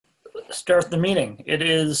start the meeting. It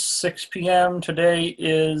is 6 p.m. Today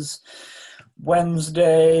is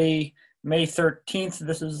Wednesday, May 13th.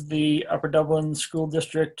 This is the Upper Dublin School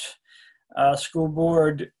District School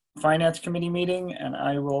Board Finance Committee meeting, and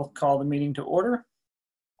I will call the meeting to order.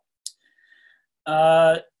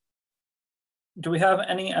 Do we have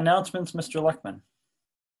any announcements, Mr. Leckman?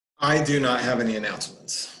 I do not have any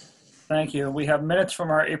announcements. Thank you. We have minutes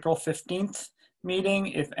from our April 15th meeting.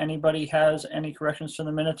 If anybody has any corrections to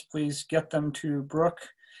the minutes, please get them to Brooke,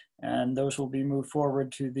 and those will be moved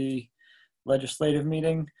forward to the legislative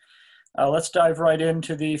meeting. Let's dive right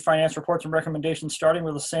into the finance reports and recommendations, starting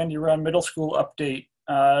with the Sandy Run Middle School update.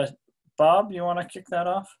 Bob, you want to kick that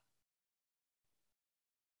off?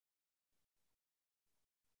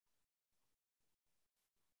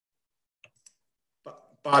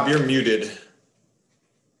 Bob, you're muted.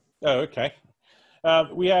 Oh, okay.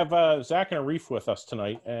 We have Zach and Arif with us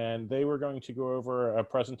tonight, and they were going to go over a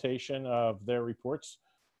presentation of their reports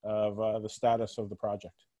of the status of the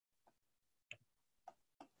project.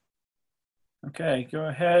 Okay, go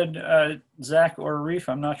ahead, Zach or Arif.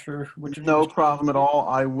 I'm not sure which of you. No problem at all.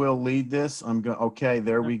 I will lead this. Okay,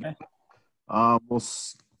 there we go. We'll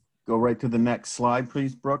go right to the next slide,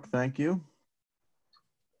 please, Brooke. Thank you.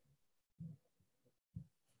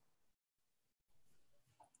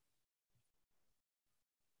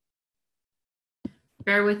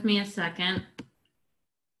 Bear with me a second.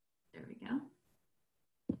 There we go.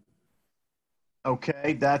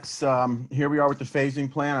 Okay, that's here we are with the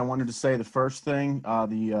phasing plan. I wanted to say the first thing,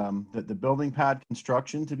 the building pad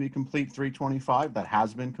construction to be complete 3/25, that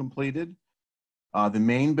has been completed. The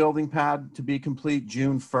main building pad to be complete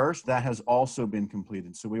June 1st, that has also been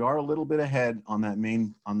completed. So we are a little bit ahead on that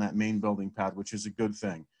main building pad, which is a good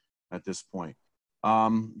thing at this point.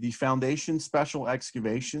 The foundation special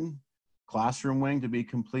excavation classroom wing to be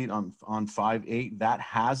complete on 5/8, that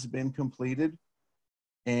has been completed.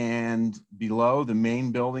 And below, the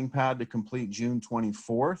main building pad to complete June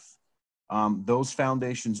 24th. Those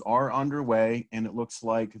foundations are underway, and it looks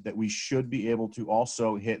like that we should be able to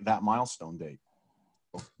also hit that milestone date.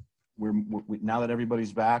 Now that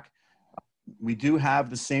everybody's back, we do have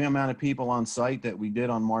the same amount of people on site that we did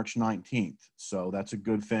on March 19th. So that's a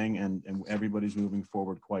good thing, and everybody's moving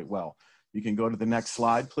forward quite well. You can go to the next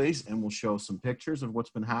slide, please, and we'll show some pictures of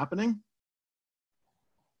what's been happening.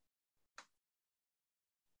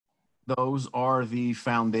 Those are the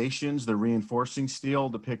foundations, the reinforcing steel,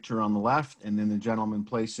 the picture on the left, and then the gentleman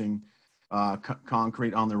placing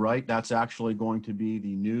concrete on the right. That's actually going to be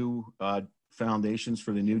the new foundations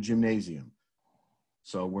for the new gymnasium.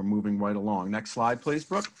 So we're moving right along. Next slide, please,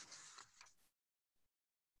 Brooke.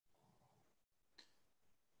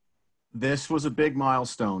 This was a big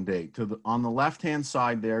milestone date. On the left-hand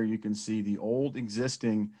side there, you can see the old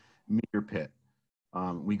existing meter pit.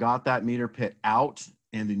 We got that meter pit out,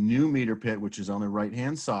 and the new meter pit, which is on the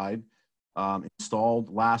right-hand side, installed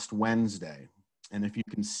last Wednesday. And if you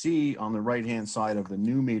can see on the right-hand side of the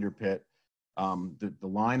new meter pit, the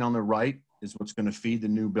line on the right is what's going to feed the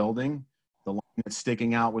new building. The line that's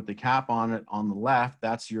sticking out with the cap on it on the left,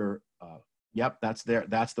 that's your, that's there.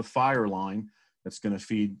 That's the fire line that's going to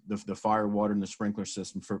feed the fire, water, and the sprinkler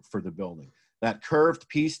system for the building. That curved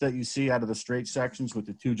piece that you see out of the straight sections with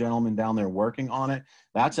the two gentlemen down there working on it,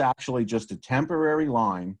 that's actually just a temporary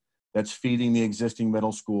line that's feeding the existing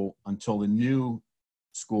middle school until the new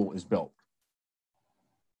school is built.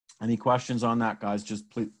 Any questions on that, guys? Just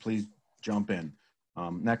please jump in.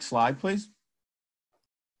 Next slide, please.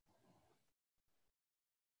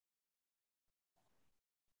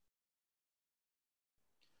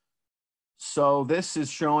 So this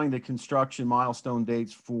is showing the construction milestone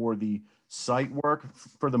dates for the site work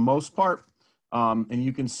for the most part. And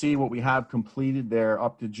you can see what we have completed there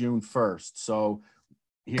up to June 1st. So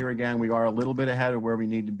here again, we are a little bit ahead of where we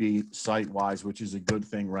need to be site-wise, which is a good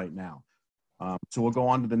thing right now. So we'll go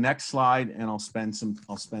on to the next slide, and I'll spend some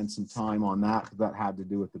time on that. That has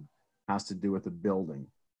to do with the building.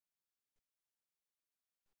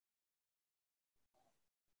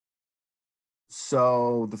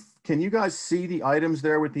 So can you guys see the items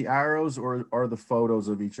there with the arrows, or are the photos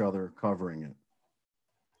of each other covering it?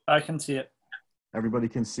 I can see it. Everybody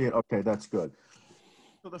can see it? Okay, that's good.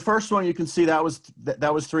 So the first one you can see, that was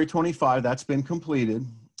 3/25. That's been completed.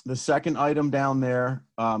 The second item down there,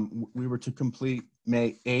 we were to complete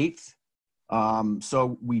May 8th.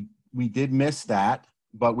 So we did miss that,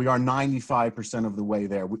 but we are 95% of the way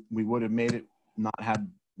there. We would have made it not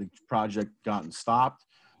had the project gotten stopped.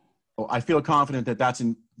 I feel confident that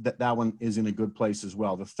that one is in a good place as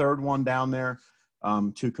well. The third one down there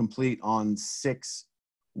to complete on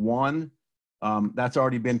 6/1, that's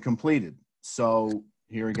already been completed. So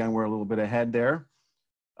here again, we're a little bit ahead there.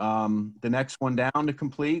 The next one down to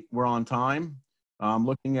complete, we're on time.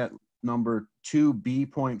 Looking at number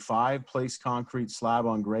 2B.5, place concrete slab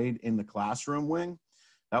on grade in the classroom wing.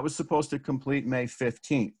 That was supposed to complete May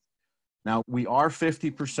 15th. Now, we are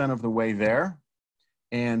 50% of the way there,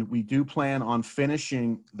 and we do plan on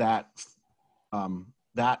finishing that,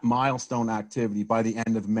 that milestone activity by the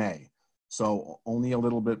end of May. So only a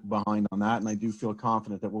little bit behind on that, and I do feel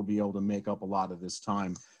confident that we'll be able to make up a lot of this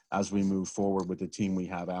time as we move forward with the team we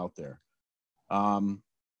have out there. The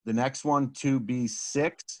next one,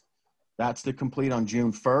 2B6, that's to complete on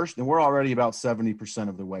June 1st, and we're already about 70%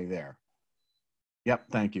 of the way there. Yep,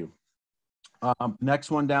 thank you.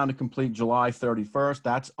 Next one down to complete July 31st,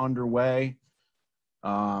 that's underway.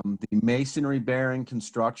 The masonry bearing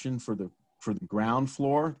construction for the ground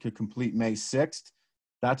floor to complete May 6th,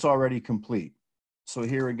 that's already complete. So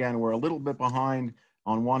here again, we're a little bit behind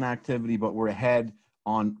on one activity, but we're ahead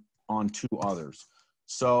on two others.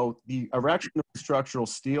 So the erection of the structural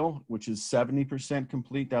steel, which is 70%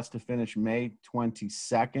 complete, that's to finish May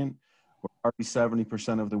 22nd. We're already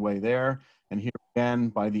 70% of the way there. And here again,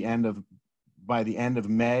 by the end of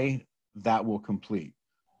May, that will complete.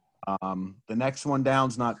 The next one down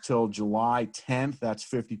is not till July 10th. That's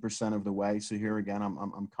 50% of the way. So here again,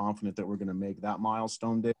 I'm confident that we're going to make that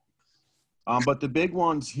milestone date. But the big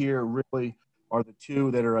ones here really are the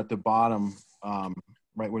two that are at the bottom,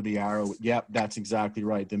 right where the arrow. Yep, that's exactly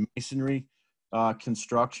right. The masonry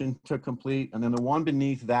construction to complete, and then the one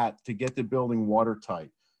beneath that to get the building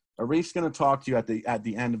watertight. Arif's going to talk to you at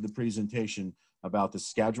the end of the presentation about the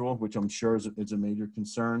schedule, which I'm sure is a major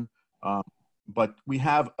concern. But we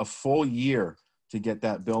have a full year to get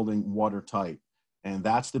that building watertight. And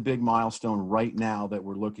that's the big milestone right now that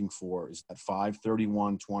we're looking for, is at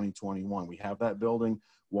 5/31/2021. We have that building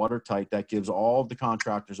watertight. That gives all of the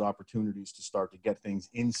contractors opportunities to start to get things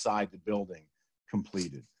inside the building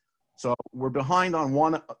completed. So we're behind on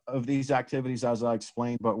one of these activities, as I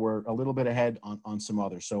explained, but we're a little bit ahead on some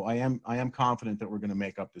others. So I am confident that we're going to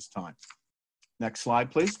make up this time. Next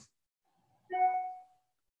slide, please.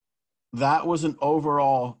 That was an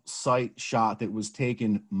overall site shot that was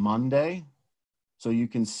taken Monday. So you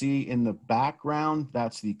can see in the background,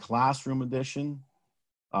 that's the classroom addition.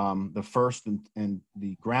 The first and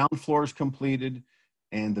the ground floor is completed,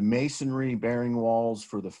 and the masonry bearing walls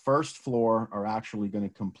for the first floor are actually going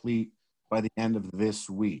to complete by the end of this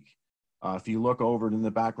week. If you look over in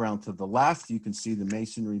the background to the left, you can see the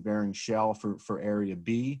masonry bearing shell for area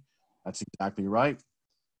B. That's exactly right.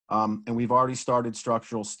 And we've already started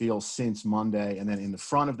structural steel since Monday. And then in the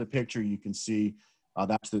front of the picture, you can see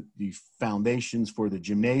that's the foundations for the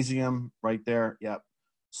gymnasium right there. Yep.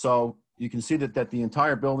 So you can see that the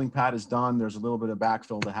entire building pad is done. There's a little bit of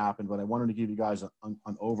backfill to happen, but I wanted to give you guys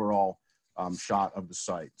an overall shot of the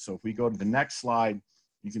site. So if we go to the next slide,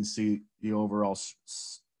 you can see the overall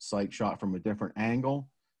site shot from a different angle.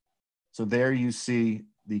 So there you see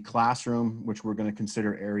the classroom, which we're going to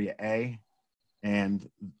consider area A, and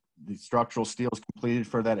the structural steel is completed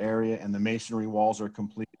for that area, and the masonry walls are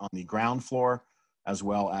complete on the ground floor as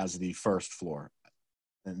well as the first floor.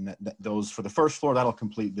 And those for the first floor, that'll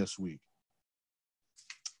complete this week.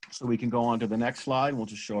 So we can go on to the next slide. We'll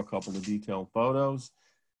just show a couple of detailed photos.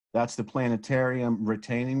 That's the planetarium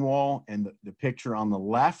retaining wall, and the picture on the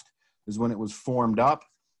left is when it was formed up,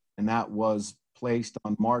 and that was placed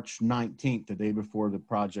on March 19th, the day before the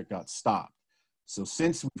project got stopped. So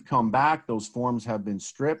since we've come back, those forms have been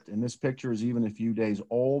stripped, and this picture is even a few days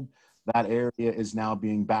old. That area is now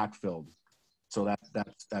being backfilled. So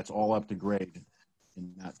that's all up to grade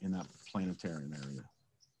in that planetarium area.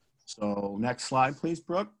 So next slide, please,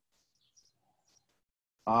 Brooke.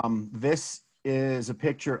 This is a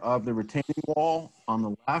picture of the retaining wall on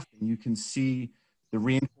the left, and you can see the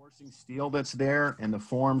reinforcing steel that's there, and the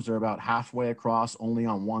forms are about halfway across, only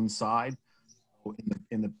on one side. So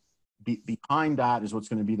behind that is what's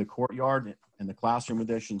going to be the courtyard and the classroom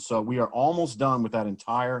addition. So we are almost done with that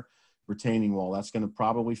entire retaining wall. That's going to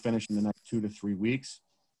probably finish in the next 2 to 3 weeks.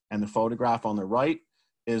 And the photograph on the right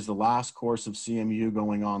is the last course of CMU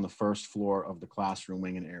going on the first floor of the classroom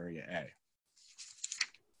wing in area A.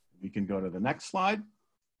 We can go to the next slide.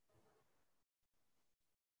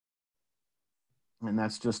 And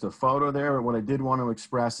that's just a photo there. What I did want to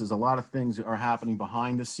express is a lot of things are happening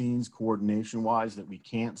behind the scenes coordination-wise that we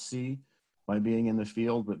can't see by being in the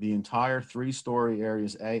field, but the entire 3-story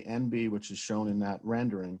areas A and B, which is shown in that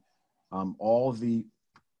rendering, all of the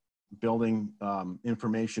building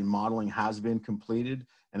information modeling has been completed,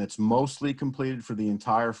 and it's mostly completed for the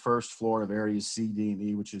entire first floor of areas C, D, and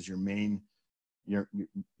E, which is your main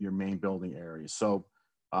building area. So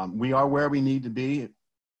we are where we need to be.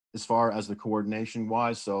 as far as the coordination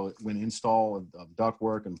wise. So when install of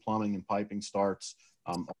ductwork and plumbing and piping starts,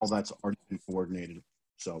 all that's already been coordinated.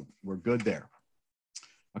 So we're good there.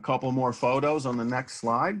 A couple more photos on the next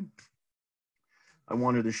slide. I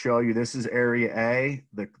wanted to show you, this is area A,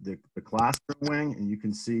 the classroom wing, and you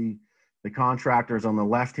can see the contractors on the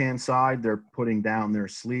left-hand side, they're putting down their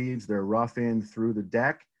sleeves, they're roughing through the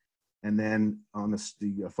deck. And then on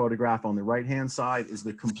the photograph on the right-hand side is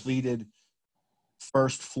the completed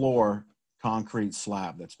first floor concrete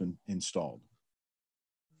slab that's been installed.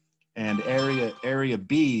 And area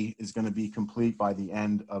B is going to be complete by the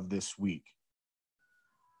end of this week.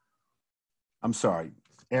 I'm sorry,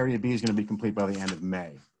 area B is going to be complete by the end of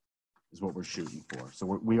May is what we're shooting for. So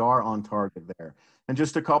we are on target there. And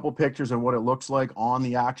just a couple pictures of what it looks like on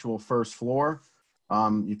the actual first floor.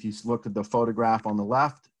 If you looked at the photograph on the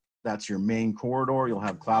left, that's your main corridor. You'll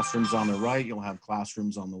have classrooms on the right. You'll have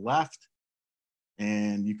classrooms on the left.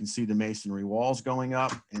 And you can see the masonry walls going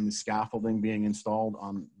up and the scaffolding being installed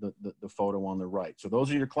on the photo on the right. So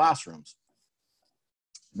those are your classrooms.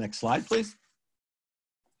 Next slide, please.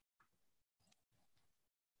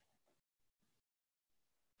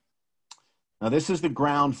 Now this is the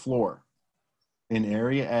ground floor in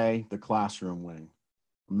area A, the classroom wing.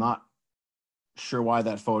 I'm not sure why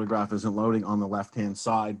that photograph isn't loading on the left-hand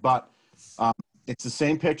side, but it's the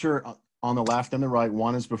same picture on the left and the right.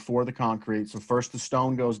 One is before the concrete. So first the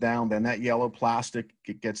stone goes down, then that yellow plastic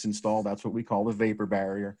gets installed. That's what we call the vapor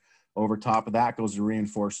barrier. Over top of that goes the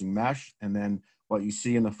reinforcing mesh. And then what you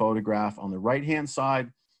see in the photograph on the right-hand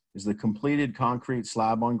side is the completed concrete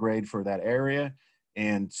slab on grade for that area.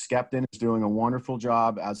 And Skepton is doing a wonderful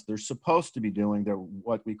job, as they're supposed to be doing. They're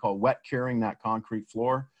what we call wet curing that concrete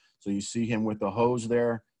floor. So you see him with the hose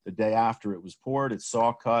there the day after it was poured. It's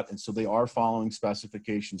saw cut, and so they are following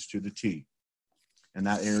specifications to the T. And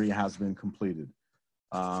that area has been completed.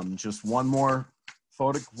 Just one more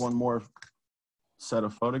set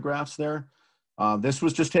of photographs there. This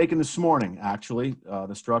was just taken this morning, actually.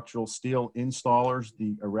 The structural steel installers,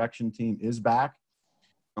 the erection team is back.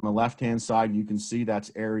 On the left-hand side, you can see that's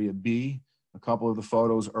area B. A couple of the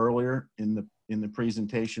photos earlier in the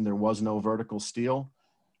presentation, there was no vertical steel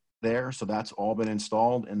there, so that's all been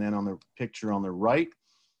installed. And then on the picture on the right,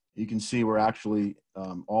 you can see we're actually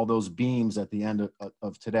all those beams at the end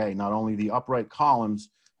of today, not only the upright columns,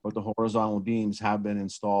 but the horizontal beams have been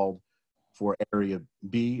installed for area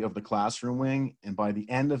B of the classroom wing. And by the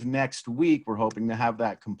end of next week, we're hoping to have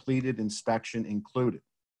that completed, inspection included.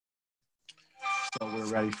 So we're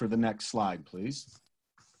ready for the next slide, please.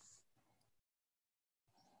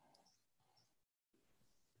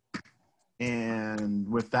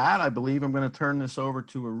 And with that, I believe I'm going to turn this over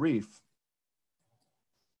to Arif.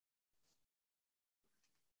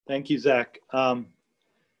 Thank you, Zach.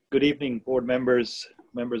 Good evening, board members,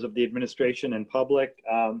 members of the administration and public.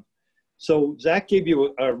 So Zach gave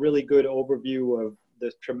you a really good overview of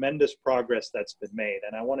the tremendous progress that's been made.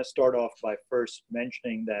 And I want to start off by first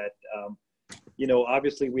mentioning that, you know,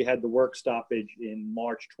 obviously we had the work stoppage in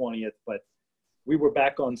March 20th, but we were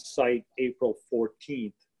back on site April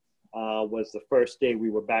 14th. Was the first day we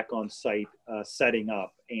were back on site setting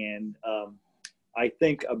up. And I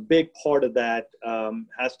think a big part of that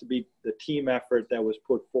has to be the team effort that was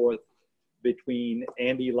put forth between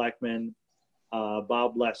Andy Leckman,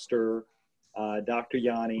 Bob Lester, Dr.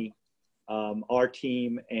 Yanni, our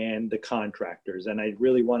team, and the contractors. And I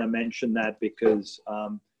really want to mention that because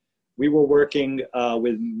we were working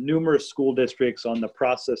with numerous school districts on the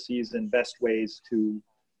processes and best ways to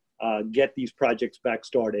get these projects back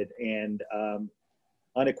started. And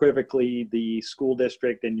unequivocally, the school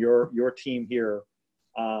district and your team here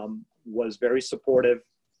was very supportive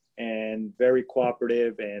and very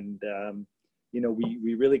cooperative. And, you know,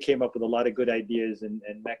 we really came up with a lot of good ideas and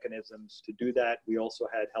mechanisms to do that. We also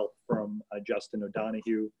had help from Justin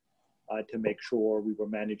O'Donoghue to make sure we were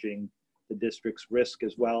managing the district's risk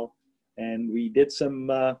as well. And we did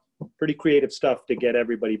some pretty creative stuff to get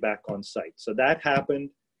everybody back on site. So that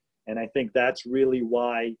happened. And I think that's really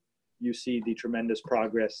why you see the tremendous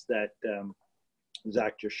progress that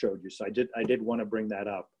Zach just showed you. So I did want to bring that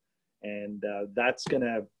up. And that's going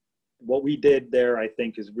to, what we did there, I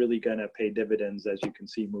think, is really going to pay dividends, as you can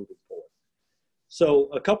see, moving forward. So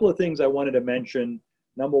a couple of things I wanted to mention.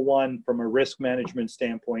 Number one, from a risk management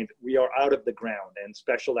standpoint, we are out of the ground and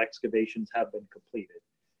special excavations have been completed.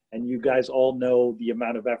 And you guys all know the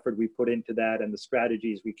amount of effort we put into that and the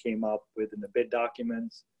strategies we came up with in the bid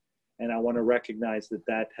documents. And I want to recognize that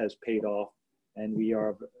that has paid off, and we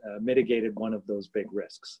are mitigated one of those big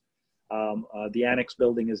risks. The annex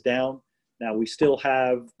building is down. Now we still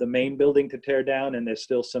have the main building to tear down, and there's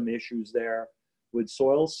still some issues there. with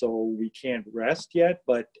soil, so we can't rest yet,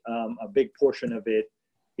 but a big portion of it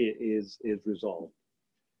is resolved.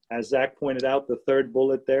 As Zach pointed out, the third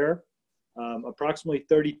bullet there, approximately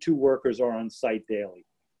 32 workers are on site daily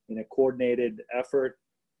in a coordinated effort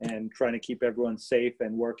and trying to keep everyone safe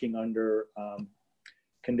and working under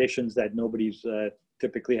conditions that nobody's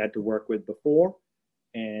typically had to work with before.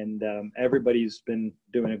 And everybody's been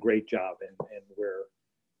doing a great job,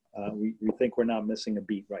 and we think we're not missing a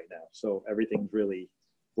beat right now. So everything's really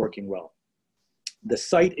working well. The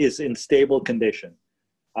site is in stable condition.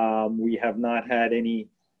 We have not had any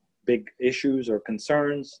big issues or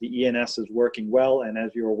concerns. The ENS is working well, and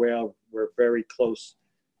as you're aware, we're very close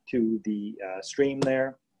to the stream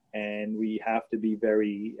there, and we have to be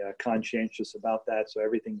very conscientious about that. So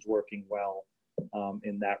everything's working well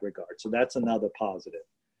in that regard. So that's another positive.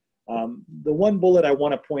 The one bullet I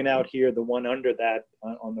want to point out here, the one under that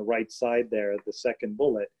on the right side there, the second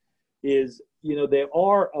bullet, is, you know, there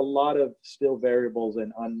are a lot of still variables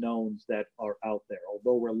and unknowns that are out there.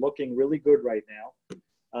 Although we're looking really good right now,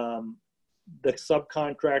 the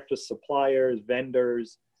subcontractors, suppliers,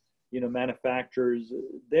 vendors, you know, manufacturers,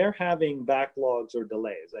 they're having backlogs or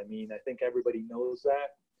delays. I mean, I think everybody knows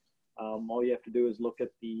that. All you have to do is look at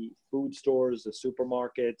the food stores, the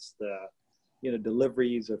supermarkets, the, you know,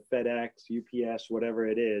 deliveries of FedEx, UPS, whatever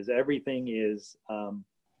it is. Everything is a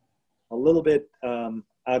little bit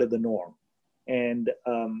out of the norm. And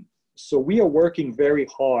so we are working very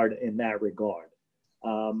hard in that regard.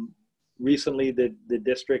 Recently, the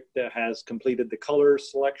district has completed the color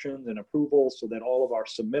selections and approvals so that all of our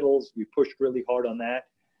submittals, we pushed really hard on that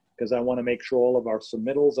because I want to make sure all of our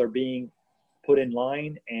submittals are being put in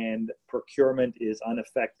line and procurement is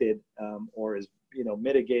unaffected or is, you know,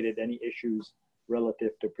 mitigated any issues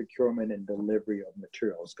relative to procurement and delivery of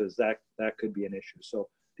materials, because that could be an issue. So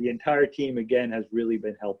the entire team, again, has really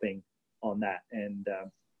been helping on that. And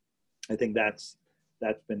I think that's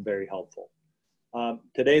been very helpful.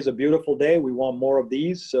 Today's a beautiful day. We want more of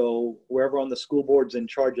these. So whoever on the school board's in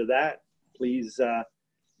charge of that, please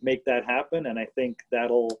make that happen. And I think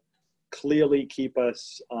that'll clearly keep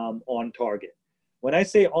us on target. When I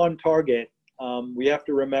say on target, we have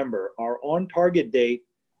to remember our on target date,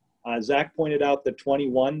 Zach pointed out the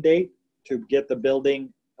 21 date to get the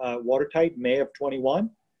building watertight, May of 21,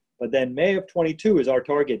 but then May of 22 is our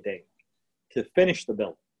target date to finish the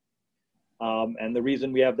building. And the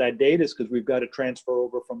reason we have that date is because we've got to transfer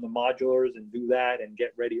over from the modulars and do that and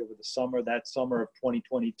get ready over the summer. That summer of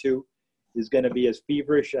 2022 is going to be as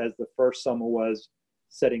feverish as the first summer was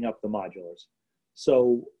setting up the modulars.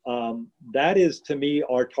 So that is, to me,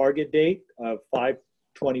 our target date of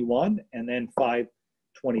 5/21 and then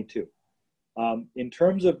 5/22. In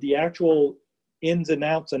terms of the actual ins and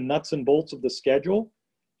outs and nuts and bolts of the schedule,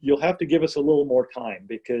 you'll have to give us a little more time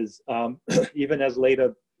because even as late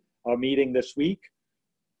as our meeting this week,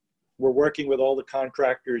 we're working with all the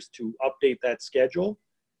contractors to update that schedule.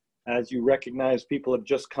 As you recognize, people have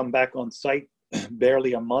just come back on site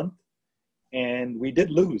barely a month, and we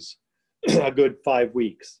did lose a good 5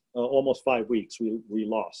 weeks, almost 5 weeks we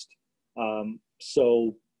lost.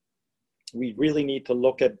 So we really need to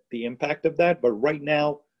look at the impact of that. But right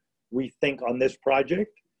now, we think on this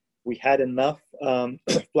project, we had enough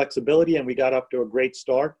flexibility and we got up to a great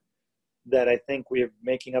start that I think we're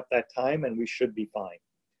making up that time and we should be fine.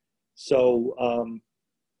 So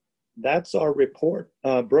that's our report.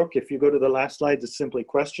 Brooke, if you go to the last slide, it's simply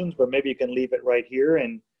questions, but maybe you can leave it right here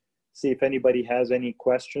and see if anybody has any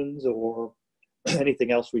questions or anything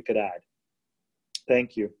else we could add.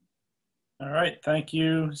 Thank you. All right, thank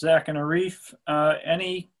you, Zach and Arif.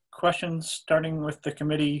 Any questions starting with the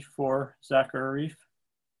committee for Zach or Arif?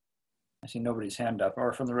 I see nobody's hand up,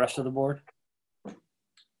 or from the rest of the board.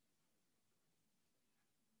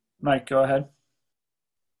 Mike, go ahead.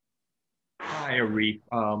 Hi, Arif.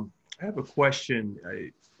 I have a question.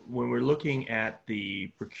 When we're looking at the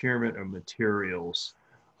procurement of materials,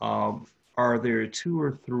 are there 2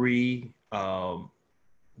 or 3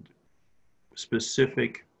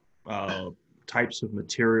 specific types of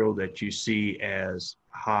material that you see as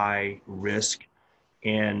high risk?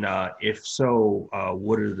 And if so,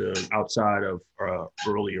 what are the, outside of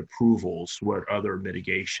early approvals, what other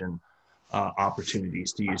mitigation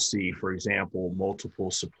opportunities do you see? For example, multiple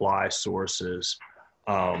supply sources,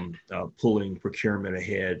 pulling procurement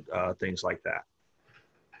ahead, things like that.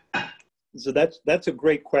 So that's a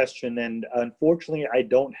great question. And unfortunately, I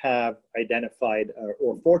don't have identified,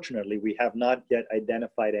 or fortunately, we have not yet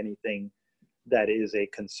identified anything that is a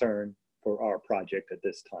concern for our project at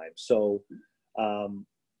this time. So,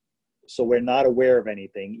 so we're not aware of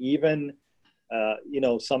anything. Even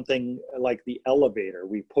something like the elevator.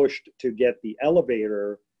 We pushed to get the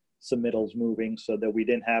elevator submittals moving so that we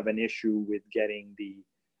didn't have an issue with getting the,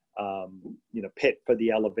 pit for the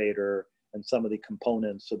elevator and some of the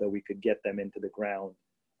components so that we could get them into the ground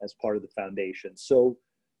as part of the foundation. So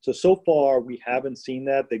far we haven't seen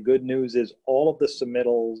that. The good news is all of the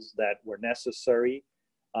submittals that were necessary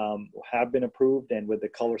have been approved, and with the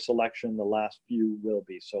color selection, the last few will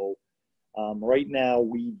be. So right now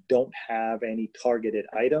we don't have any targeted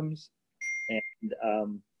items, and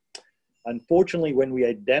unfortunately, when we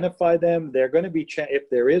identify them, they're going to be, if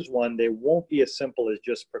there is one, they won't be as simple as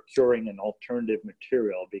just procuring an alternative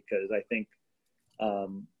material, because I think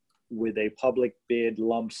with a public bid,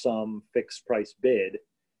 lump sum, fixed price bid,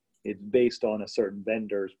 it's based on a certain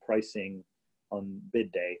vendor's pricing on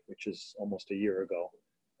bid day, which is almost a year ago.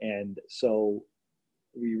 And so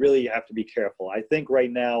we really have to be careful. I think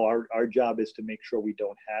right now our job is to make sure we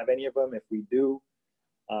don't have any of them. If we do,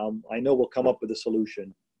 I know we'll come up with a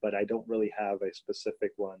solution, but I don't really have a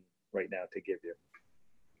specific one right now to give you.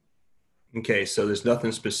 Okay, so there's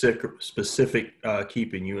nothing specific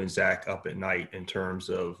keeping you and Zach up at night in terms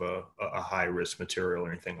of a high risk material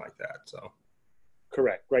or anything like that. So,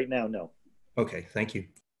 correct. Right now, no. Okay, thank you.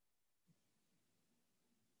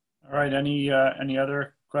 All right. Any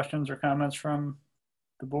other questions or comments from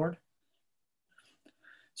the board?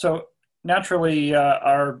 So naturally,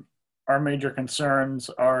 our major concerns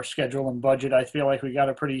are schedule and budget. I feel like we got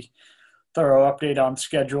a pretty thorough update on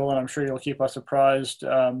schedule, and I'm sure you'll keep us apprised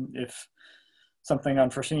if something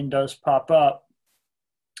unforeseen does pop up.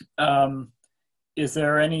 Is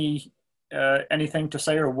there anything to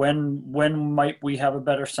say, or when might we have a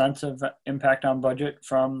better sense of impact on budget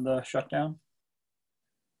from the shutdown?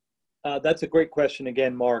 That's a great question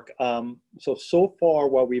again, Mark. So far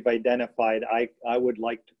what we've identified, I would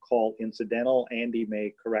like to call incidental. Andy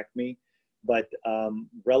may correct me, but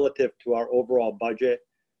relative to our overall budget,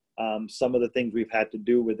 some of the things we've had to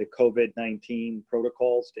do with the COVID-19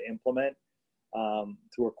 protocols to implement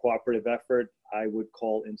through a cooperative effort, I would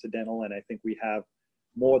call incidental, and I think we have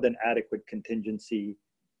more than adequate contingency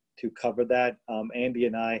to cover that. Andy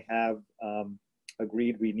and I have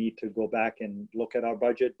agreed we need to go back and look at our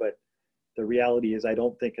budget, but the reality is I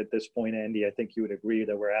don't think at this point, Andy, I think you would agree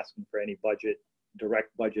that we're asking for any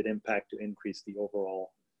direct budget impact to increase the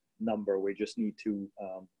overall number. We just need to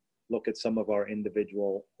look at some of our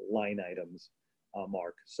individual line items,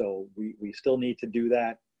 Mark. So we still need to do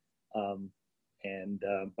that,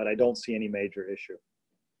 but I don't see any major issue.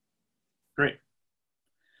 Great.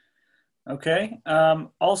 Okay.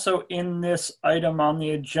 Also in this item on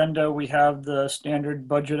the agenda, we have the standard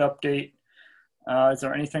budget update. Is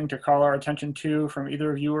there anything to call our attention to from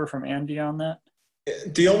either of you or from Andy on that?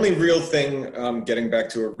 The only real thing, getting back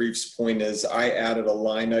to Arif's point, is I added a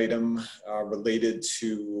line item related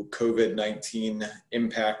to COVID-19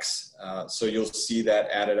 impacts. So you'll see that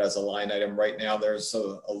added as a line item. Right now, there's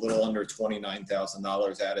a little under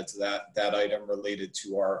 $29,000 added to that item related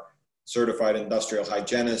to our certified industrial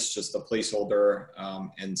hygienist, just a placeholder,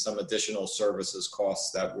 and some additional services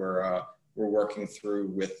costs that we're working through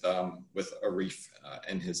with Arif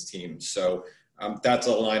and his team. So that's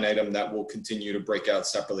a line item that we'll continue to break out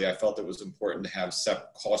separately. I felt it was important to have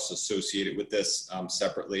costs associated with this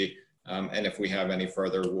separately. And if we have any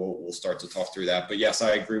further, we'll start to talk through that. But yes,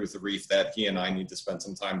 I agree with Arif that he and I need to spend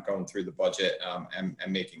some time going through the budget and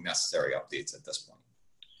making necessary updates at this point.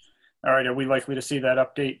 All right. Are we likely to see that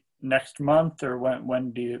update next month, or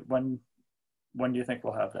when do you think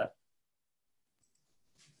we'll have that?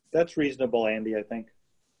 That's reasonable, Andy, I think.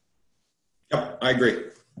 Yep, I agree.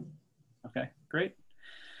 Okay, great.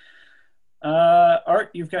 Art,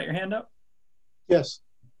 you've got your hand up? Yes.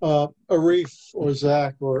 Arif or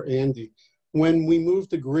Zach or Andy, when we move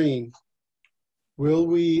to green, will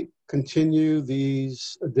we continue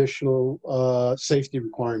these additional safety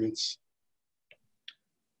requirements?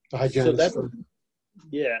 The hygienist.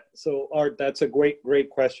 Yeah, so Art, that's a great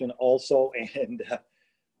question also. And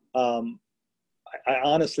I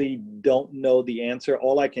honestly don't know the answer.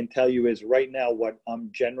 All I can tell you is right now what I'm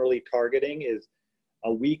generally targeting is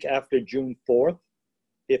a week after June 4th.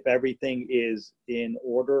 If everything is in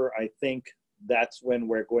order, I think that's when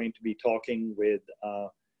we're going to be talking with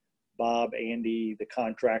Bob, Andy, the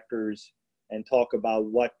contractors, and talk about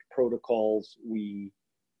what protocols we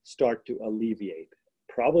start to alleviate.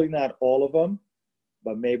 Probably not all of them,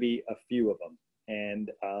 but maybe a few of them.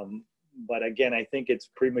 And but again, I think it's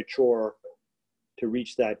premature to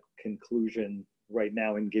reach that conclusion right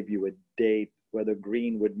now and give you a date, whether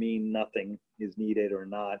green would mean nothing is needed or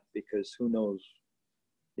not, because who knows,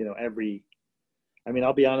 every I mean,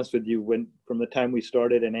 I'll be honest with you, from the time we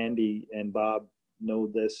started, and Andy and Bob know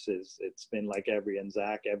this, it's been like and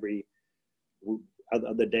Zach, every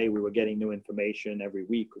other day we were getting new information. Every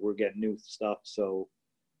week we're getting new stuff. So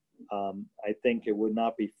I think it would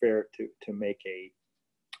not be fair to make a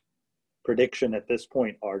prediction at this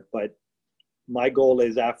point, Art, but my goal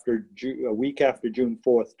is a week after June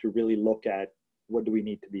 4th to really look at what do we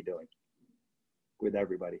need to be doing with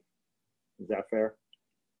everybody. Is that fair?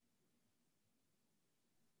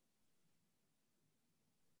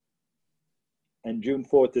 And June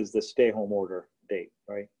 4th is the stay home order date,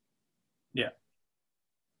 right? Yeah.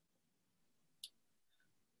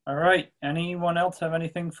 All right. Anyone else have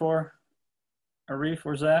anything for Arif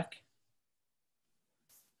or Zach?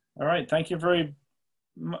 All right. Thank you very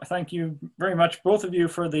much, both of you,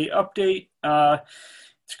 for the update.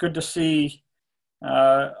 It's good to see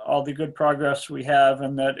all the good progress we have,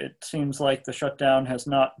 and that it seems like the shutdown has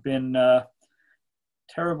not been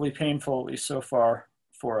terribly painful, at least so far,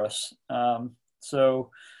 for us. So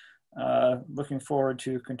looking forward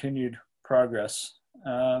to continued progress.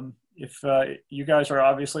 If you guys are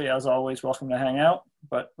obviously, as always, welcome to hang out,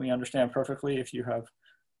 but we understand perfectly if you have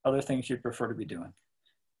other things you'd prefer to be doing.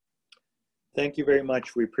 Thank you very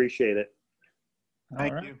much. We appreciate it.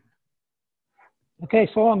 Thank you. Okay,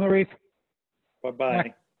 so long, Arif.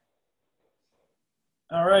 Bye-bye.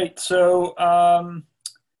 All right, so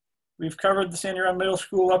we've covered the Sandy Run Middle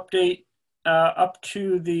School update up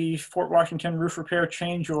to the Fort Washington roof repair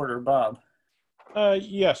change order. Bob.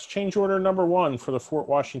 Yes, change order number 1 for the Fort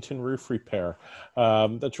Washington roof repair.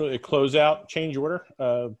 That's really a closeout change order.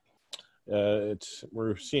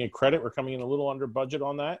 We're seeing credit. We're coming in a little under budget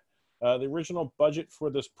on that. The original budget for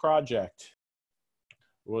this project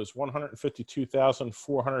was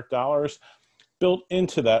 $152,400. Built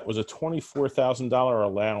into that was a $24,000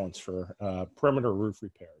 allowance for perimeter roof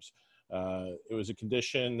repairs. It was a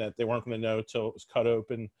condition that they weren't going to know until it was cut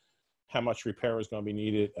open how much repair was going to be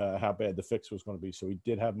needed, how bad the fix was going to be. So we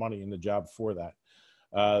did have money in the job for that.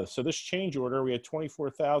 So this change order, we had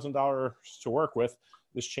 $24,000 to work with.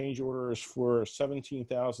 This change order is for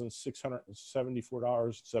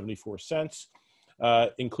 $17,674.74.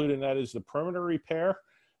 Included in that is the perimeter repair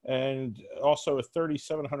and also a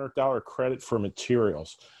 $3,700 credit for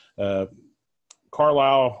materials.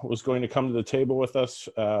 Carlisle was going to come to the table with us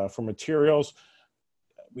for materials.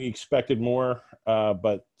 We expected more,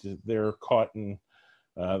 but they're caught in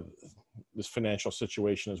this financial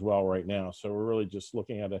situation as well right now. So we're really just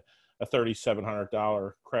looking at a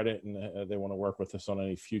 $3,700 credit, and they want to work with us on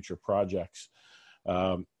any future projects.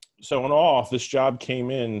 So in all, this job came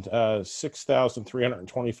in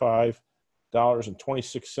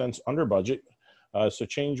 $6,325.26 under budget. So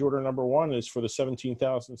change order number 1 is for the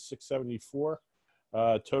 $17,674.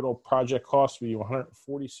 Total project cost will be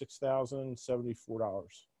 $146,074.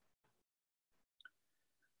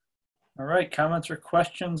 All right, comments or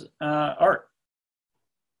questions? Art.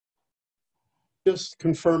 Just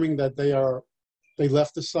confirming that they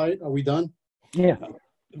left the site. Are we done? Yeah.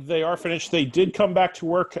 They are finished. They did come back to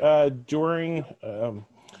work during the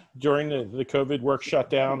COVID work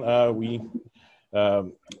shutdown. We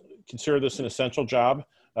consider this an essential job.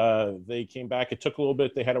 They came back. It took a little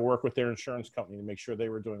bit. They had to work with their insurance company to make sure they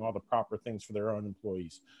were doing all the proper things for their own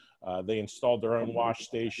employees. They installed their own wash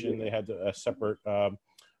station. They had a separate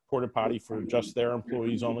porta potty for just their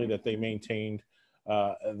employees only that they maintained.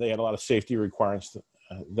 They had a lot of safety requirements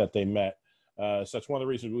that they met. So that's one of the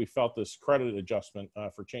reasons we felt this credit adjustment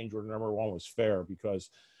for change order number 1 was fair, because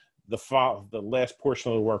the last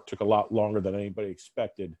portion of the work took a lot longer than anybody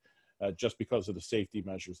expected, just because of the safety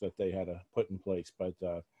measures that they had to put in place. But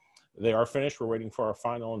they are finished. We're waiting for our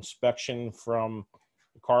final inspection from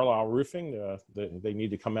Carlisle Roofing. They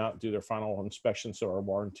need to come out and do their final inspection so our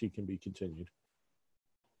warranty can be continued.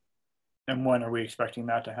 And when are we expecting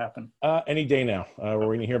that to happen? Any day now. We're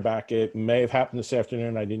going to hear back. It may have happened this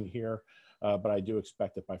afternoon. I didn't hear, but I do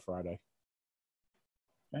expect it by Friday.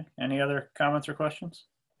 Okay. Any other comments or questions?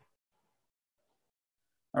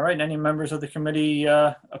 All right. Any members of the committee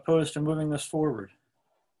opposed to moving this forward?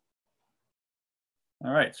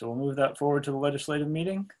 All right. So we'll move that forward to the legislative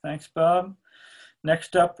meeting. Thanks, Bob.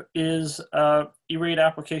 Next up is E-rate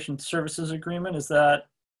application services agreement. Is that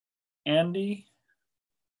Andy?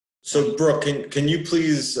 So Brooke, can you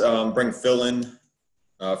please bring Phil in?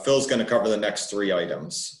 Phil's going to cover the next 3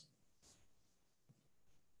 items.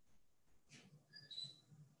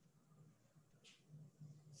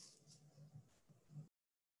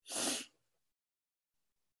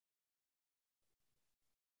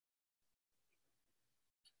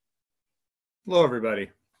 Hello,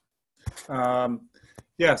 everybody.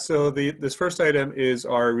 Yeah, so this first item is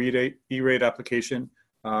our E-rate application.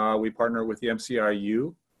 We partner with the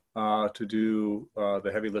MCIU to do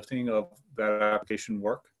the heavy lifting of that application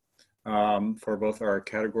work for both our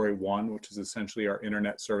Category 1, which is essentially our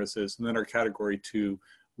internet services, and then our Category 2,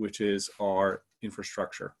 which is our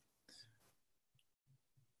infrastructure.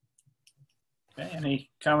 Okay,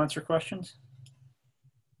 any comments or questions?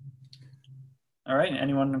 All right,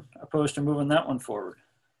 anyone opposed to moving that one forward?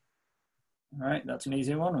 All right, that's an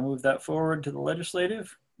easy one. We'll move that forward to the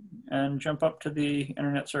legislative and jump up to the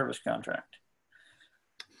internet service contract.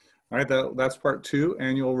 All right, that's part 2,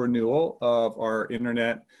 annual renewal of our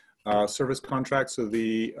internet service contract. So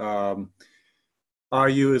the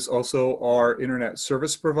IU is also our internet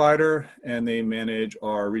service provider, and they manage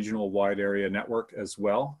our regional wide area network as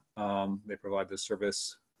well. They provide this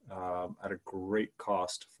service at a great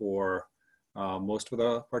cost for most of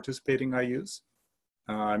the participating IUs.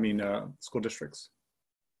 School districts.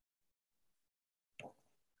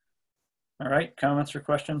 All right, comments or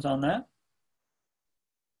questions on that?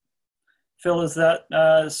 Phil, is that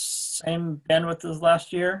same bandwidth as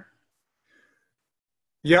last year?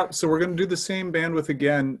 Yep, so we're going to do the same bandwidth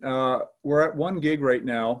again. We're at 1 gig right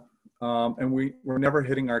now, and we're never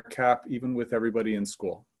hitting our cap even with everybody in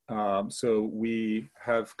school. So we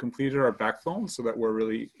have completed our backbone so that we're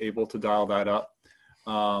really able to dial that up.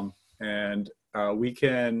 We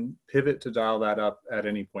can pivot to dial that up at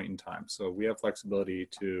any point in time. So we have flexibility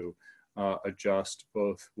to adjust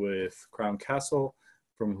both with Crown Castle,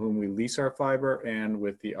 from whom we lease our fiber, and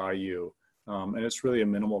with the IU. And it's really a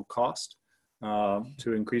minimal cost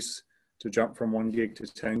to jump from 1 gig to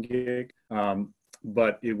 10 gig.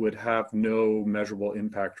 But it would have no measurable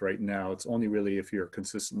impact right now. It's only really if you're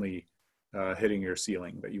consistently hitting your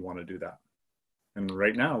ceiling that you want to do that. And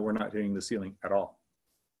right now we're not hitting the ceiling at all.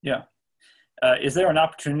 Yeah. Is there an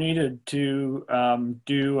opportunity to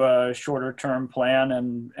do a shorter term plan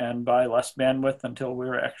and buy less bandwidth until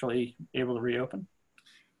we're actually able to reopen?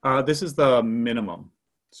 This is the minimum.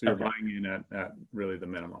 So you're Okay. buying in at really the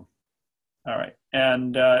minimum. All right.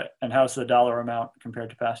 And how's the dollar amount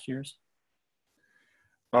compared to past years?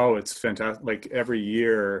 Oh, it's fantastic. Like every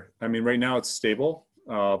year, I mean, right now it's stable,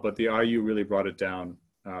 but the IU really brought it down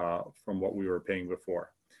from what we were paying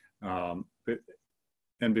before.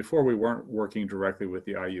 And before we weren't working directly with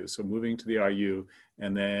the IU. So moving to the IU,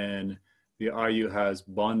 and then the IU has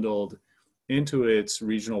bundled into its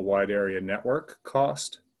regional wide area network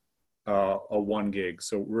cost a 1 gig.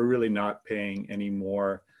 So we're really not paying any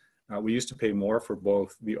more. We used to pay more for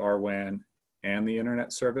both the RWAN and the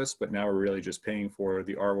internet service, but now we're really just paying for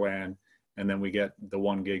the RWAN, and then we get the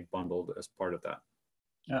 1 gig bundled as part of that.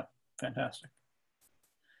 Yeah, fantastic.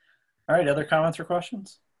 All right, other comments or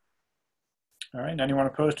questions? All right, anyone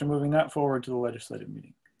opposed to moving that forward to the legislative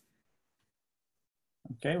meeting?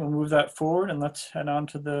 Okay, we'll move that forward, and let's head on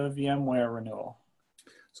to the VMware renewal.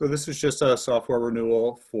 So this is just a software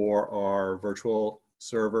renewal for our virtual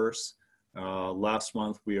servers. Last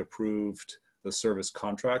month we approved the service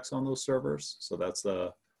contracts on those servers. So that's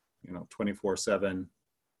the 24/7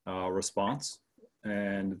 response.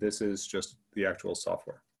 And this is just the actual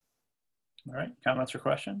software. All right, comments or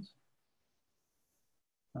questions?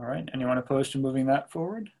 All right, anyone opposed to moving that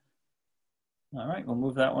forward? All right, we'll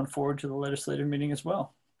move that one forward to the legislative meeting as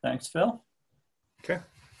well. Thanks, Phil. Okay.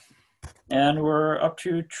 And we're up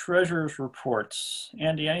to treasurer's reports.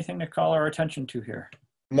 Andy, anything to call our attention to here?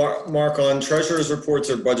 Mark, on treasurer's reports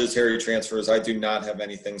or budgetary transfers, I do not have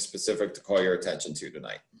anything specific to call your attention to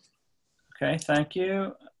tonight. Okay, thank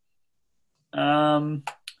you.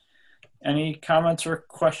 Any comments or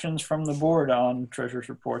questions from the board on treasurer's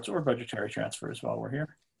reports or budgetary transfers while we're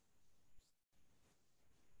here?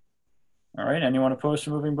 All right, anyone opposed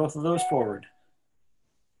to moving both of those forward?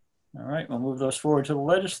 All right, we'll move those forward to the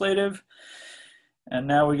legislative. And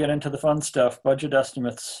now we get into the fun stuff, budget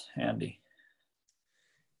estimates, Andy.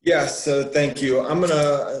 Yes, so thank you.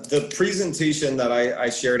 The presentation that I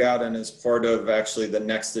shared out and as part of actually the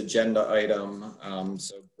next agenda item.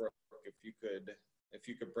 So Brooke, if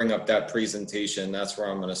you could bring up that presentation, that's where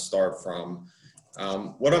I'm going to start from.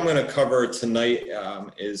 What I'm going to cover tonight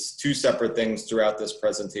is two separate things throughout this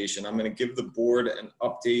presentation. I'm going to give the board an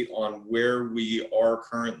update on where we are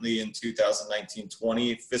currently in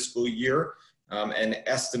 2019-20 fiscal year and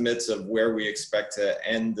estimates of where we expect to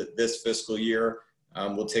end this fiscal year.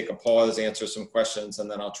 We'll take a pause, answer some questions, and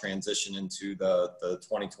then I'll transition into the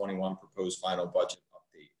 2021 proposed final budget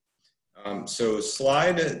update. So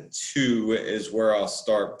slide 2 is where I'll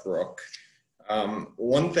start, Brooke.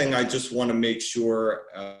 One thing I just want to make sure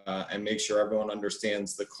and make sure everyone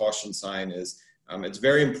understands the caution sign is it's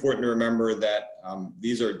very important to remember that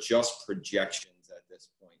these are just projections at this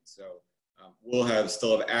So we'll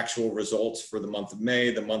still have actual results for the month of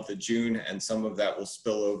May, the month of June, and some of that will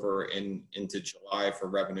spill over into July for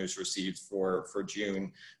revenues received for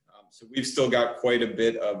June. So we've still got quite a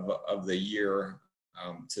bit of the year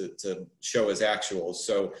to show as actuals.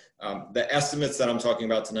 So the estimates that I'm talking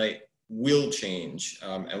about tonight will change,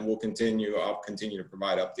 and I'll continue to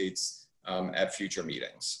provide updates at future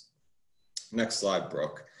meetings. Next slide,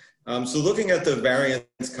 Brooke. So looking at the variance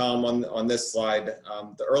column on this slide,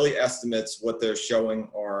 the early estimates, what they're showing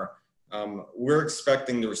are we're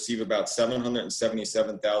expecting to receive about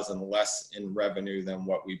 $777,000 less in revenue than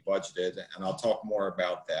what we budgeted, and I'll talk more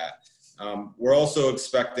about that. We're also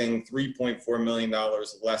expecting $3.4 million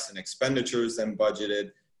less in expenditures than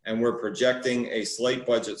budgeted, and we're projecting a slight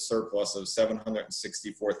budget surplus of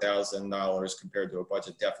 $764,000 compared to a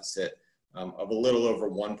budget deficit of a little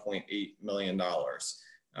over $1.8 million.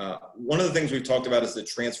 One of the things we've talked about is the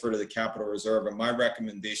transfer to the capital reserve, and my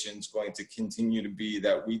recommendation is going to continue to be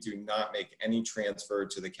that we do not make any transfer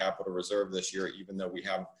to the capital reserve this year, even though we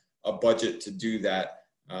have a budget to do that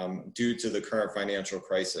due to the current financial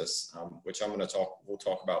crisis, which we'll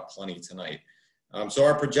talk about plenty tonight. So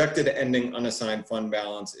our projected ending unassigned fund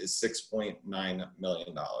balance is $6.9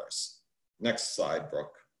 million. Next slide,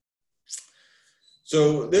 Brooke.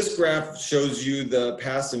 So this graph shows you the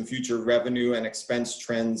past and future revenue and expense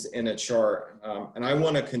trends in a chart. And I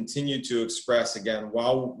want to continue to express again,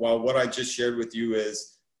 while what I just shared with you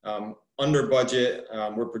is under budget,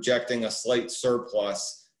 we're projecting a slight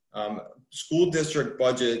surplus. School district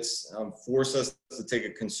budgets force us to take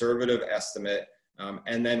a conservative estimate,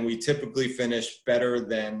 and then we typically finish better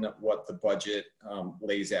than what the budget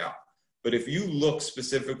lays out. But if you look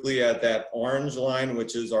specifically at that orange line,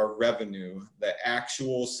 which is our revenue, the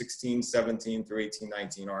actual 16-17 through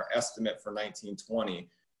 18-19, our estimate for 19-20,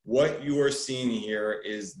 what you are seeing here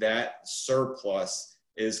is that surplus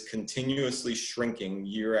is continuously shrinking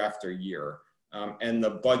year after year. And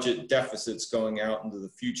the budget deficits going out into the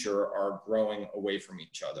future are growing away from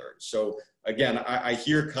each other. So again, I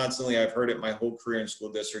hear constantly, I've heard it my whole career in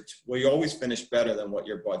school districts, well, you always finish better than what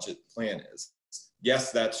your budget plan is.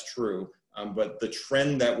 Yes, that's true, but the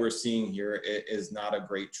trend that we're seeing here is not a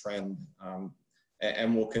great trend,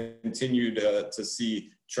 and we'll continue to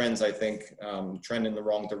see trends, I think, trend in the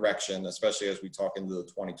wrong direction, especially as we talk into the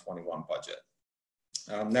 2021 budget.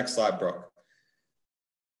 Next slide, Brooke.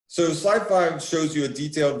 So slide 5 shows you a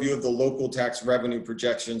detailed view of the local tax revenue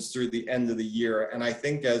projections through the end of the year. And I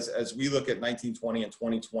think as we look at 1920 and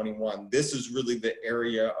 2021, this is really the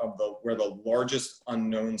area of where the largest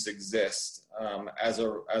unknowns exist as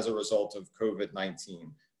a result of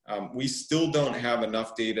COVID-19. We still don't have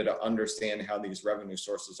enough data to understand how these revenue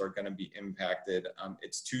sources are going to be impacted.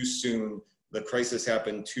 It's too soon. The crisis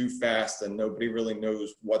happened too fast, and nobody really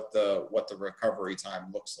knows what the recovery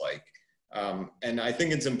time looks like. And I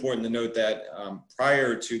think it's important to note that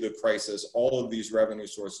prior to the crisis, all of these revenue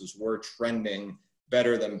sources were trending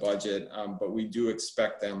better than budget, but we do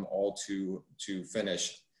expect them all to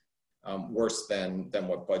finish worse than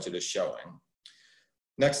what budget is showing.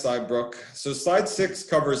 Next slide, Brooke. So slide 6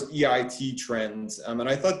 covers EIT trends, and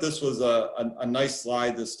I thought this was a nice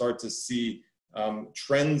slide to start to see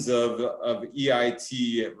trends of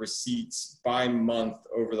EIT receipts by month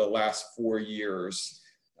over the last 4 years.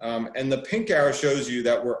 And the pink arrow shows you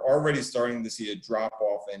that we're already starting to see a drop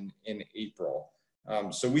off in April.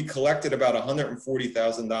 So we collected about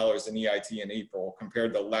 $140,000 in EIT in April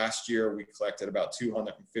compared to last year. We collected about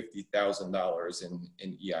 $250,000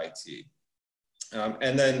 in EIT.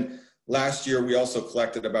 And then last year, we also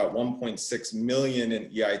collected about $1.6 million in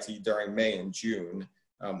EIT during May and June,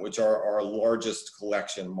 which are our largest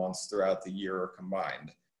collection months throughout the year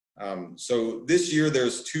combined. So this year,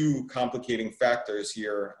 there's 2 complicating factors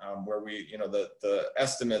here where the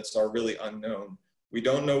estimates are really unknown. We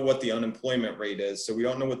don't know what the unemployment rate is, so we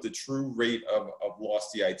don't know what the true rate of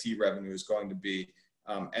lost EIT revenue is going to be.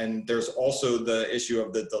 And there's also the issue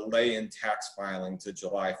of the delay in tax filing to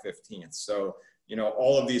July 15th. So,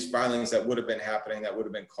 all of these filings that would have been happening, that would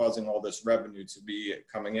have been causing all this revenue to be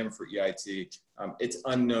coming in for EIT, it's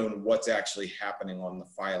unknown what's actually happening on the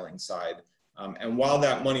filing side. And while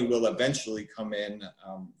that money will eventually come in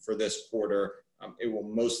for this quarter, it will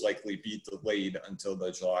most likely be delayed until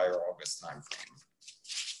the July or August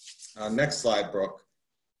timeframe. Next slide, Brooke.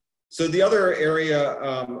 So the other area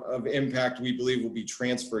of impact we believe will be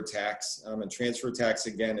transfer tax. And transfer tax,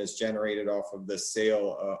 again, is generated off of the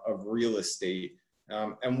sale of real estate.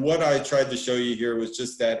 And what I tried to show you here was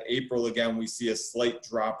just that April, again, we see a slight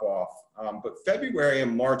drop off. But February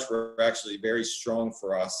and March were actually very strong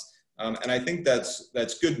for us. And I think that's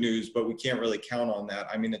good news, but we can't really count on that.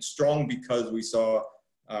 I mean, it's strong because we saw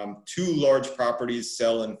 2 large properties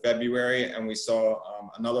sell in February, and we saw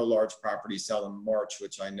another large property sell in March,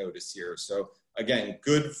 which I noticed here. So again,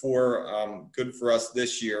 good for us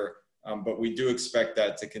this year, but we do expect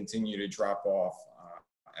that to continue to drop off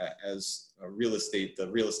as the real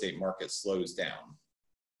estate market slows down.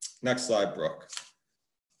 Next slide, Brooke.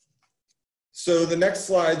 So the next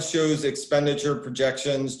slide shows expenditure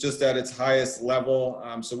projections just at its highest level.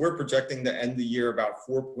 So we're projecting to end the year about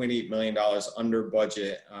 $4.8 million under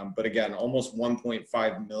budget. But again, almost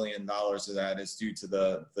 $1.5 million of that is due to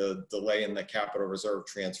the delay in the capital reserve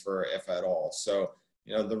transfer, if at all. So,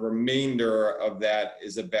 you know, the remainder of that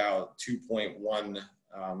is about $2.1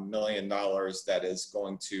 million that is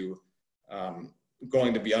going to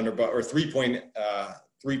be under budget, or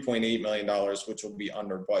 $3.8 million, which will be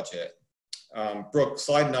under budget. Brooke,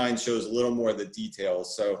 slide 9 shows a little more of the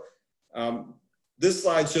details. So this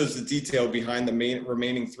slide shows the detail behind the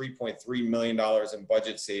remaining $3.3 million in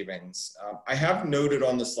budget savings. I have noted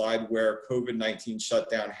on the slide where COVID-19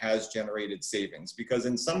 shutdown has generated savings, because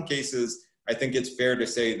in some cases, I think it's fair to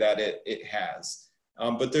say that it has.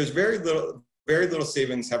 But there's very little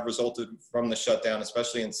savings have resulted from the shutdown,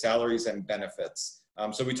 especially in salaries and benefits.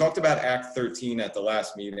 So we talked about Act 13 at the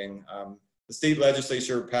last meeting. The state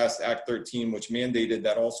legislature passed Act 13, which mandated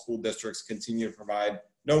that all school districts continue to provide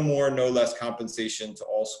no more, no less compensation to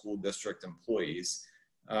all school district employees.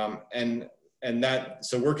 So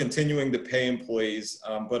we're continuing to pay employees,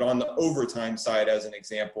 but on the overtime side, as an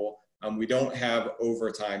example, we don't have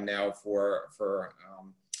overtime now for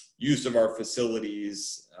use of our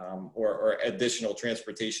facilities or additional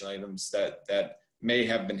transportation items that may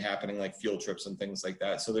have been happening, like field trips and things like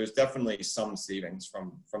that. So there's definitely some savings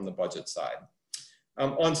from the budget side.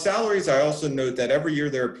 On salaries, I also note that every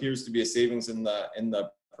year there appears to be a savings in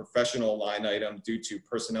the professional line item due to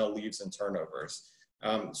personnel leaves and turnovers.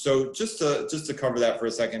 So just to cover that for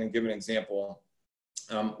a second and give an example,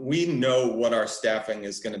 we know what our staffing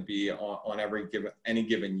is going to be on any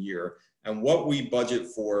given year. And what we budget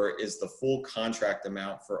for is the full contract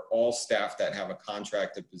amount for all staff that have a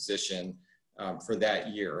contracted position for that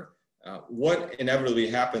year. What inevitably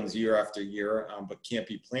happens year after year, but can't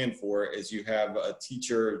be planned for, is you have a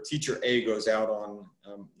teacher A goes out on,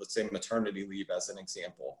 let's say, maternity leave as an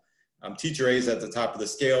example. Teacher A is at the top of the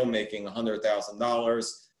scale making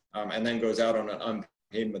 $100,000 and then goes out on an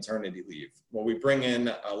unpaid maternity leave. Well, we bring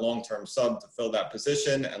in a long-term sub to fill that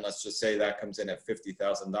position, and let's just say that comes in at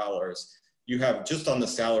 $50,000. You have just on the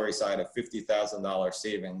salary side a $50,000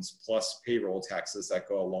 savings plus payroll taxes that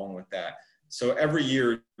go along with that. So every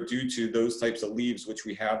year, due to those types of leaves, which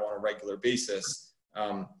we have on a regular basis,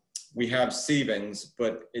 we have savings,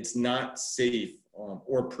 but it's not safe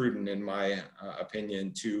or prudent, in my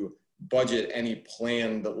opinion, to budget any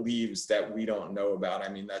planned leaves that we don't know about. I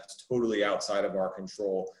mean, that's totally outside of our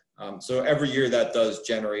control. So every year that does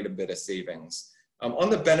generate a bit of savings. On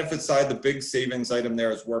the benefit side, the big savings item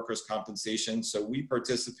there is workers' compensation. So we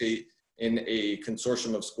participate in a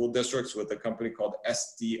consortium of school districts with a company called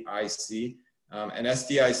SDIC. And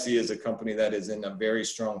SDIC is a company that is in a very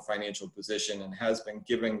strong financial position and has been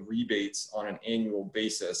giving rebates on an annual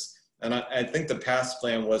basis. And I think the past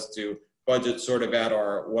plan was to budget sort of at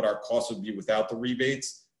what our costs would be without the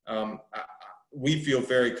rebates. We feel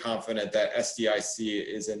very confident that SDIC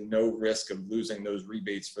is in no risk of losing those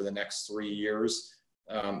rebates for the next 3 years.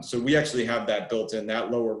 So we actually have that built in,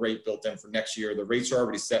 that lower rate built in for next year. The rates are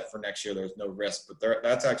already set for next year. There's no risk, but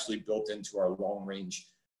that's actually built into our long range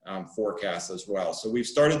forecast as well. So we've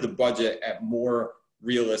started the budget at more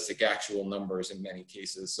realistic actual numbers in many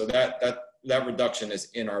cases. So that reduction is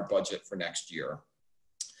in our budget for next year.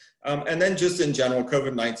 And then just in general,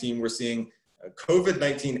 COVID-19, we're seeing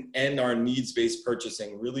COVID-19 and our needs-based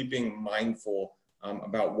purchasing really being mindful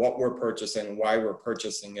about what we're purchasing, why we're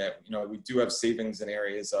purchasing it. You know, we do have savings in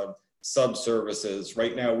areas of sub-services.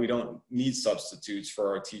 Right now, we don't need substitutes for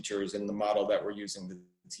our teachers in the model that we're using to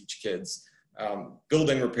teach kids.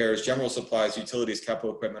 Building repairs, general supplies, utilities,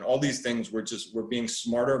 capital equipment, all these things, we're being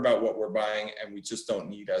smarter about what we're buying, and we just don't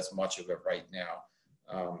need as much of it right now.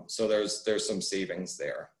 So there's some savings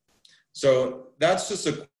there. So that's just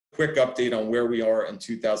a quick update on where we are in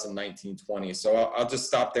 2019-20. So I'll just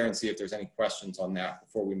stop there and see if there's any questions on that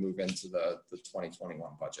before we move into the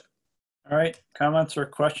 2021 budget. All right, comments or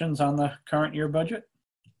questions on the current year budget?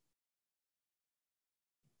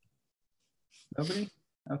 Nobody?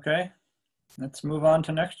 Okay, let's move on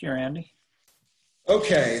to next year, Andy.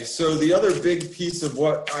 Okay, so the other big piece of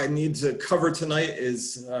what I need to cover tonight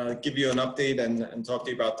is give you an update and talk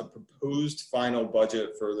to you about the proposed final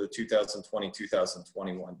budget for the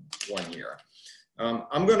 2020-2021 year.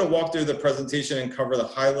 I'm going to walk through the presentation and cover the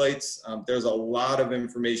highlights. There's a lot of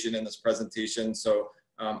information in this presentation, so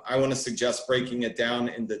I want to suggest breaking it down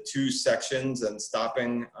into 2 sections and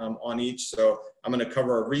stopping on each. So I'm going to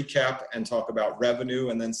cover a recap and talk about revenue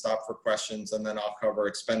and then stop for questions, and then I'll cover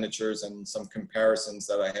expenditures and some comparisons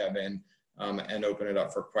that I have in and open it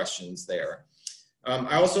up for questions there.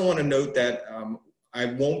 I also want to note that I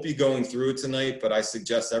won't be going through it tonight, but I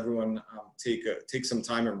suggest everyone take some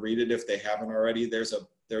time and read it if they haven't already. There's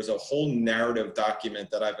a whole narrative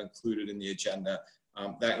document that I've included in the agenda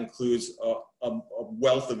that includes a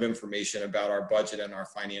wealth of information about our budget and our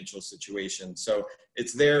financial situation. So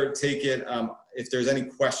it's there, take it. If there's any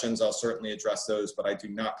questions, I'll certainly address those, but I do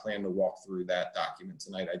not plan to walk through that document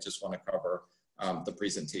tonight. I just want to cover the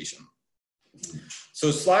presentation.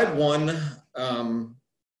 So slide 1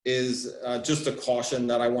 is just a caution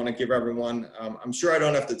that I want to give everyone. I'm sure I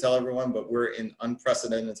don't have to tell everyone, but we're in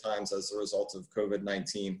unprecedented times as a result of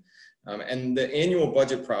COVID-19. And the annual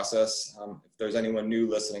budget process, if there's anyone new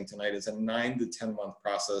listening tonight, is a 9 to 10 month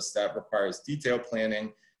process that requires detailed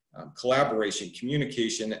planning, collaboration,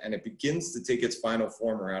 communication, and it begins to take its final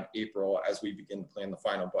form around April as we begin to plan the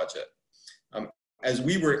final budget. As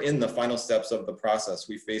we were in the final steps of the process,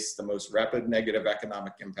 we faced the most rapid negative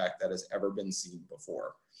economic impact that has ever been seen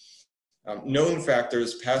before. Known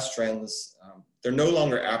factors, past trends, they're no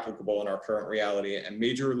longer applicable in our current reality, and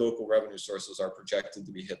major local revenue sources are projected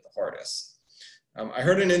to be hit the hardest. I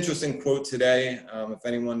heard an interesting quote today. If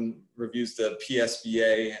anyone reviews the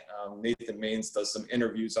PSBA, Nathan Maines does some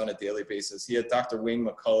interviews on a daily basis. He had Dr. Wayne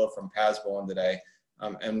McCullough from PASBO on today.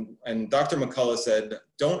 And Dr. McCullough said,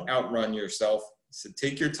 don't outrun yourself. He said,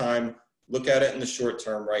 take your time, look at it in the short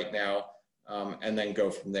term right now, and then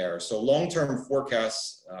go from there. So long-term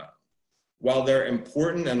forecasts, while they're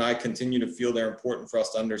important, and I continue to feel they're important for us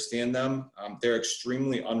to understand them, they're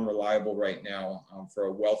extremely unreliable right now for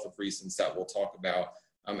a wealth of reasons that we'll talk about.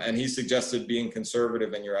 And he suggested being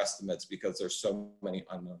conservative in your estimates because there's so many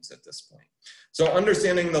unknowns at this point. So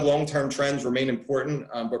understanding the long-term trends remain important,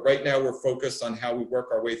 but right now we're focused on how we work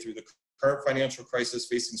our way through the current financial crisis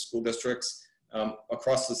facing school districts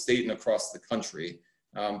across the state and across the country.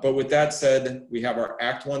 But with that said, we have our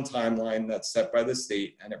Act 1 timeline that's set by the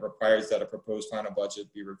state, and it requires that a proposed final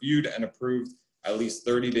budget be reviewed and approved at least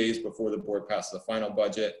 30 days before the board passes the final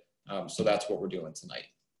budget. So that's what we're doing tonight.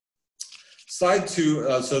 Slide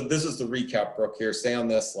 2, so this is the recap, Brooke, here. Stay on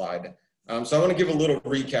this slide. So I want to give a little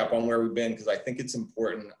recap on where we've been because I think it's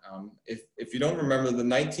important. If you don't remember, the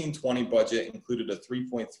 1920 budget included a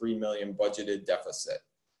 $3.3 million budgeted deficit.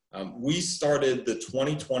 We started the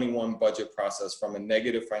 2021 budget process from a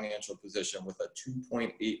negative financial position with a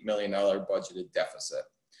 $2.8 million budgeted deficit.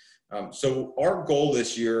 So our goal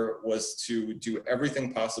this year was to do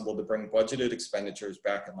everything possible to bring budgeted expenditures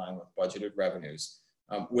back in line with budgeted revenues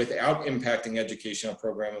without impacting educational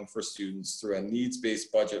programming for students through a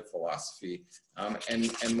needs-based budget philosophy.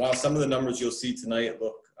 And while some of the numbers you'll see tonight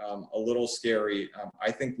look a little scary,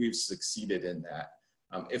 I think we've succeeded in that.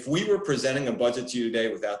 If we were presenting a budget to you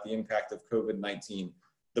today without the impact of COVID-19,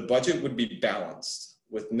 the budget would be balanced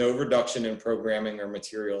with no reduction in programming or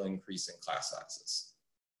material increase in class sizes.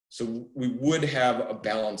 So we would have a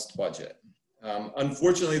balanced budget.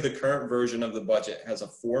 Unfortunately, the current version of the budget has a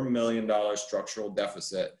 $4 million structural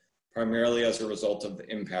deficit, primarily as a result of the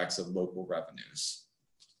impacts of local revenues.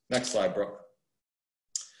 Next slide, Brooke.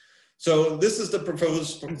 So this is the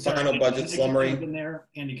proposed final budget summary. In there,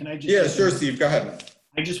 Andy, can I just? Yeah, sure, Steve, go ahead.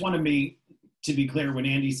 I just want to be clear, when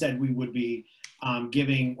Andy said we would be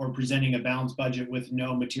giving or presenting a balanced budget with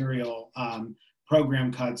no material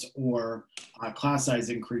program cuts or class size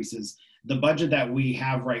increases, the budget that we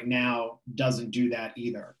have right now doesn't do that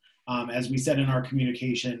either. As we said in our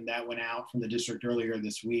communication that went out from the district earlier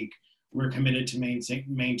this week, we're committed to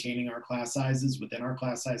maintaining our class sizes within our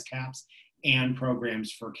class size caps and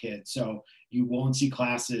programs for kids. So you won't see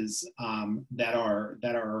classes that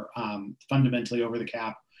are fundamentally over the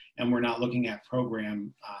cap, and we're not looking at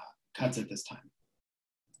program cuts at this time.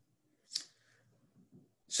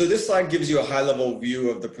 So this slide gives you a high-level view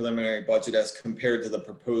of the preliminary budget as compared to the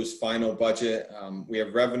proposed final budget. We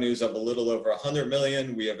have revenues of a little over 100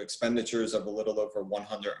 million. We have expenditures of a little over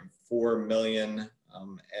 104 million.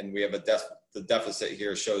 And we have the deficit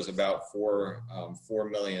here shows about $4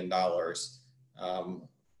 million.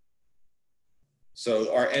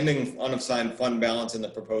 So our ending unassigned fund balance in the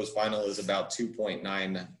proposed final is about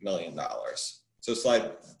 $2.9 million.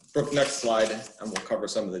 So Brooke, next slide, and we'll cover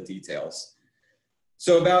some of the details.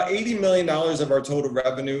 So about $80 million of our total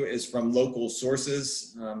revenue is from local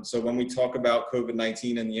sources. So when we talk about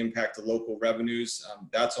COVID-19 and the impact of local revenues,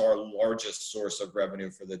 that's our largest source of revenue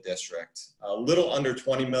for the district. A little under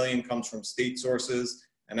 20 million comes from state sources.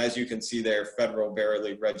 And as you can see there, federal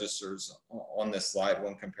barely registers on this slide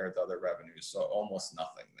when compared to other revenues. So almost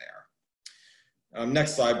nothing there.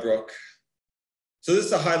 Next slide, Brooke. So this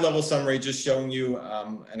is a high-level summary just showing you,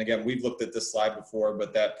 and again, we've looked at this slide before,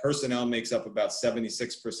 but that personnel makes up about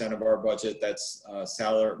 76% of our budget. That's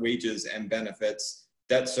salary, wages, and benefits.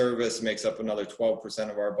 Debt service makes up another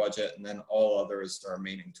 12% of our budget, and then all other is the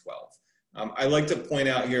remaining 12. I like to point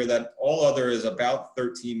out here that all other is about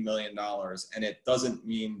 $13 million, and it doesn't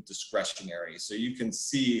mean discretionary. So you can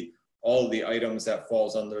see all the items that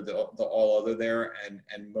falls under the all other there,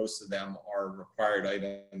 and most of them are required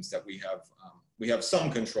items that we have some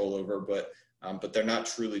control over, but they're not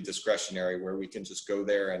truly discretionary where we can just go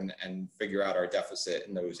there and figure out our deficit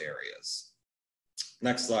in those areas.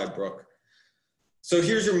 Next slide, Brooke. So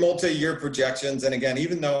here's your multi-year projections. And again,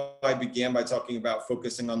 even though I began by talking about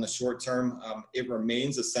focusing on the short term, it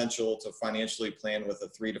remains essential to financially plan with a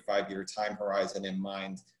 3 to 5 year time horizon in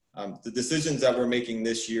mind. The decisions that we're making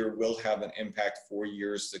this year will have an impact for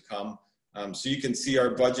years to come. So you can see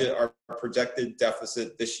our budget, our projected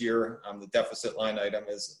deficit this year, the deficit line item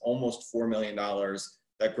is almost $4 million.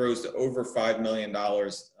 That grows to over $5 million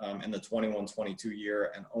in the 21-22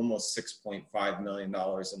 year and almost $6.5 million in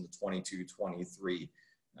the 22-23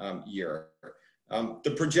 year.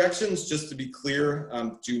 The projections, just to be clear,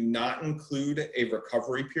 do not include a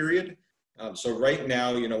recovery period. So right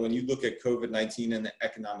now, when you look at COVID-19 and the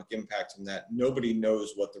economic impact from that, nobody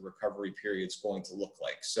knows what the recovery period is going to look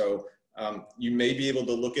like. So you may be able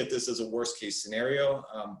to look at this as a worst case scenario,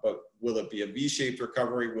 but will it be a V-shaped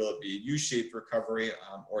recovery? Will it be a U-shaped recovery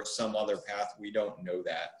or some other path? We don't know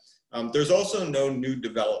that. There's also no new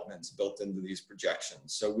developments built into these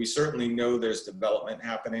projections. So we certainly know there's development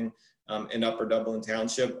happening in Upper Dublin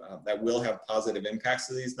Township that will have positive impacts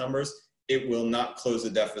to these numbers. It will not close the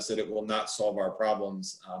deficit. It will not solve our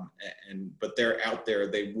problems. But they're out there.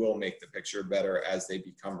 They will make the picture better as they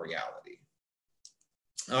become reality.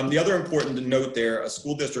 The other important to note there, a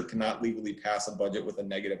school district cannot legally pass a budget with a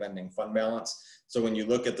negative ending fund balance. So when you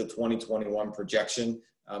look at the 2021 projection,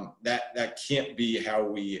 that can't be how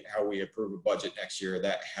we approve a budget next year.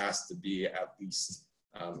 That has to be at least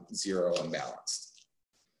zero and balanced.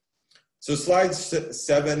 So slide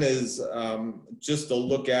 7 is just a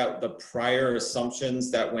look at the prior assumptions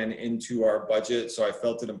that went into our budget. So I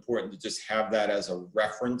felt it important to just have that as a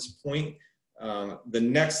reference point. The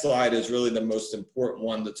next slide is really the most important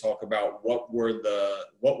one to talk about what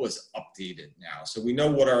was updated now. So we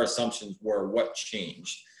know what our assumptions were, what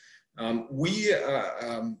changed.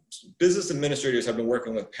 Business administrators have been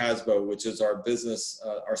working with PASBO, which is our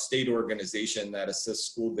state organization that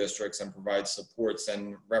assists school districts and provides supports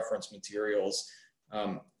and reference materials.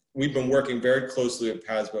 We've been working very closely with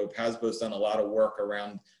PASBO. PASBO's done a lot of work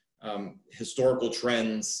around historical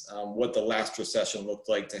trends, what the last recession looked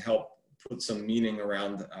like to help put some meaning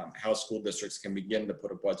around how school districts can begin to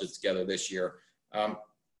put a budget together this year.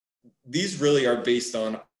 These really are based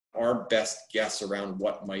on our best guess around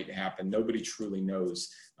what might happen. Nobody truly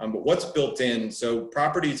knows. But what's built in, so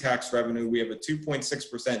property tax revenue, we have a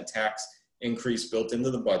 2.6% tax increase built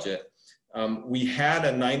into the budget. We had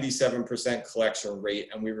a 97% collection rate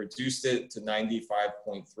and we reduced it to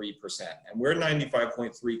 95.3%. And where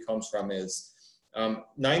 95.3 comes from is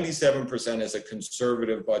 97% is a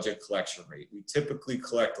conservative budget collection rate. We typically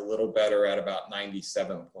collect a little better at about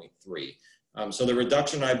 97.3. So the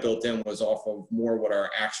reduction I built in was off of more what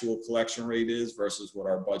our actual collection rate is versus what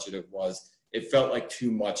our budgeted was. It felt like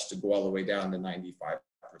too much to go all the way down to 95%.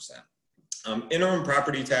 Interim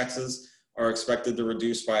property taxes are expected to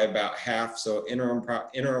reduce by about half. So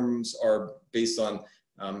interims are based on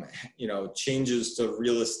changes to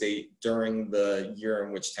real estate during the year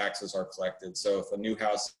in which taxes are collected. So if a new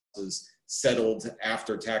house is settled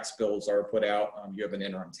after tax bills are put out, you have an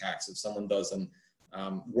interim tax. If someone doesn't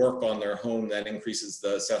work on their home that increases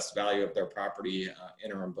the assessed value of their property,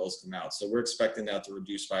 interim bills come out. So we're expecting that to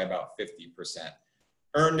reduce by about 50%.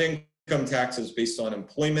 Earned income taxes based on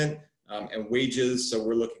employment and wages. So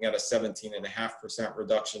we're looking at a 17.5%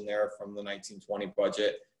 reduction there from the 1920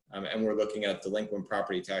 budget. And we're looking at delinquent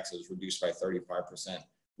property taxes reduced by 35%.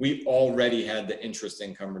 We already had the interest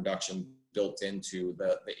income reduction built into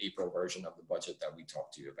the April version of the budget that we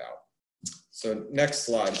talked to you about. So next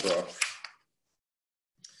slide, Brooke.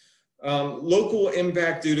 Local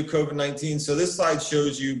impact due to COVID-19. So this slide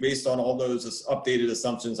shows you, based on all those updated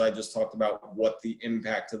assumptions I just talked about, what the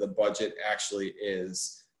impact to the budget actually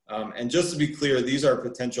is. And just to be clear, these are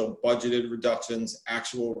potential budgeted reductions.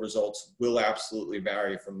 Actual results will absolutely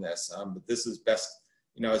vary from this, but this is best,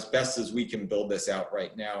 as best as we can build this out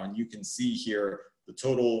right now. And you can see here the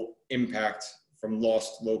total impact from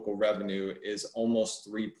lost local revenue is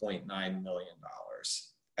almost $3.9 million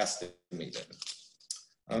estimated.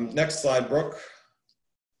 Next slide, Brooke.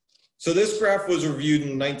 So this graph was reviewed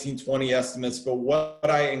in 1920 estimates, but what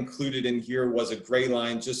I included in here was a gray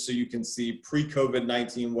line just so you can see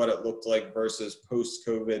pre-COVID-19 what it looked like versus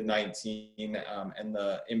post-COVID-19, and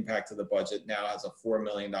the impact of the budget now has a $4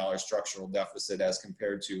 million structural deficit as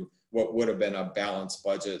compared to what would have been a balanced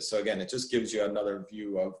budget. So again, it just gives you another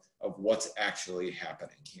view of what's actually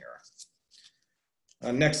happening here.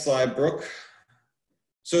 Next slide, Brooke.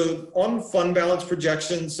 So on fund balance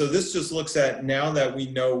projections, so this just looks at now that we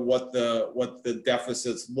know what the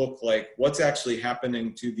deficits look like, what's actually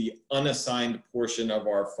happening to the unassigned portion of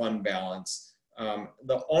our fund balance.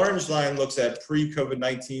 The orange line looks at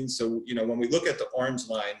pre-COVID-19. So, when we look at the orange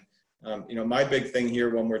line, my big thing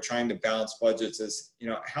here when we're trying to balance budgets is,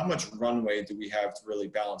 how much runway do we have to really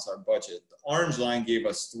balance our budget? The orange line gave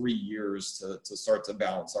us 3 years to start to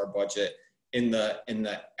balance our budget in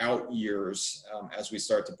the out years as we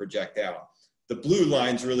start to project out. The blue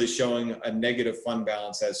line's really showing a negative fund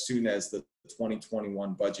balance as soon as the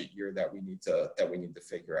 2021 budget year that we need to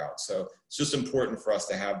figure out. So it's just important for us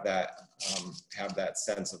to have that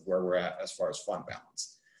sense of where we're at as far as fund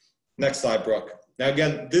balance. Next slide, Brooke. Now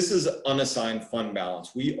again, this is unassigned fund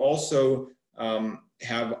balance. We also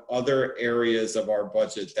have other areas of our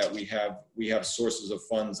budget that we have sources of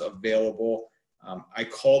funds available. I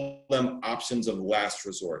call them options of last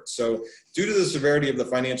resort. So due to the severity of the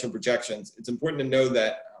financial projections, it's important to know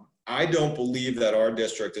that I don't believe that our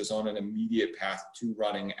district is on an immediate path to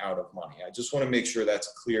running out of money. I just want to make sure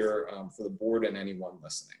that's clear for the board and anyone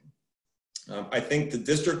listening. I think the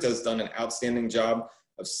district has done an outstanding job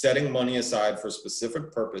of setting money aside for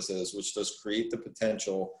specific purposes, which does create the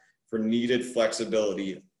potential for needed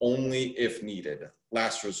flexibility only if needed,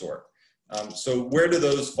 last resort. So where do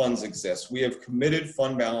those funds exist? We have committed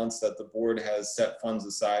fund balance that the board has set funds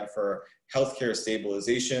aside for healthcare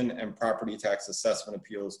stabilization and property tax assessment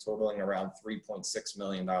appeals totaling around $3.6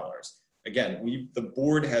 million. Again, the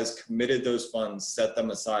board has committed those funds, set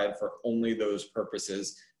them aside for only those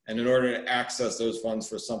purposes. And in order to access those funds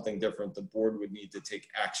for something different, the board would need to take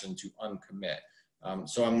action to uncommit.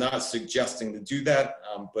 So I'm not suggesting to do that,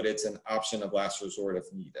 but it's an option of last resort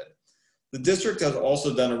if needed. The district has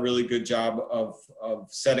also done a really good job of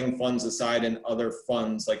setting funds aside in other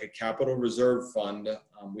funds like a capital reserve fund.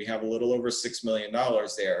 We have a little over $6 million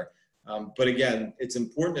there. But again, it's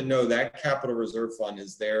important to know that capital reserve fund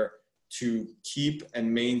is there to keep and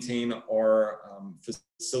maintain our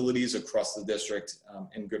facilities across the district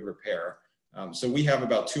in good repair. So we have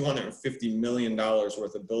about $250 million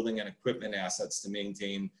worth of building and equipment assets to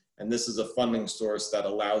maintain. And this is a funding source that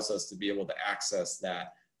allows us to be able to access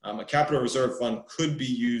that. A capital reserve fund could be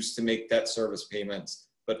used to make debt service payments,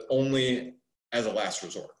 but only as a last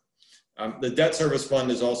resort. The debt service fund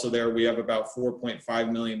is also there. We have about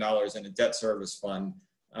 $4.5 million in a debt service fund,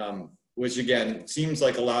 which again, seems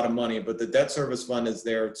like a lot of money, but the debt service fund is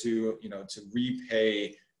there to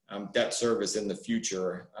repay debt service in the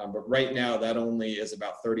future. But right now that only is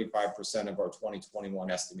about 35% of our 2021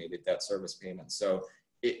 estimated debt service payments. So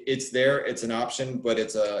it's there, it's an option, but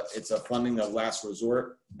it's a funding of last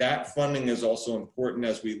resort. That funding is also important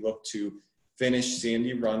as we look to finish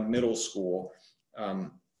Sandy Run Middle School.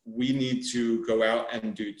 We need to go out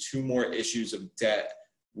and do 2 more issues of debt.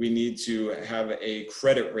 We need to have a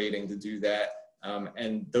credit rating to do that.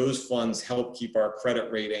 And those funds help keep our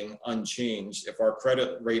credit rating unchanged. If our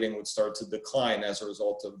credit rating would start to decline as a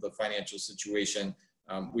result of the financial situation,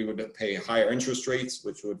 we would pay higher interest rates,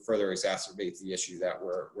 which would further exacerbate the issue that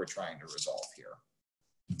we're trying to resolve here.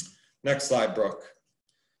 Next slide, Brooke.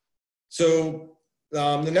 So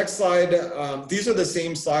the next slide, these are the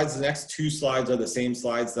same slides. The next 2 slides are the same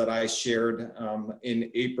slides that I shared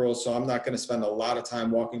in April. So I'm not going to spend a lot of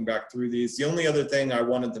time walking back through these. The only other thing I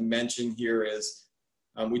wanted to mention here is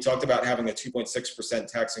we talked about having a 2.6%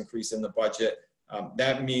 tax increase in the budget.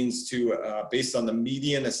 That means based on the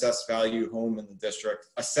median assessed value home in the district,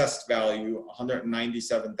 assessed value,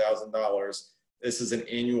 $197,000. This is an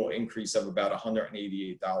annual increase of about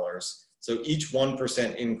 $188. So each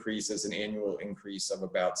 1% increase is an annual increase of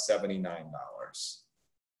about $79.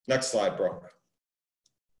 Next slide, Brooke.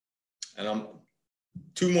 And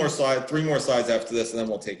 3 more slides after this, and then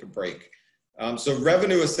we'll take a break. So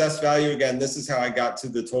revenue assessed value, again, this is how I got to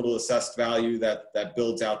the total assessed value that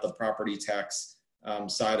builds out the property tax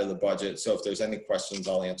side of the budget. So if there's any questions,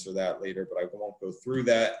 I'll answer that later, but I won't go through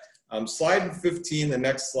that. Slide 15, the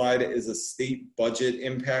next slide, is a state budget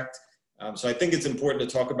impact. So I think it's important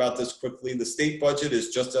to talk about this quickly. The state budget is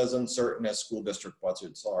just as uncertain as school district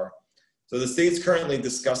budgets are. So the state's currently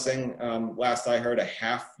discussing, last I heard, a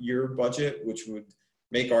half-year budget, which would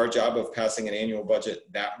make our job of passing an annual budget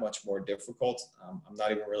that much more difficult. I'm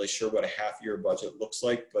not even really sure what a half-year budget looks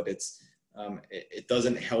like, but it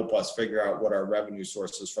doesn't help us figure out what our revenue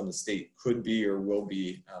sources from the state could be or will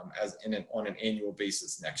be on an annual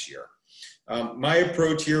basis next year. My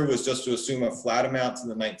approach here was just to assume a flat amount to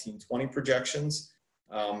the 1920 projections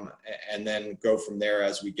and then go from there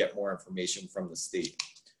as we get more information from the state.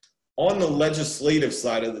 On the legislative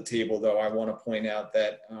side of the table, though, I want to point out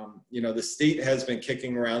that the state has been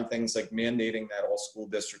kicking around things like mandating that all school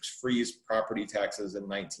districts freeze property taxes in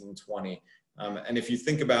 1920. And if you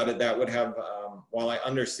think about it, that would have, while I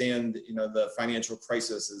understand, the financial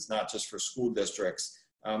crisis is not just for school districts,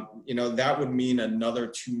 that would mean another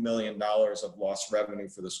 $2 million of lost revenue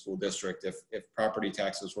for the school district if property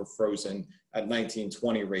taxes were frozen at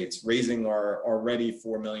 1920 rates, raising our already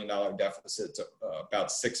 $4 million deficit to about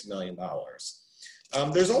 $6 million.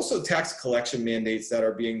 There's also tax collection mandates that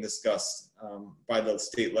are being discussed by the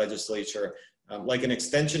state legislature, like an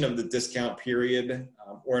extension of the discount period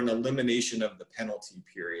or an elimination of the penalty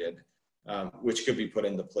period, which could be put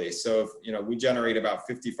into place. So if we generate about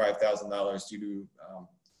 $55,000 due to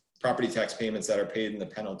property tax payments that are paid in the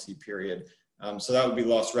penalty period, so that would be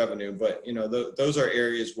lost revenue. But those are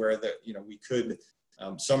areas where we could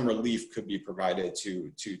some relief could be provided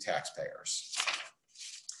to taxpayers.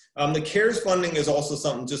 The CARES funding is also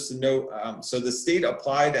something just to note. So the state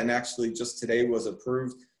applied and actually just today was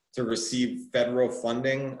approved to receive federal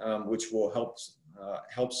funding, which will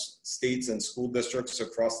help states and school districts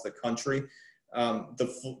across the country.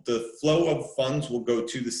 The flow of funds will go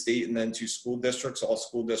to the state and then to school districts. All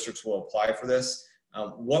school districts will apply for this.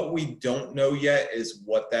 What we don't know yet is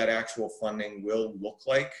what that actual funding will look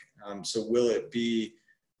like. So will it be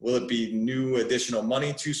new additional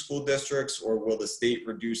money to school districts, or will the state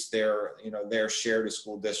reduce their share to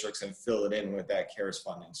school districts and fill it in with that CARES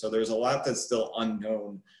funding? So there's a lot that's still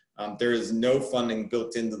unknown. There is no funding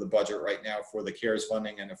built into the budget right now for the CARES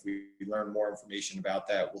funding, and if we learn more information about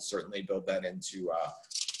that, we'll certainly build that into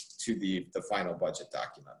to the final budget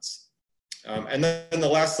documents. And then the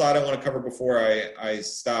last slide I want to cover before I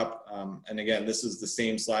stop, and again, this is the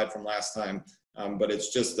same slide from last time, but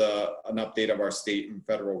it's just an update of our state and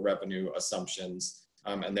federal revenue assumptions,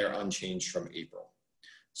 and they're unchanged from April.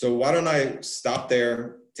 So why don't I stop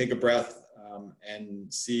there, take a breath,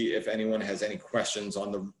 and see if anyone has any questions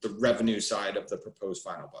on the revenue side of the proposed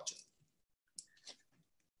final budget.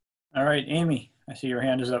 All right, Amy, I see your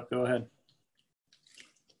hand is up. Go ahead.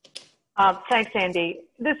 Thanks, Andy.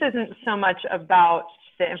 This isn't so much about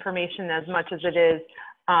the information as much as it is,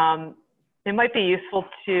 it might be useful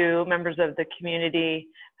to members of the community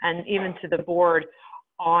and even to the board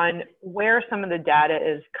on where some of the data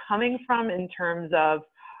is coming from in terms of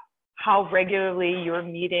how regularly you're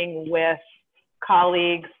meeting with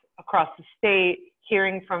colleagues across the state,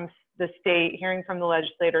 hearing from the state, hearing from the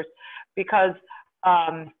legislators, because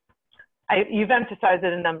you've emphasized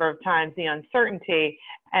it a number of times, the uncertainty,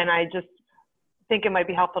 and I just think it might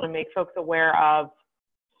be helpful to make folks aware of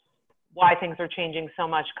why things are changing so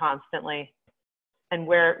much constantly and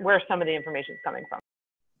where some of the information is coming from.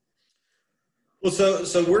 Well,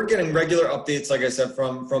 so we're getting regular updates, like I said,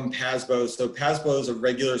 from PASBO. So PASBO is a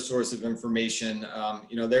regular source of information.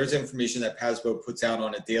 There's information that PASBO puts out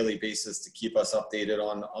on a daily basis to keep us updated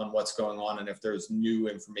on what's going on and if there's new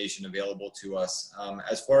information available to us.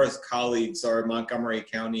 As far as colleagues, our Montgomery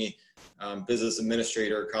County business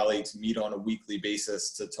administrator colleagues meet on a weekly basis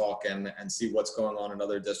to talk and see what's going on in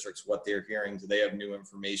other districts, what they're hearing, do they have new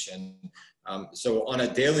information. So on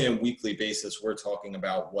a daily and weekly basis, we're talking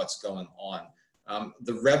about what's going on.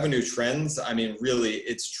 The revenue trends, I mean, really,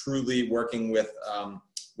 it's truly working with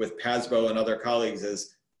PASBO and other colleagues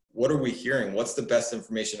is, what are we hearing? What's the best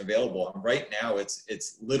information available? And right now,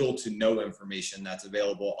 it's little to no information that's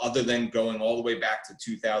available other than going all the way back to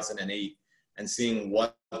 2008 and seeing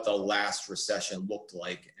what the last recession looked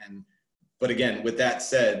like. But again, with that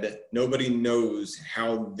said, nobody knows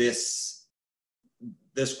how this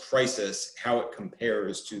crisis, how it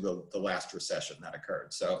compares to the last recession that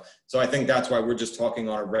occurred. So I think that's why we're just talking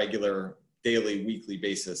on a regular daily, weekly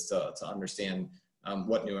basis to understand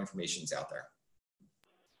what new information is out there.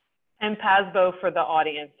 And PASBO for the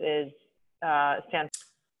audience is stands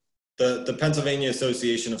the Pennsylvania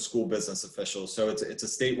Association of School Business Officials. So it's a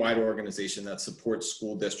statewide organization that supports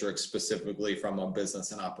school districts specifically from a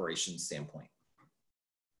business and operations standpoint.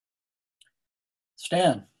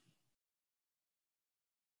 Stan?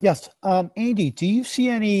 Yes. Andy, do you see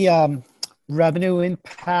any revenue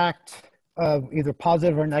impact, either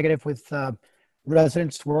positive or negative, with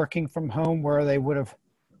residents working from home where they would have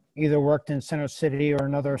either worked in Center City or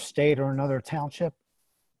another state or another township?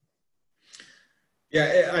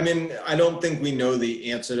 Yeah, I mean, I don't think we know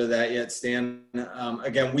the answer to that yet, Stan.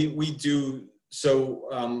 Again, we do,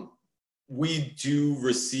 so we do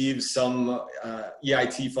receive some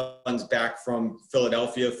EIT funds back from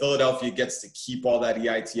Philadelphia. Philadelphia gets to keep all that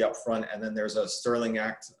EIT up front, and then there's a Sterling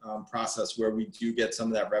Act process where we do get some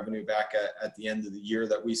of that revenue back at the end of the year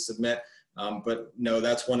that we submit. But no,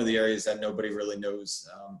 that's one of the areas that nobody really knows.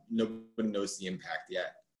 Nobody knows the impact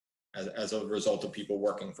yet as a result of people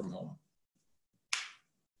working from home.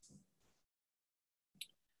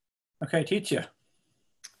 Okay, Titia.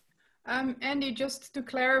 Andy, just to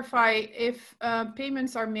clarify, if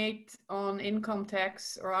payments are made on income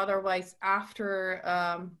tax or otherwise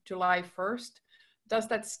after July 1st, does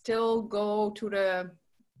that still go to the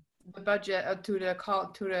budget, to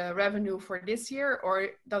the revenue for this year, or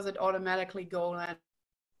does it automatically go then?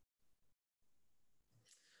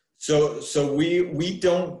 So we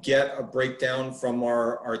don't get a breakdown from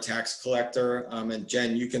our tax collector, and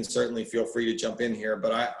Jen, you can certainly feel free to jump in here,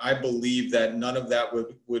 but I believe that none of that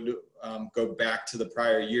would go back to the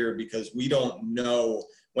prior year, because we don't know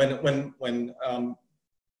when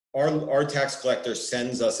our tax collector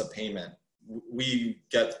sends us a payment, we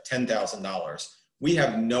get $10,000. We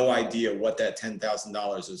have no idea what that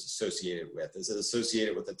 $10,000 is associated with. Is it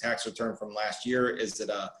associated with a tax return from last year? Is it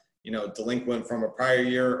a delinquent from a prior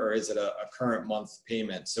year, or is it a current month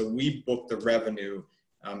payment? So we book the revenue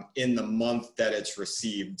in the month that it's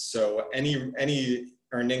received. So any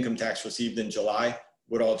earned income tax received in July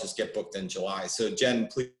would all just get booked in July. So Jen,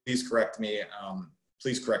 please correct me.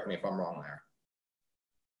 Please correct me if I'm wrong there.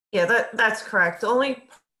 Yeah, that's correct. The only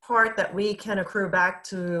part that we can accrue back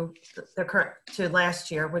to to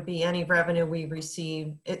last year would be any revenue we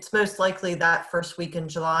receive. It's most likely that first week in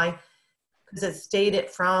July, because it's dated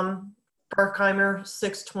from Berkheimer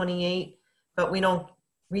 6/28, but we don't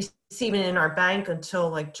receive it in our bank until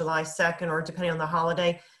like July 2nd, or depending on the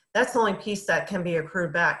holiday. That's the only piece that can be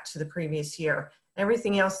accrued back to the previous year.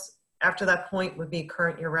 Everything else after that point would be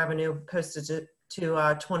current year revenue posted to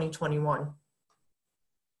 2021.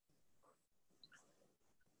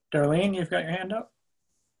 Darlene, you've got your hand up.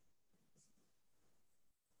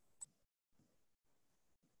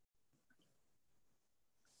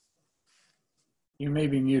 You may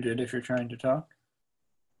be muted if you're trying to talk.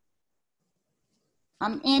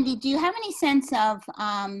 Andy, do you have any sense of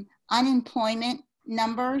unemployment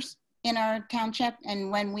numbers in our township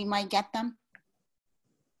and when we might get them?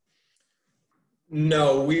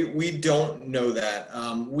 No, we don't know that.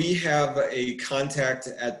 We have a contact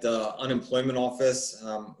at the unemployment office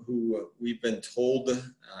who we've been told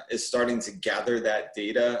is starting to gather that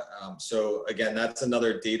data. So again, that's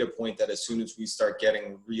another data point that as soon as we start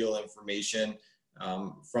getting real information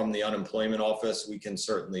from the unemployment office, we can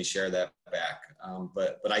certainly share that back.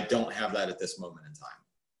 But I don't have that at this moment in time.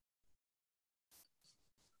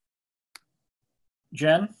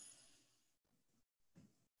 Jen?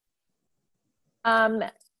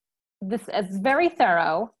 This is very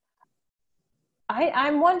thorough.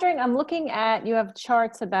 I'm wondering, I'm looking at, you have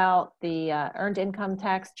charts about the earned income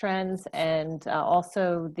tax trends and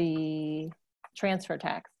also the transfer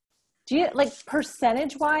tax. Do you, like,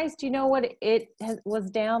 percentage wise, do you know what it was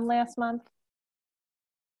down last month?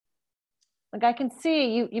 Like, I can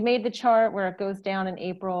see you made the chart where it goes down in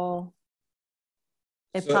April.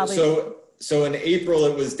 It so in April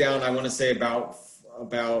it was down, I want to say about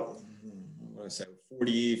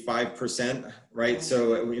 45%, right?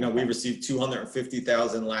 So, we received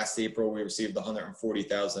 250,000 last April. We received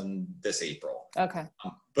 140,000 this April. Okay.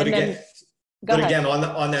 But again,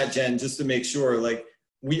 on that, Jen, just to make sure, like,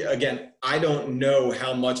 I don't know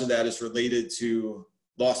how much of that is related to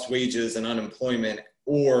lost wages and unemployment,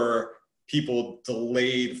 or people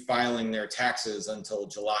delayed filing their taxes until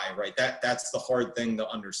July, right? That's the hard thing to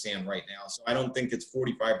understand right now. So I don't think it's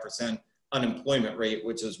 45% unemployment rate,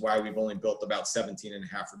 which is why we've only built about 17.5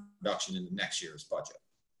 reduction in the next year's budget.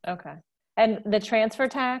 Okay. And the transfer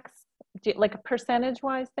tax, like a percentage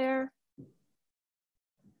wise there?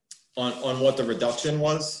 On what the reduction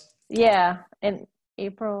was? Yeah, in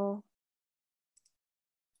April.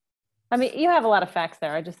 I mean, you have a lot of facts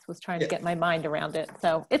there. I just was trying to get my mind around it,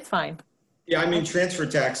 so it's fine. Yeah, I mean, transfer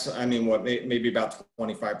tax, I mean, what, maybe about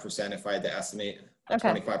 25% if I had to estimate a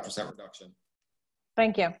 25% reduction.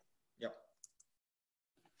 Thank you. Yep.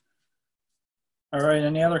 All right,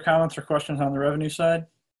 any other comments or questions on the revenue side?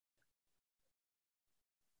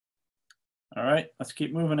 All right, let's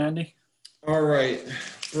keep moving, Andy. All right,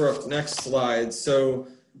 Brooke, next slide. So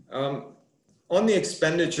on the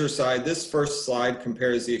expenditure side, this first slide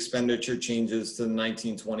compares the expenditure changes to the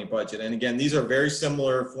 1920 budget. And again, these are very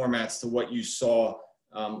similar formats to what you saw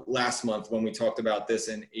last month when we talked about this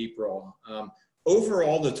in April.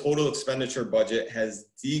 Overall, the total expenditure budget has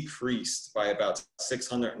decreased by about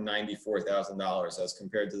 $694,000 as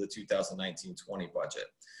compared to the 2019-20 budget.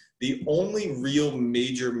 The only real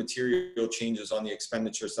major material changes on the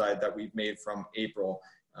expenditure side that we've made from April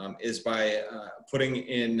is by putting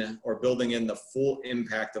in or building in the full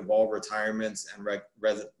impact of all retirements and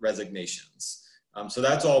resignations. So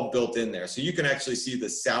that's all built in there. So you can actually see the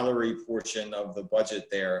salary portion of the budget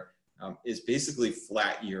there is basically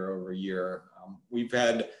flat year over year. We've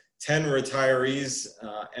had 10 retirees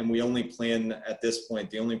and we only plan at this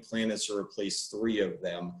point, the only plan is to replace 3 of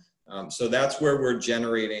them. So that's where we're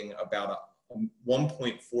generating about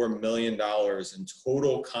 $1.4 million in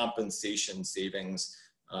total compensation savings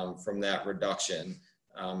from that reduction.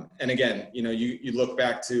 And again, you know, you look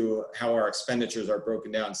back to how our expenditures are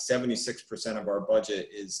broken down. 76% of our budget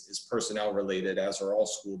is personnel related, as are all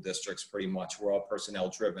school districts pretty much. We're all personnel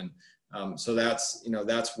driven. So that's, you know,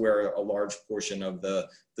 that's where a large portion of the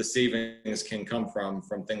savings can come from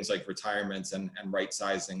things like retirements and right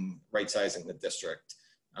sizing the district.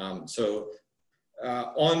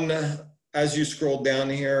 As you scroll down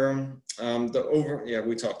here,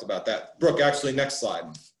 we talked about that. Brooke, actually, next slide.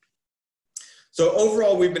 So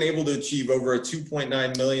overall, we've been able to achieve over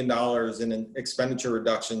 $2.9 million in expenditure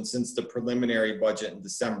reduction since the preliminary budget in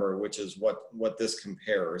December, which is what this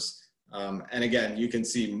compares. And again, you can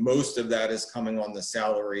see most of that is coming on the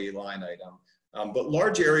salary line item. But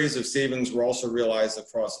large areas of savings were also realized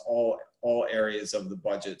across all areas of the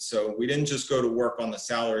budget. So we didn't just go to work on the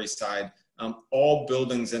salary side. All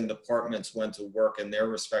buildings and departments went to work in their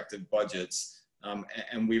respective budgets.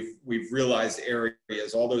 And we've realized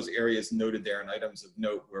areas, all those areas noted there in items of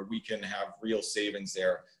note where we can have real savings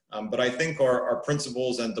there. But I think our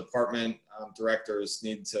principals and department directors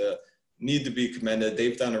need to be commended.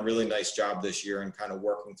 They've done a really nice job this year in kind of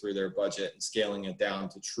working through their budget and scaling it down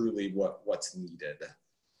to truly what's needed.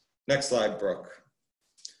 Next slide, Brooke.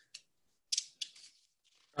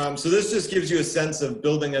 So this just gives you a sense of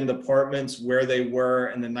building and departments, where they were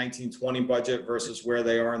in the 1920 budget versus where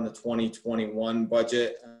they are in the 2021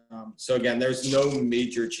 budget. So again, there's no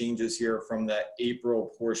major changes here from the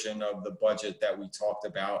April portion of the budget that we talked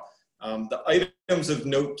about. The items of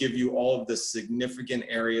note give you all of the significant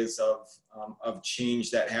areas of change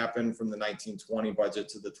that happened from the 1920 budget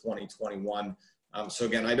to the 2021. So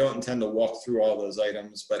again, I don't intend to walk through all those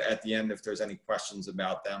items, but at the end, if there's any questions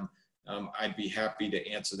about them, I'd be happy to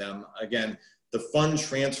answer them. Again, the fund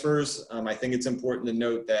transfers, I think it's important to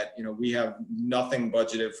note that, you know, we have nothing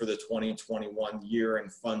budgeted for the 2021 year in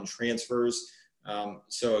fund transfers.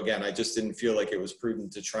 So again, I just didn't feel like it was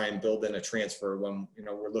prudent to try and build in a transfer when, you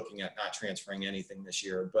know, we're looking at not transferring anything this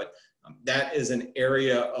year. But that is an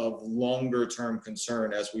area of longer term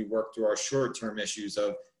concern as we work through our short term issues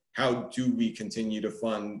of how do we continue to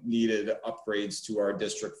fund needed upgrades to our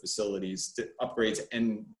district facilities, upgrades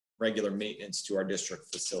and regular maintenance to our district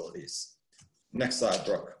facilities. Next slide,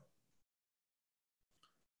 Brooke.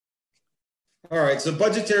 All right, so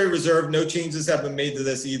budgetary reserve, no changes have been made to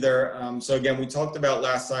this either. So again, we talked about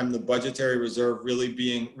last time the budgetary reserve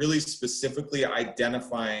really specifically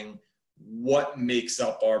identifying what makes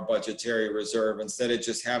up our budgetary reserve instead of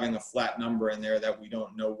just having a flat number in there that we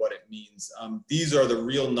don't know what it means. These are the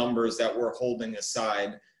real numbers that we're holding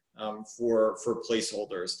aside for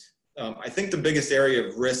placeholders. I think the biggest area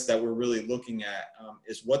of risk that we're really looking at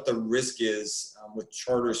is what the risk is with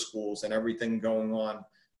charter schools and everything going on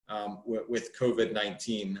with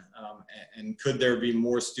COVID-19. And could there be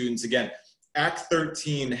more students? Again, Act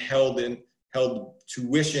 13 held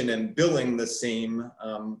tuition and billing the same,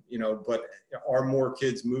 you know, but are more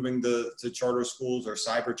kids moving to charter schools or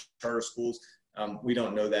cyber charter schools? We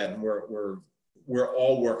don't know that, and we're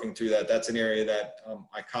all working through that. That's an area that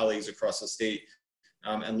my colleagues across the state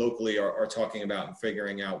and locally are talking about and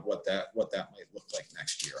figuring out what that might look like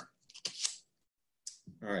next year.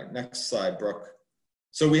 All right, next slide, Brooke.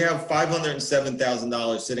 So we have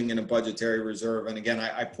 $507,000 sitting in a budgetary reserve. And again,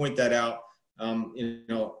 I point that out. You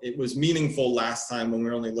know, it was meaningful last time when we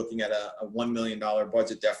were only looking at a $1 million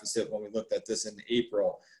budget deficit when we looked at this in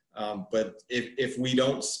April. But if we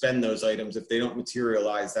don't spend those items, if they don't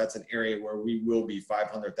materialize, that's an area where we will be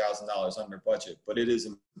 $500,000 under budget. But it is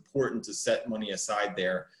important to set money aside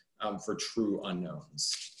there for true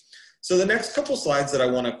unknowns. So the next couple slides that I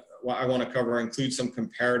want to I want to cover include some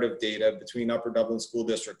comparative data between Upper Dublin School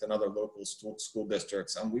District and other local school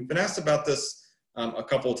districts. We've been asked about this a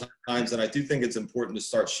couple of times, and I do think it's important to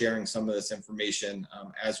start sharing some of this information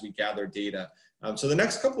as we gather data. So the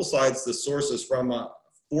next couple slides, the source is from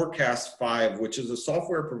Forecast 5, which is a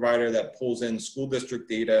software provider that pulls in school district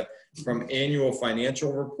data from annual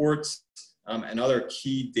financial reports and other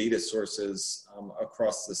key data sources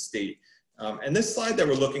across the state. And this slide that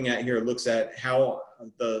we're looking at here looks at how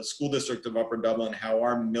the school district of Upper Dublin, how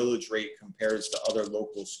our millage rate compares to other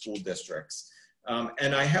local school districts.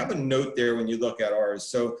 And I have a note there when you look at ours.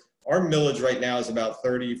 So our millage right now is about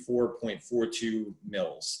 34.42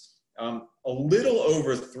 mils. A little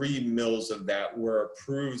over 3 mils of that were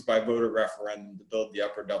approved by voter referendum to build the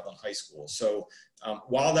Upper Dublin High School. So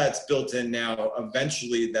while that's built in now,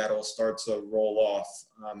 eventually that'll start to roll off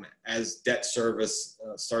as debt service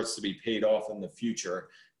starts to be paid off in the future.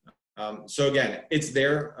 So again, it's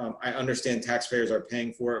there. I understand taxpayers are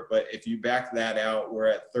paying for it, but if you back that out, we're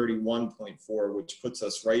at 31.4, which puts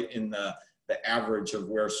us right in the average of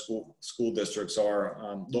where school districts are,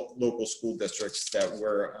 local school districts that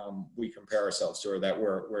we compare ourselves to, or that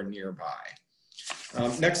we're nearby.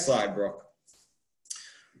 Next slide, Brooke.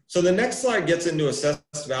 So the next slide gets into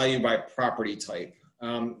assessed value by property type.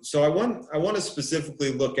 So I want to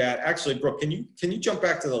specifically look at, actually, Brooke, can you jump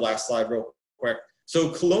back to the last slide real quick? So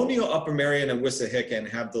Colonial, Upper Merion, and Wissahickon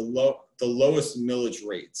have the lowest millage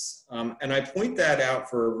rates. And I point that out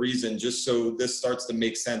for a reason, just so this starts to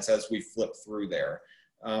make sense as we flip through there.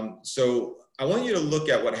 So I want you to look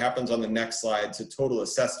at what happens on the next slide to total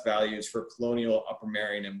assessed values for Colonial, Upper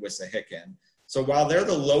Merion, and Wissahickon. So while they're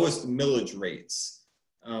the lowest millage rates,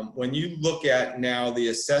 when you look at now the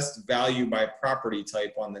assessed value by property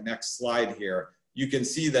type on the next slide here, you can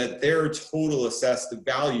see that their total assessed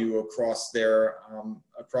value across their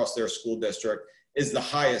school district is the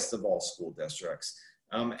highest of all school districts.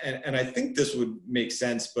 And I think this would make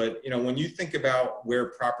sense, but when you think about where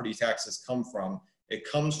property taxes come from, it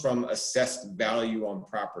comes from assessed value on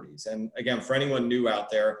properties. And again, for anyone new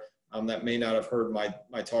out there that may not have heard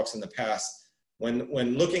my talks in the past,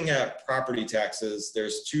 when looking at property taxes,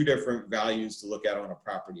 there's 2 different values to look at on a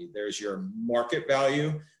property. There's your market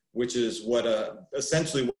value, which is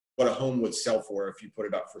essentially what a home would sell for if you put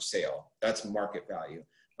it up for sale. That's market value.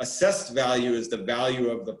 Assessed value is the value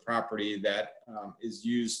of the property that is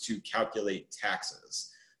used to calculate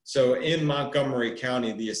taxes. So in Montgomery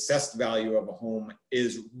County, the assessed value of a home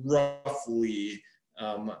is roughly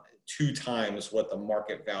 2 times what the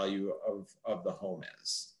market value of the home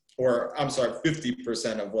is. Or I'm sorry,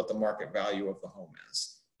 50% of what the market value of the home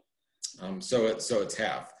is. So it's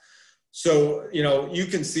half. So, you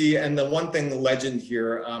can see, and the one thing, the legend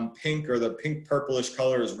here, pink, or the pink purplish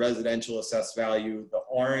color, is residential assessed value. The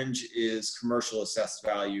orange is commercial assessed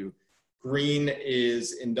value. Green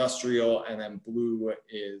is industrial, and then blue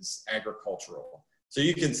is agricultural. So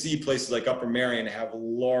you can see places like Upper Merion have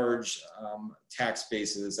large tax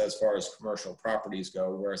bases as far as commercial properties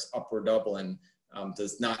go, whereas Upper Dublin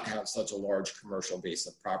does not have such a large commercial base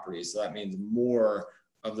of properties. So that means more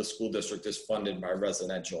of the school district is funded by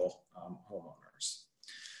residential homeowners.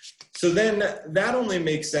 So then that only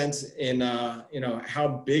makes sense in,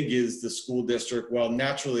 how big is the school district? Well,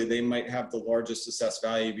 naturally, they might have the largest assessed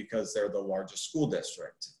value because they're the largest school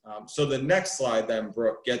district. So the next slide then,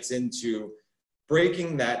 Brooke, gets into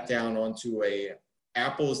breaking that down onto a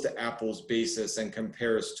apples to apples basis and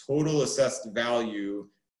compares total assessed value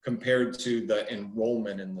compared to the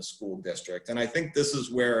enrollment in the school district. And I think this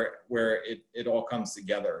is where it all comes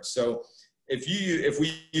together. So if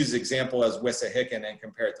we use example as Wissahickon and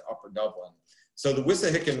compare it to Upper Dublin. So the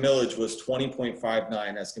Wissahickon millage was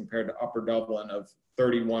 20.59 as compared to Upper Dublin of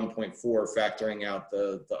 31.4, factoring out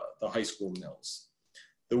the high school mills.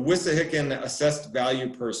 The Wissahickon assessed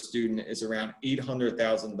value per student is around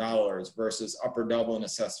 $800,000 versus Upper Dublin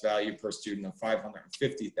assessed value per student of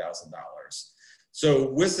 $550,000. So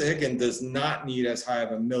Wissahickon does not need as high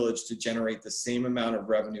of a millage to generate the same amount of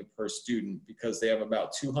revenue per student because they have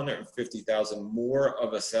about $250,000 more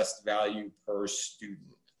of assessed value per student.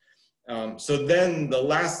 So then the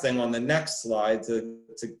last thing on the next slide to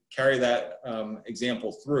carry that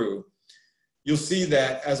example through, you'll see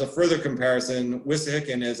that as a further comparison,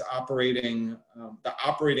 Wissahickon is operating, the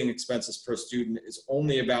operating expenses per student is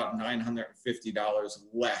only about $950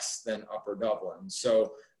 less than Upper Dublin.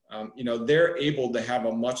 So they're able to have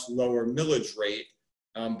a much lower millage rate,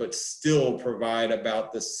 but still provide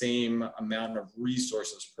about the same amount of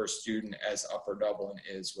resources per student as Upper Dublin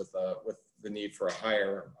is with the need for a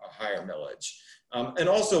higher millage. And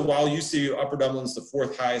also, while you see Upper Dublin's the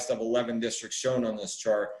 4th highest of 11 districts shown on this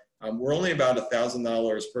chart, we're only about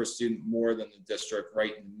 $1,000 per student more than the district,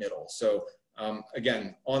 right in the middle. So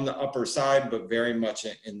again, on the upper side, but very much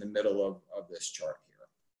in the middle of this chart here.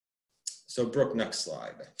 So Brooke, next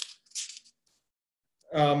slide.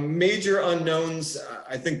 Major unknowns,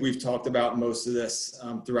 I think we've talked about most of this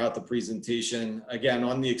throughout the presentation. Again,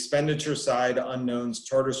 on the expenditure side, unknowns,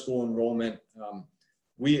 charter school enrollment.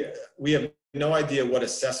 We have no idea what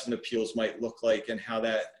assessment appeals might look like and how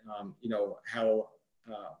that,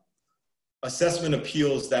 assessment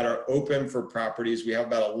appeals that are open for properties, we have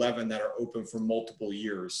about 11 that are open for multiple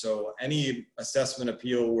years. So any assessment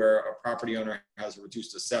appeal where a property owner has a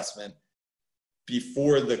reduced assessment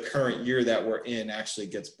before the current year that we're in actually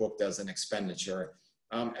gets booked as an expenditure.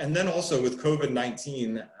 And then also with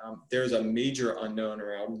COVID-19, there's a major unknown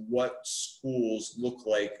around what schools look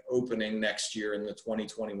like opening next year in the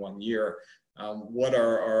 2021 year. What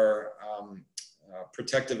are our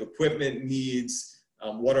protective equipment needs?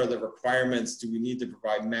 What are the requirements? Do we need to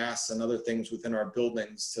provide masks and other things within our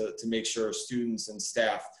buildings to make sure students and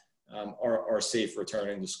staff are safe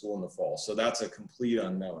returning to school in the fall? So that's a complete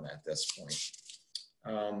unknown at this point.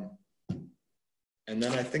 And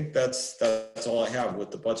then I think that's all I have with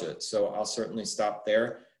the budget. So I'll certainly stop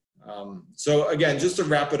there. So again, just to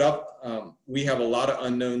wrap it up, we have a lot of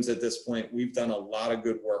unknowns at this point. We've done a lot of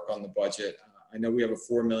good work on the budget. I know we have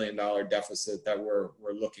a $4 million deficit that we're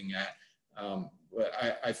looking at. But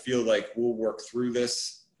I feel like we'll work through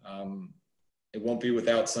this. It won't be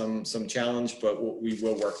without some challenge, but we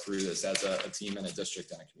will work through this as a team and a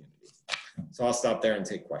district and a community. So I'll stop there and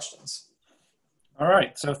take questions. All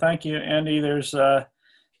right, so thank you, Andy. There's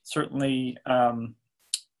certainly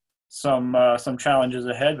some challenges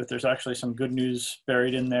ahead, but there's actually some good news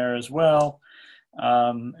buried in there as well.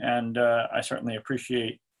 And I certainly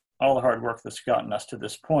appreciate all the hard work that's gotten us to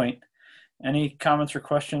this point. Any comments or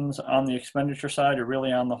questions on the expenditure side or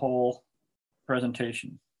really on the whole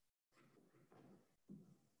presentation?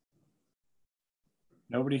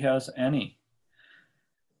 Nobody has any.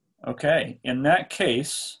 Okay, in that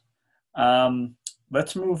case,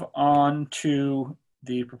 let's move on to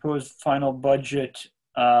the proposed final budget.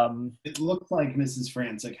 It looks like Mrs.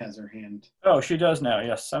 Francis has her hand. Oh, she does now,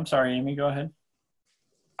 yes. I'm sorry, Amy, go ahead.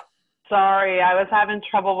 Sorry, I was having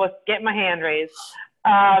trouble with getting my hand raised.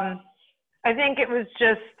 I think it was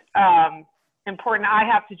just important. I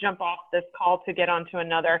have to jump off this call to get onto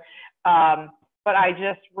another, but I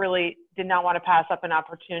just really did not want to pass up an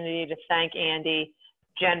opportunity to thank Andy,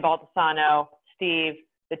 Jen Baltasano, Steve,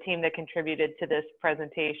 the team that contributed to this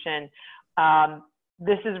presentation.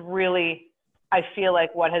 This is really, I feel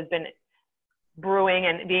like, what has been brewing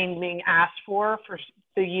and being asked for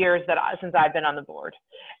the years since I've been on the board.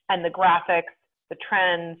 And the graphics, the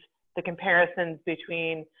trends, the comparisons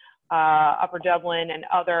between Upper Dublin and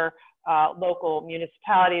other local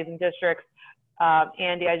municipalities and districts.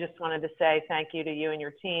 Andy, I just wanted to say thank you to you and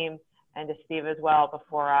your team, and to Steve as well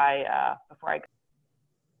before I go.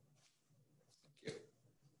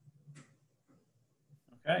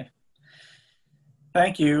 Okay,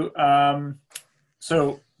 thank you.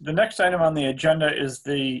 So the next item on the agenda is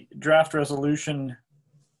the draft resolution.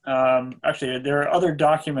 Actually, there are other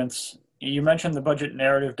documents. You mentioned the budget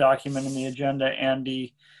narrative document in the agenda,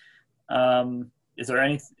 Andy. Is there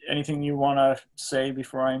anything you want to say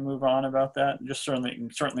before I move on about that? Just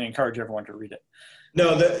certainly encourage everyone to read it.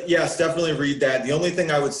 No, yes, definitely read that. The only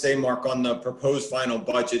thing I would say, Mark, on the proposed final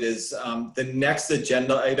budget is the next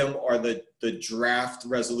agenda item are the draft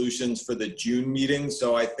resolutions for the June meeting.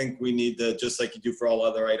 So I think we need to, just like you do for all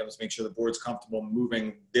other items, make sure the board's comfortable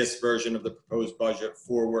moving this version of the proposed budget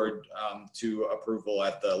forward to approval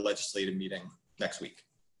at the legislative meeting next week.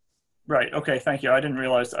 Right. Okay. Thank you. I didn't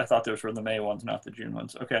realize. I thought those were the May ones, not the June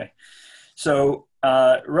ones. Okay. So,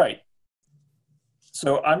 right.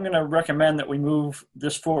 So I'm going to recommend that we move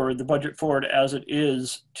this forward, the budget forward as it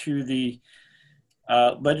is, to the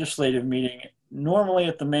legislative meeting. Normally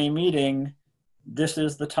at the May meeting, this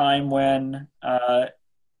is the time when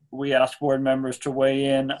we ask board members to weigh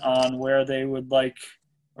in on where they would like,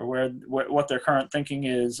 or what their current thinking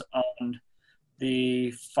is on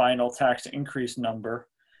the final tax increase number.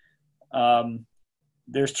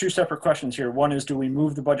 There's two separate questions here. One is, do we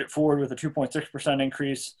move the budget forward with a 2.6%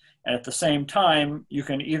 increase? And at the same time, you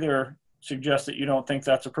can either suggest that you don't think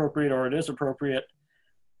that's appropriate or it is appropriate,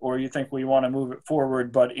 or you think we want to move it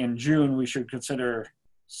forward, but in June we should consider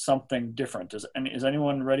something different. Is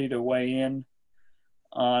anyone ready to weigh in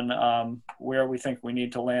on where we think we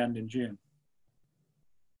need to land in June?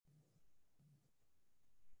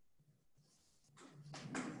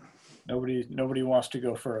 Nobody wants to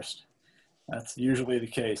go first. That's usually the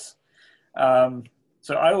case.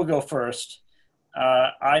 So I will go first.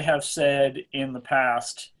 I have said in the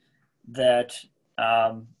past that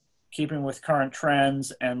keeping with current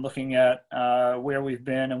trends and looking at where we've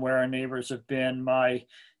been and where our neighbors have been, my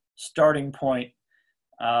starting point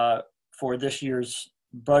for this year's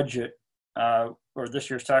budget or this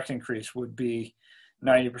year's tax increase would be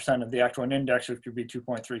 90% of the Act 1 index, which would be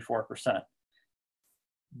 2.34%.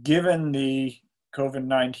 Given the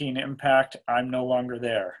COVID-19 impact, I'm no longer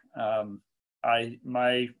there.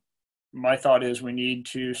 My thought is we need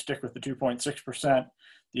to stick with the 2.6%.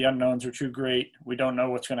 The unknowns are too great. We don't know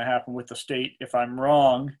what's going to happen with the state. If I'm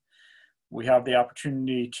wrong, we have the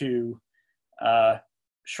opportunity to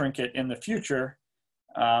shrink it in the future.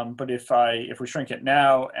 But if we shrink it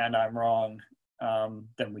now and I'm wrong,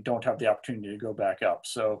 then we don't have the opportunity to go back up.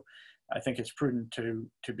 So I think it's prudent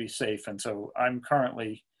to be safe. And so I'm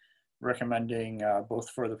currently recommending both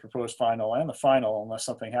for the proposed final and the final, unless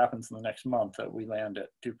something happens in the next month, that we land at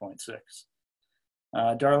 2.6.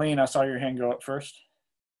 Darlene, I saw your hand go up first.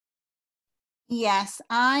 Yes,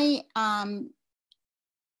 I am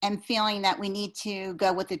feeling that we need to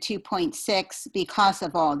go with the 2.6 because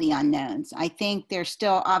of all the unknowns. I think there's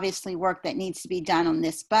still obviously work that needs to be done on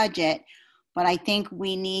this budget, but I think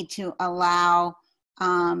we need to allow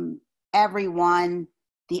everyone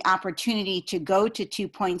the opportunity to go to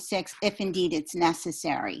 2.6 if indeed it's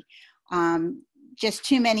necessary. Just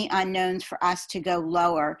too many unknowns for us to go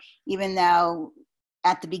lower, even though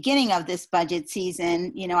at the beginning of this budget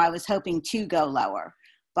season, you know, I was hoping to go lower,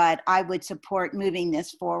 but I would support moving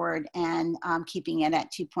this forward and keeping it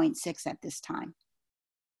at 2.6 at this time.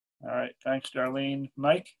 All right, thanks, Darlene.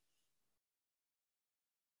 Mike?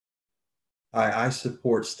 I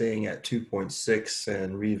support staying at 2.6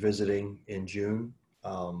 and revisiting in June.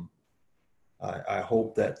 I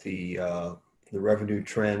hope that the revenue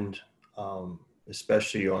trend,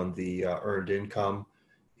 especially on the earned income,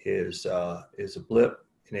 is a blip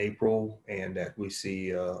in April, and that we see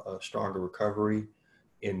a stronger recovery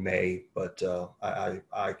in May. But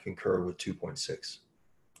I concur with 2.6.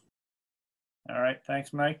 All right,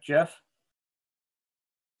 thanks, Mike. Jeff?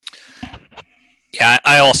 Yeah,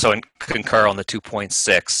 I also concur on the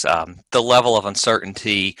 2.6. The level of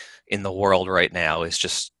uncertainty in the world right now is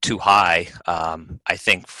just too high, I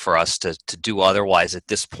think, for us to do otherwise at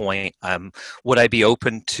this point. Would I be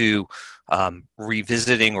open to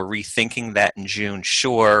revisiting or rethinking that in June?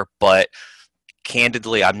 Sure, but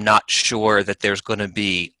candidly, I'm not sure that there's going to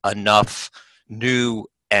be enough new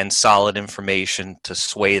and solid information to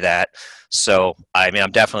sway that. So, I mean,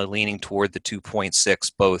 I'm definitely leaning toward the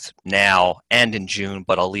 2.6 both now and in June,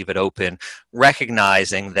 but I'll leave it open,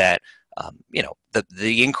 recognizing that, you know,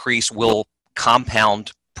 the increase will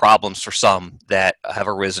compound problems for some that have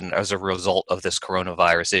arisen as a result of this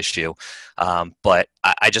coronavirus issue. But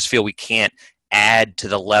I just feel we can't add to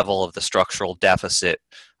the level of the structural deficit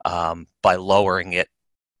by lowering it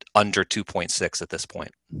under 2.6 at this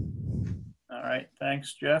point. All right,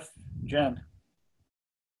 thanks, Jeff. Jen?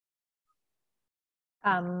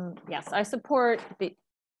 Yes, I support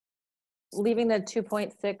leaving the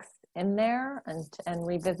 2.6 in there and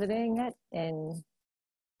revisiting it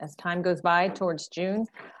as time goes by towards June.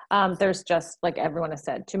 There's just, like everyone has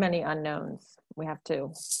said, too many unknowns. We have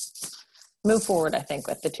to move forward, I think,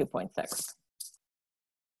 with the 2.6.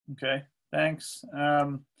 Okay, thanks.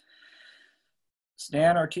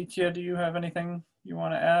 Stan or Titia, do you have anything you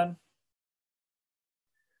want to add?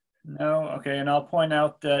 No? Okay, and I'll point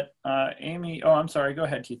out that Amy, oh, I'm sorry, go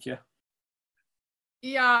ahead, Titia.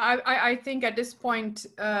 Yeah, I think at this point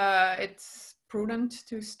it's prudent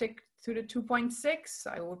to stick to the 2.6.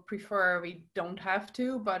 I would prefer we don't have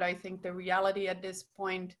to, but I think the reality at this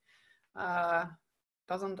point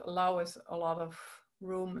doesn't allow us a lot of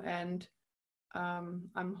room, and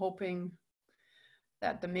I'm hoping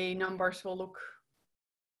that the May numbers will look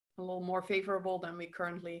a little more favorable than we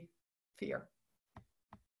currently fear.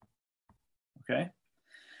 Okay.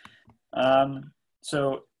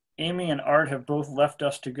 So Amy and Art have both left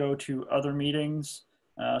us to go to other meetings,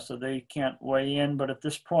 so they can't weigh in. But at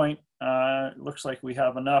this point, it looks like we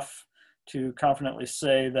have enough to confidently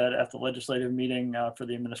say that at the legislative meeting for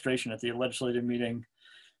the administration, at the legislative meeting,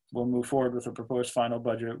 we'll move forward with a proposed final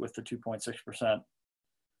budget with the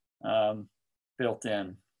 2.6% built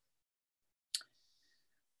in.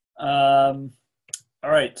 All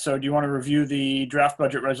right, so do you want to review the draft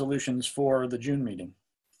budget resolutions for the June meeting?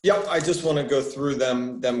 Yep, I just want to go through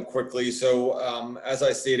them quickly. So as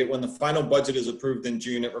I stated, when the final budget is approved in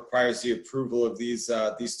June, it requires the approval of these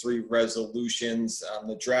three resolutions.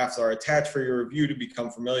 The drafts are attached for your review to become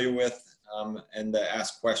familiar with and to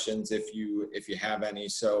ask questions if you have any.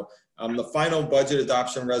 So the final budget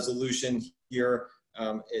adoption resolution here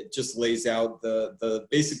It just lays out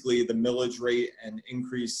basically the millage rate and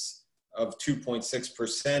increase of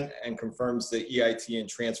 2.6% and confirms the EIT and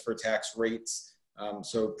transfer tax rates.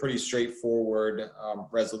 So pretty straightforward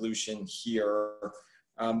resolution here.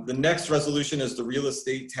 The next resolution is the real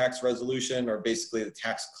estate tax resolution, or basically the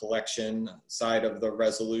tax collection side of the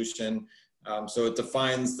resolution. So it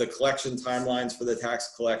defines the collection timelines for the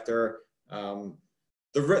tax collector.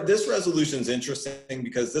 This resolution is interesting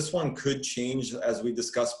because this one could change, as we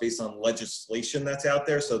discussed, based on legislation that's out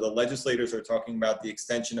there. So the legislators are talking about the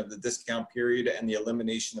extension of the discount period and the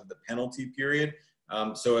elimination of the penalty period.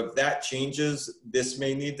 So if that changes, this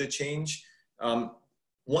may need to change.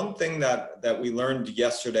 One thing that we learned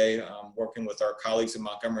yesterday, working with our colleagues in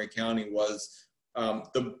Montgomery County, was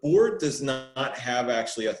the board does not have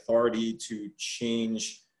actually authority to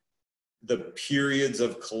change the periods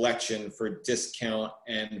of collection for discount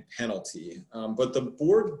and penalty. But the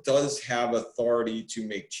board does have authority to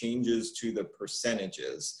make changes to the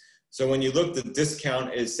percentages. So when you look, the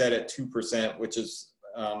discount is set at 2%, which is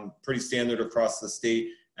pretty standard across the state.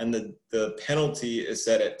 And the penalty is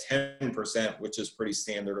set at 10%, which is pretty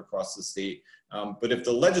standard across the state. But if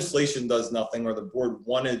the legislation does nothing, or the board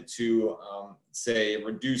wanted to say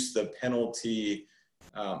reduce the penalty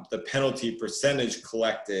percentage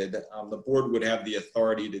collected, the board would have the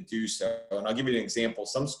authority to do so. And I'll give you an example.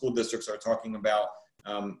 Some school districts are talking about,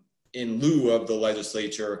 in lieu of the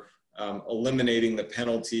legislature, eliminating the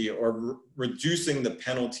penalty or reducing the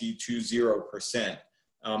penalty to 0%.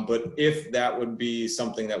 But if that would be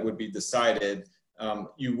something that would be decided,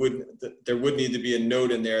 there would need to be a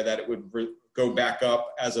note in there that it would go back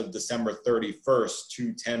up as of December 31st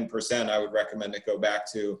to 10%. I would recommend it go back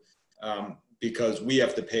to, because we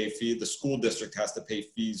have to pay the school district has to pay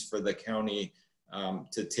fees for the county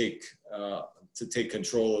to take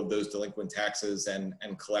control of those delinquent taxes and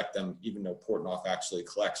collect them, even though Portnoy actually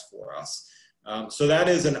collects for us. So that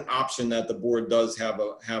is an option that the board does have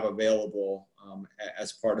available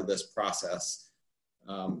as part of this process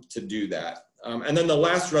to do that. And then the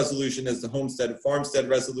last resolution is the homestead farmstead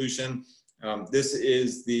resolution. This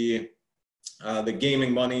is the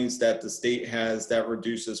gaming monies that the state has that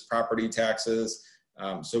reduces property taxes.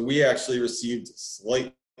 So we actually received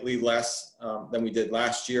slightly less than we did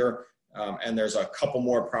last year. And there's a couple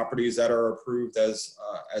more properties that are approved as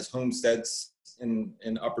homesteads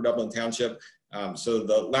in Upper Dublin Township. So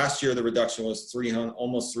the last year, the reduction was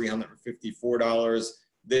almost $354.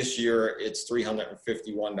 This year, it's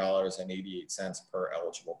 $351.88 per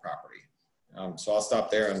eligible property. So I'll stop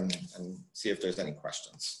there and see if there's any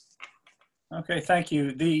questions. Okay, thank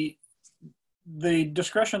you. The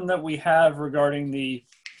discretion that we have regarding the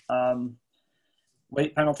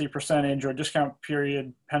late penalty percentage or discount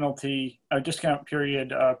period penalty, discount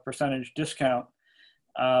period percentage discount,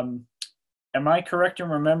 am I correct in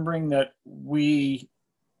remembering that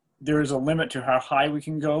there is a limit to how high we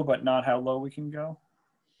can go, but not how low we can go?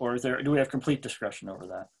 Or do we have complete discretion over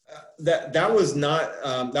that? That was not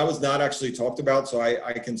actually talked about, so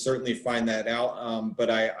I can certainly find that out. But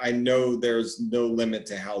I know there's no limit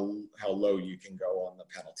to how low you can go on the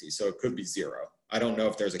penalty, so it could be 0. I don't know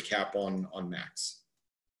if there's a cap on max.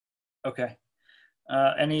 Okay.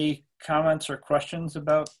 Any comments or questions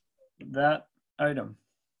about that item?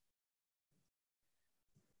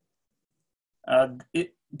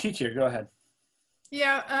 Teacher, go ahead.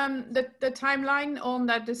 Yeah, the timeline on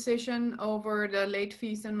that decision over the late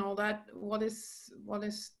fees and all that, what is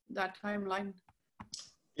that timeline?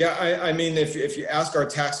 Yeah, I mean, if you ask our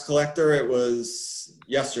tax collector, it was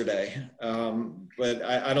yesterday. But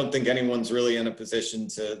I don't think anyone's really in a position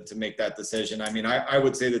to make that decision. I mean, I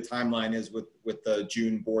would say the timeline is with the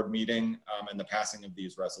June board meeting and the passing of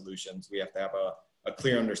these resolutions. We have to have a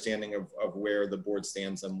clear understanding of where the board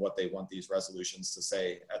stands and what they want these resolutions to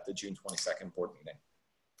say at the June 22nd board meeting.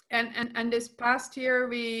 And this past year,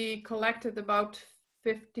 we collected about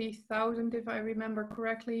 50,000, if I remember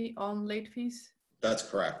correctly, on late fees? That's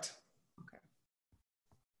correct.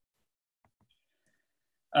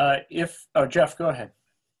 Okay. Jeff, go ahead.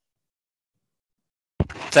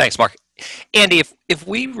 Thanks, Mark. Andy, if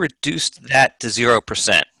we reduced that to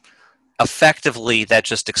 0%, effectively that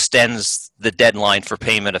just extends the deadline for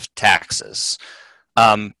payment of taxes.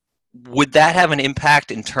 Would that have an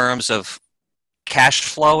impact in terms of cash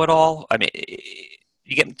flow at all? I mean,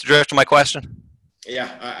 you get the drift of my question?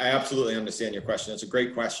 Yeah, I absolutely understand your question. It's a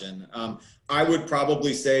great question. I would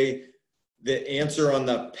probably say the answer on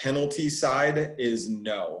the penalty side is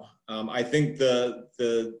no. I think the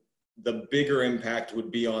bigger impact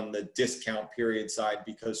would be on the discount period side,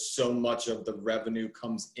 because so much of the revenue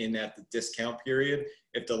comes in at the discount period.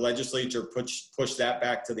 if the legislature pushed that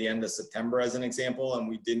back to the end of September as an example, and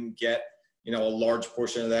we didn't get, you know, a large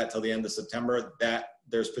portion of that till the end of September, that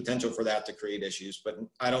there's potential for that to create issues. But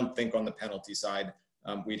I don't think on the penalty side,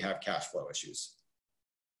 we'd have cash flow issues.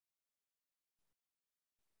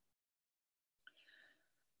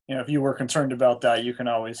 You know, if you were concerned about that, you can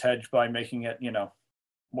always hedge by making it, you know,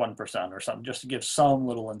 1% or something, just to give some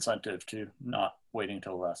little incentive to not waiting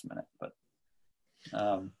till the last minute. But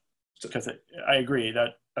because I agree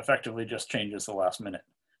that effectively just changes the last minute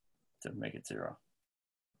to make it 0.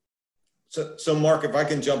 So Mark, if I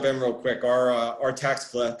can jump in real quick, our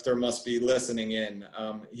tax collector must be listening in.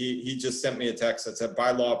 He just sent me a text that said,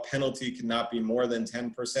 by law, penalty cannot be more than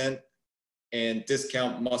 10%, and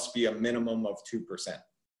discount must be a minimum of 2%.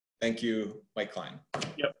 Thank you, Mike Klein.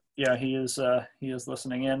 Yep. Yeah, he is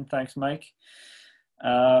listening in. Thanks, Mike.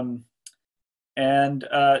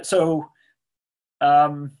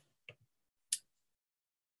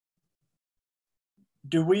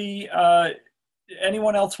 Do we,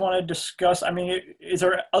 anyone else want to discuss? I mean, is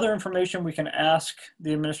there other information we can ask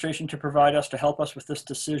the administration to provide us to help us with this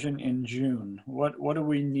decision in June? What do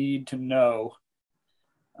we need to know?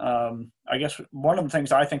 I guess one of the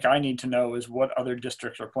things I think I need to know is what other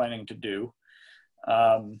districts are planning to do.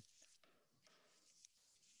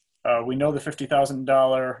 We know the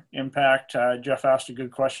 $50,000 impact. Jeff asked a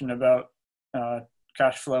good question about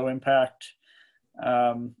cash flow impact.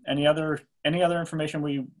 Any other information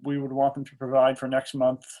we would want them to provide for next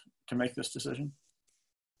month to make this decision?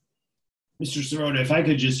 Mr. Sirota, if I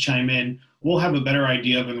could just chime in, we'll have a better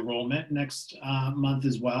idea of enrollment next month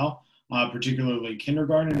as well, particularly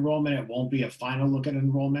kindergarten enrollment. It won't be a final look at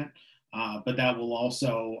enrollment, but that will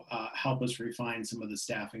also help us refine some of the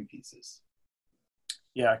staffing pieces.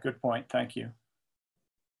 Yeah, good point. Thank you.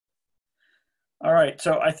 All right,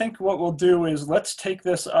 so I think what we'll do is let's take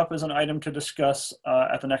this up as an item to discuss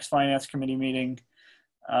at the next Finance Committee meeting.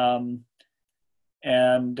 And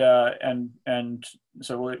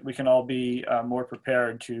so we can all be more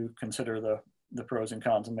prepared to consider the pros and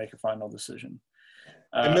cons and make a final decision.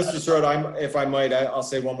 And Mr. Sirota, if I might, I'll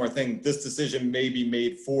say one more thing. This decision may be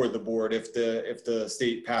made for the board if the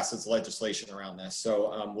state passes legislation around this.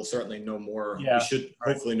 So we'll certainly know more. Yeah, we should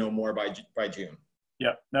hopefully know more by June.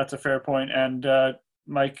 Yeah, that's a fair point. And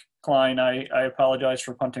Mike Klein, I apologize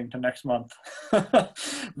for punting to next month,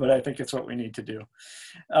 but I think it's what we need to do.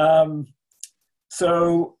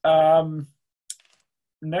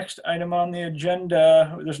 Next item on the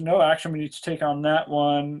agenda, there's no action we need to take on that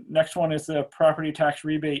one. Next one is the property tax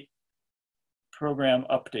rebate program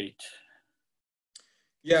update.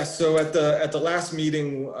 Yeah, so at the last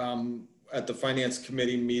meeting, at the Finance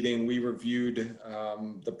Committee meeting, we reviewed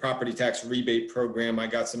the property tax rebate program. I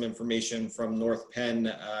got some information from North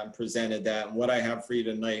Penn, presented that. And what I have for you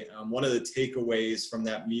tonight, one of the takeaways from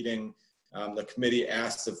that meeting, the committee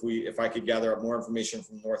asked if I could gather up more information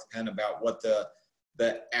from North Penn about what the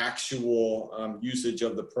actual usage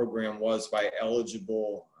of the program was by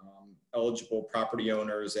eligible property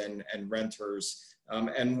owners and renters.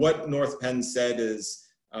 And what North Penn said is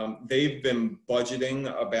they've been budgeting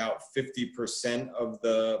about 50% of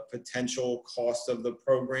the potential cost of the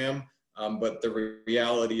program, but the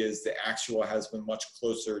reality is the actual has been much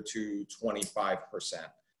closer to 25%.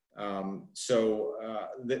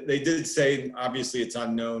 They did say, obviously it's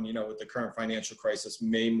unknown, you know, with the current financial crisis,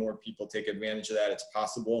 may more people take advantage of that? It's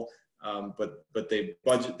possible, but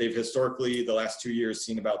they've historically, the last 2 years,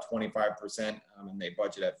 seen about 25%, and they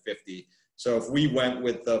budget at 50. So if we went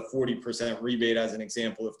with the 40% rebate as an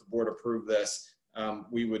example, if the board approved this,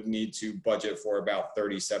 we would need to budget for about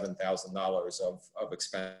 $37,000 of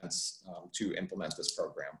expense to implement this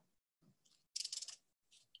program.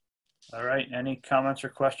 All right, any comments or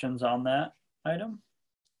questions on that item?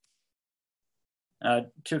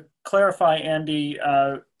 To clarify, Andy,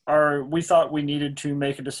 we thought we needed to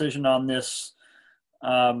make a decision on this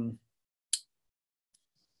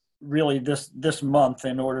really this month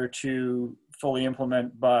in order to fully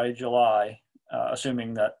implement by July,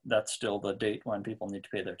 assuming that that's still the date when people need to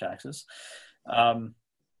pay their taxes. Is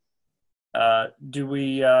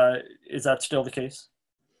that still the case?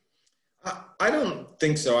 I don't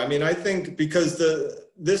think so. I mean, I think because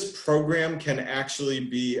this program can actually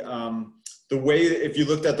be the way, if you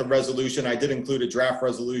looked at the resolution, I did include a draft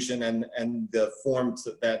resolution and the forms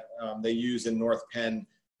that they use in North Penn.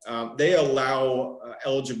 They allow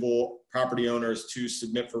eligible property owners to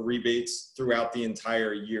submit for rebates throughout the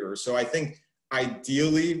entire year. So I think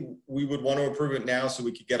ideally we would want to approve it now so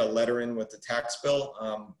we could get a letter in with the tax bill.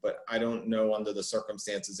 But I don't know under the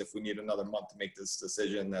circumstances if we need another month to make this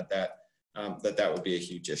decision that would be a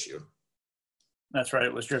huge issue. That's right.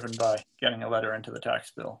 It was driven by getting a letter into the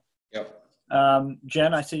tax bill. Yep.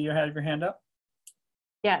 Jen, I see you had your hand up.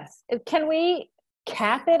 Yes. Can we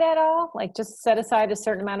cap it at all? Like just set aside a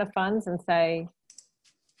certain amount of funds and say,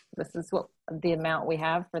 this is what the amount we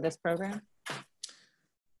have for this program?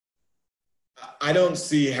 I don't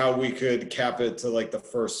see how we could cap it to like the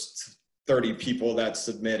first 30 people that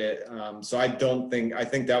submit it. So I think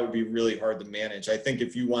that would be really hard to manage. I think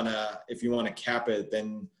if you want to cap it,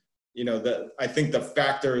 then, you know, I think the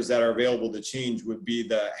factors that are available to change would be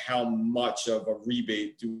how much of a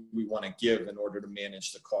rebate do we want to give in order to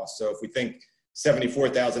manage the cost. So if we think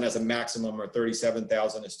 74,000 as a maximum or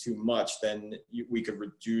 37,000 is too much, then we could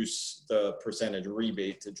reduce the percentage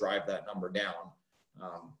rebate to drive that number down,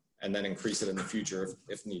 and then increase it in the future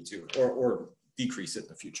if need to, or decrease it in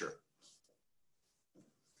the future.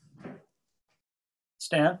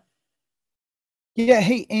 Stan? Yeah.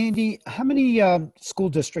 Hey, Andy, how many school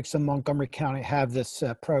districts in Montgomery County have this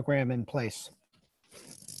program in place?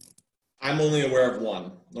 I'm only aware of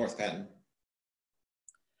one, North Penn.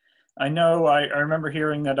 I know, I remember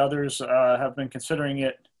hearing that others have been considering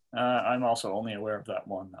it. I'm also only aware of that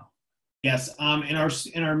one, though. Yes,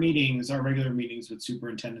 in our meetings, our regular meetings with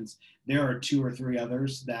superintendents, there are 2 or 3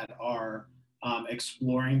 others that are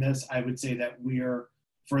exploring this. I would say that we are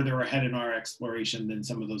further ahead in our exploration than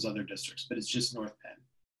some of those other districts, but it's just North Penn.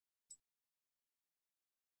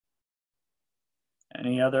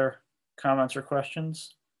 Any other comments or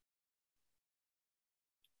questions?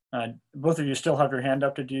 Both of you still have your hand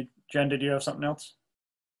up. Jen, did you have something else?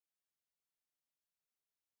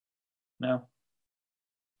 No?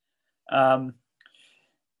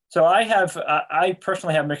 So I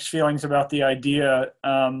personally have mixed feelings about the idea.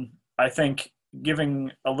 I think giving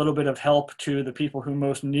a little bit of help to the people who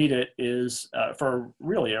most need it is, for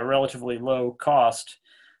really a relatively low cost,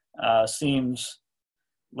 seems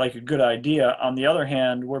like a good idea. On the other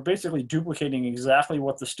hand, we're basically duplicating exactly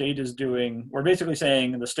what the state is doing. We're basically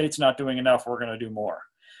saying the state's not doing enough, we're going to do more.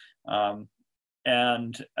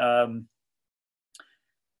 And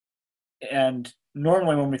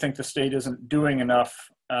normally when we think the state isn't doing enough,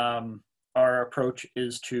 our approach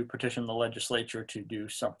is to petition the legislature to do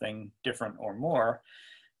something different or more.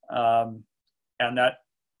 And that,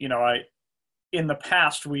 you know, in the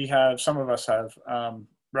past, some of us have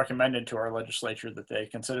recommended to our legislature that they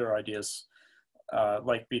consider ideas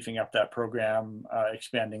like beefing up that program,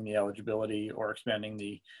 expanding the eligibility, or expanding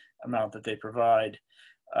the amount that they provide.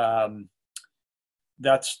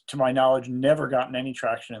 That's, to my knowledge, never gotten any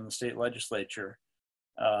traction in the state legislature.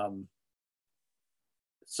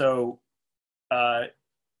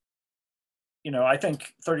 You know, I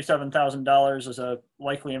think $37,000 is a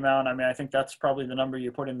likely amount. I mean, I think that's probably the number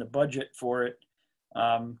you put in the budget for it,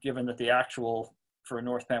 given that the actual for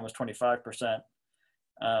North Penn was 25%.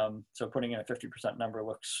 So putting in a 50% number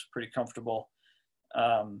looks pretty comfortable.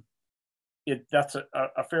 That's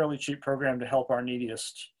a fairly cheap program to help our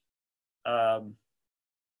neediest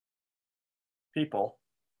people.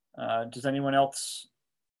 Does anyone else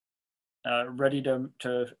ready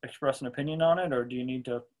to express an opinion on it, or do you need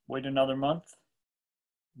to wait another month?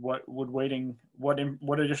 What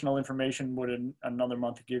additional information would another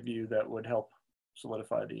month give you that would help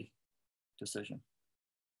solidify the decision?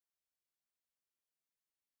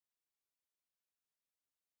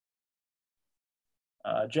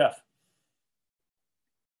 Jeff.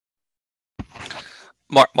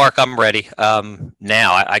 Mark, I'm ready.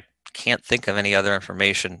 Now, I can't think of any other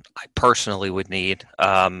information I personally would need.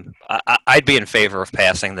 I'd be in favor of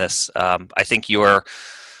passing this. I think your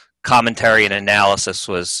commentary and analysis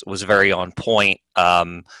was very on point.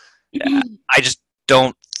 I just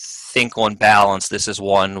don't think on balance this is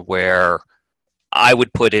one where I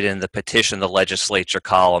would put it in the petition the legislature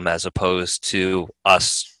column as opposed to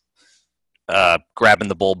us grabbing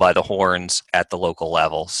the bull by the horns at the local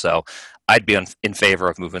level. So I'd be in favor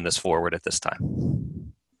of moving this forward at this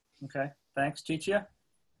time. Okay, thanks. Titia?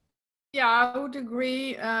 Yeah, I would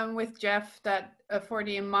agree with Jeff that for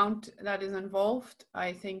the amount that is involved,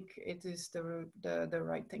 I think it is the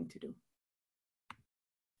right thing to do.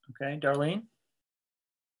 Okay, Darlene?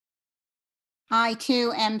 I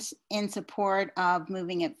too am in support of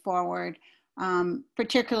moving it forward,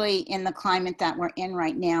 particularly in the climate that we're in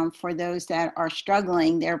right now. For those that are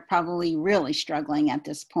struggling, they're probably really struggling at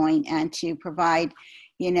this point, and to provide,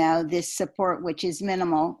 you know, this support, which is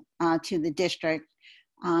minimal to the district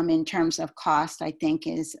in terms of cost, I think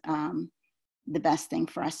is the best thing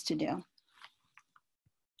for us to do.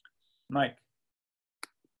 Mike?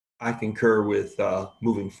 I concur with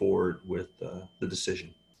moving forward with the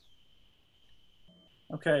decision.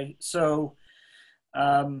 Okay, so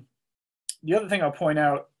the other thing I'll point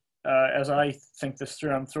out as I think this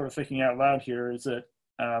through, I'm sort of thinking out loud here, is that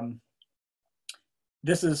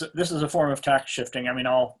this is a form of tax shifting. I mean,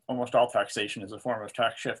 almost all taxation is a form of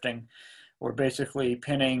tax shifting. We're basically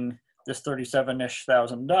pinning this $37-ish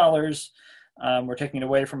thousand. We're taking it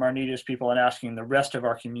away from our neediest people and asking the rest of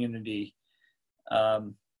our community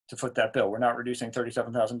to foot that bill. We're not reducing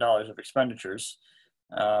 $37,000 of expenditures.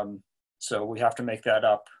 So we have to make that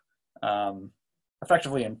up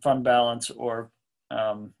effectively in fund balance, or,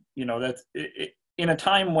 you know, that in a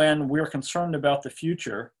time when we're concerned about the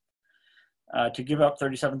future, to give up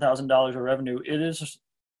 $37,000 of revenue, it is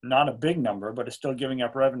not a big number, but it's still giving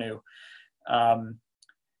up revenue. And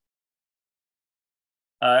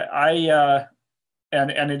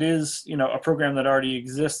it is, you know, a program that already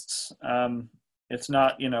exists. It's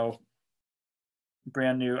not, you know,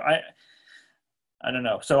 brand new. I don't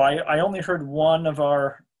know. So I only heard one of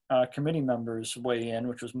our committee members weigh in,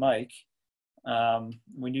 which was Mike.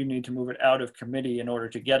 We do need to move it out of committee in order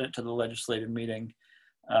to get it to the legislative meeting.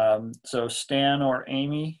 So Stan or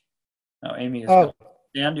Amy? No, Amy is.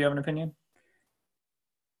 Stan, do you have an opinion?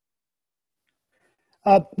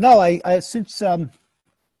 No, I since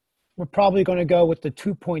we're probably going to go with the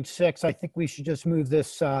 2.6, I think we should just move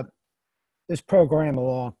this this program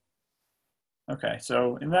along. Okay,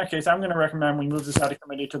 so in that case, I'm going to recommend we move this out of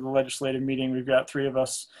committee to the legislative meeting. We've got 3 of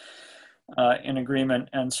us in agreement,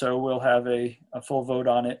 and so we'll have a full vote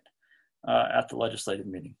on it at the legislative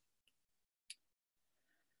meeting.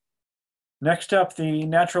 Next up, the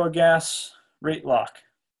natural gas rate lock.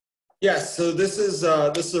 Yes, so this is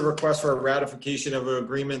a request for a ratification of an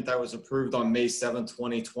agreement that was approved on May 7,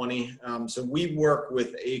 2020. So we work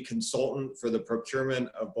with a consultant for the procurement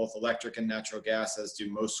of both electric and natural gas, as do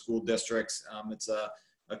most school districts. It's a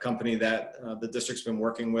company that the district's been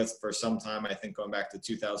working with for some time, I think going back to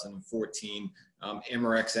 2014,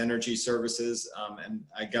 Amerex Energy Services. And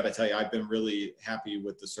I gotta tell you, I've been really happy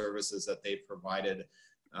with the services that they provide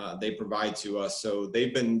to us. So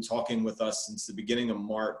they've been talking with us since the beginning of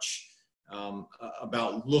March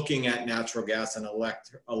about looking at natural gas and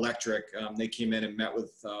electric. They came in and met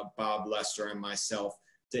with Bob Lester and myself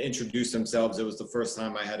to introduce themselves. It was the first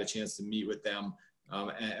time I had a chance to meet with them,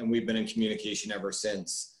 and we've been in communication ever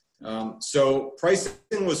since. So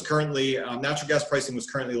pricing was currently, natural gas pricing was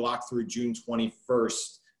currently locked through June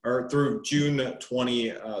 21st, or through June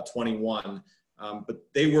 2021. But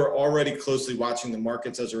they were already closely watching the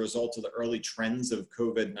markets as a result of the early trends of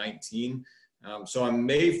COVID-19. So on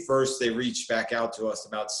May 1st, they reached back out to us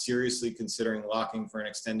about seriously considering locking for an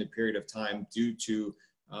extended period of time due to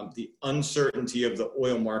the uncertainty of the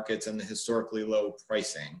oil markets and the historically low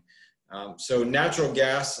pricing. So natural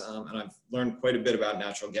gas, and I've learned quite a bit about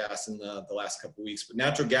natural gas in the last couple of weeks, but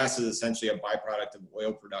natural gas is essentially a byproduct of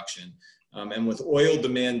oil production. And with oil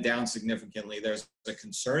demand down significantly, there's a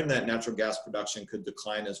concern that natural gas production could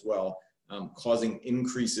decline as well, causing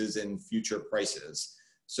increases in future prices.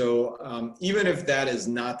 So even if that is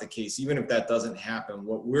not the case, even if that doesn't happen,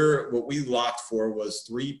 what we locked for was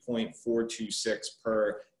 3.426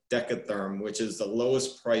 per decatherm, which is the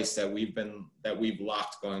lowest price that we've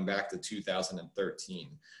locked going back to 2013.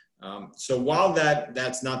 So while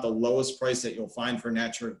that's not the lowest price that you'll find for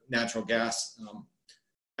natural gas,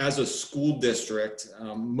 as a school district,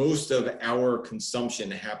 most of our consumption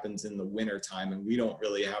happens in the winter time, and we don't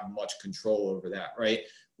really have much control over that, right?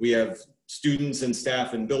 We have students and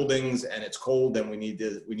staff in buildings, and it's cold, and we need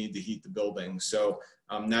to heat the building. So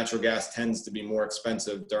natural gas tends to be more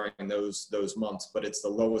expensive during those months, but it's the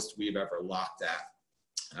lowest we've ever locked at.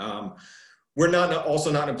 We're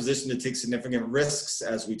also not in a position to take significant risks.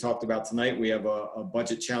 As we talked about tonight, we have a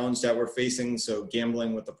budget challenge that we're facing. So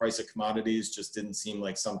gambling with the price of commodities just didn't seem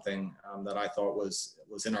like something that I thought was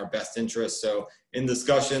in our best interest. So in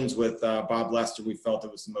discussions with Bob Lester, we felt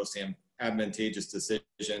it was the most advantageous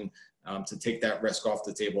decision to take that risk off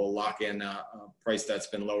the table, lock in a price that's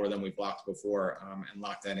been lower than we've locked before, and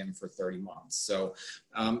lock that in for 30 months. So,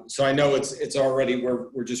 so I know it's already,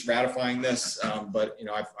 we're just ratifying this, but you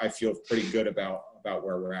know, I feel pretty good about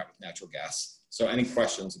where we're at with natural gas. So any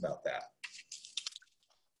questions about that?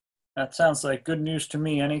 That sounds like good news to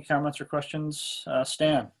me. Any comments or questions?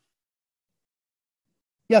 Stan?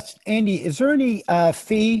 Yes, Andy, is there any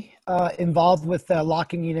fee involved with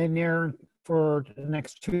locking it in there for the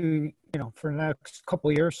next for the next couple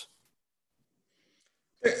of years?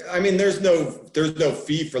 I mean, there's no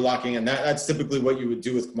fee for locking in. That's typically what you would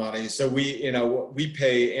do with commodities. So we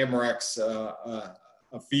pay Amerex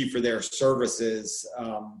a fee for their services,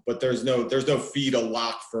 but there's no fee to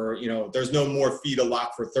lock for, there's no more fee to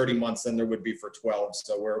lock for 30 months than there would be for 12.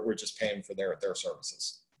 So we're just paying for their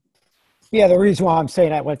services. Yeah, the reason why I'm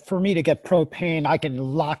saying that, for me to get propane, I can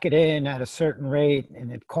lock it in at a certain rate, and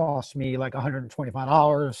it costs me like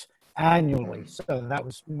 $125 annually. So that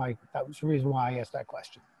was the reason why I asked that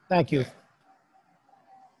question. Thank you.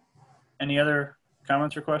 Any other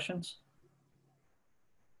comments or questions?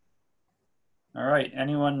 All right,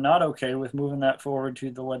 anyone not okay with moving that forward to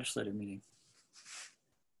the legislative meeting?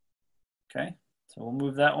 Okay, so we'll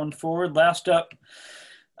move that one forward. Last up,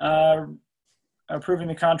 approving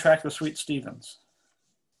the contract with Sweet Stevens.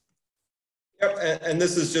 Yep, and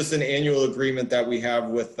this is just an annual agreement that we have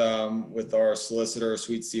with our solicitor,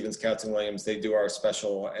 Sweet Stevens, Katz & Williams. They do our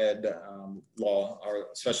special ed law, our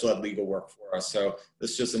special ed legal work for us. So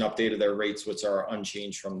this is just an update of their rates, which are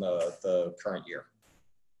unchanged from the current year.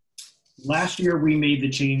 Last year, we made the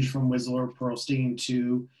change from Whistler Pearlstein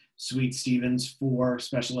to Sweet Stevens for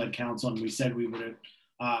special ed counsel, and we said we would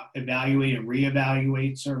evaluate and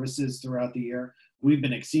reevaluate services throughout the year. We've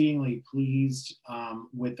been exceedingly pleased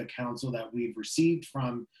with the counsel that we've received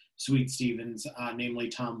from Sweet Stevens, namely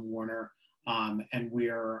Tom Warner, and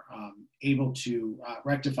we're able to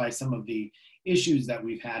rectify some of the issues that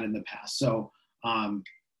we've had in the past. So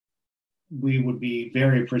we would be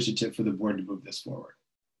very appreciative for the board to move this forward.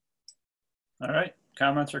 All right,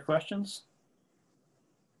 comments or questions?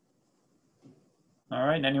 All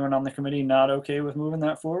right, anyone on the committee not okay with moving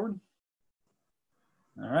that forward?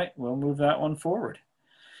 All right, we'll move that one forward.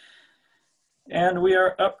 And we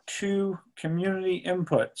are up to community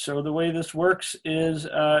input. So the way this works is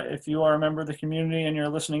if you are a member of the community and you're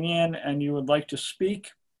listening in and you would like to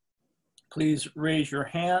speak, please raise your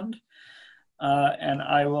hand and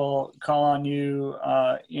I will call on you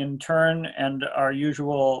in turn, and our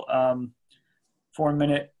usual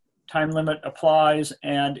 4-minute time limit applies.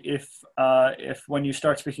 And if when you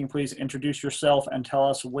start speaking, please introduce yourself and tell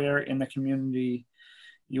us where in the community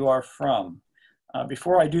you are from.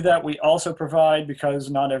 Before I do that, we also provide, because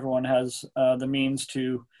not everyone has the means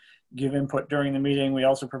to give input during the meeting, we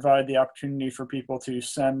also provide the opportunity for people to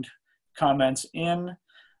send comments in.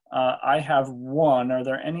 I have one. Are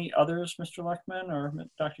there any others, Mr. Leckman or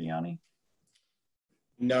Dr. Yanni?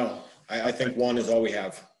 No, I think one is all we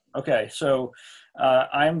have. Okay, so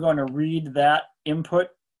I'm going to read that input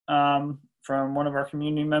from one of our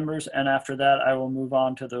community members, and after that I will move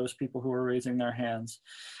on to those people who are raising their hands.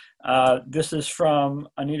 This is from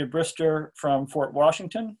Anita Brister from Fort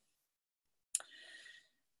Washington.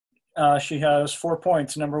 She has 4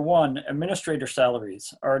 points. Number 1, administrator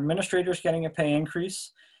salaries. Are administrators getting a pay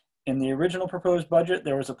increase? In the original proposed budget,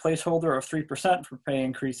 there was a placeholder of 3% for pay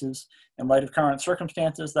increases. In light of current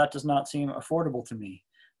circumstances, that does not seem affordable to me.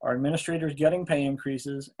 Are administrators getting pay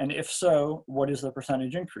increases? And if so, what is the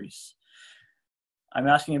percentage increase? I'm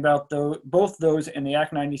asking about both those in the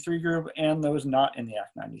Act 93 group and those not in the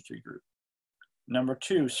Act 93 group. Number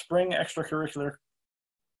 2, spring extracurricular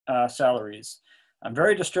salaries. I'm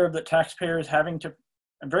very disturbed by the taxpayers having to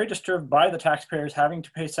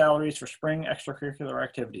pay salaries for spring extracurricular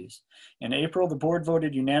activities. In April, the board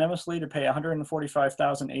voted unanimously to pay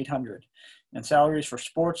 $145,800 in salaries for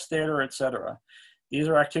sports, theater, etc. These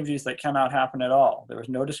are activities that cannot happen at all. There was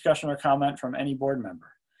no discussion or comment from any board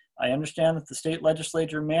member. I understand that the state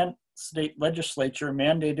legislature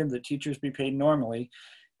mandated that teachers be paid normally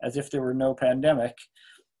as if there were no pandemic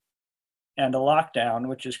and a lockdown,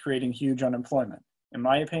 which is creating huge unemployment. In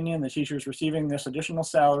my opinion, the teachers receiving this additional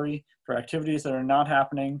salary for activities that are not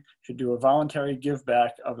happening should do a voluntary give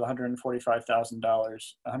back of the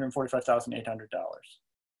 $145,800.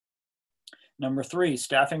 Number 3,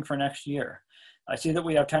 staffing for next year. I see that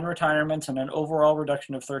we have 10 retirements and an overall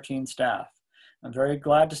reduction of 13 staff. I'm very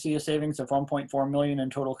glad to see a savings of $1.4 million in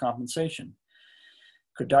total compensation.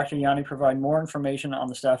 Could Dr. Yanni provide more information on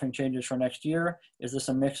the staffing changes for next year? Is this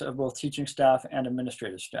a mix of both teaching staff and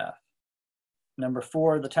administrative staff? Number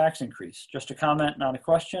 4, the tax increase. Just a comment, not a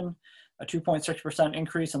question. A 2.6%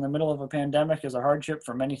 increase in the middle of a pandemic is a hardship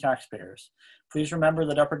for many taxpayers. Please remember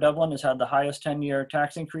that Upper Dublin has had the highest 10-year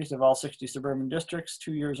tax increase of all 60 suburban districts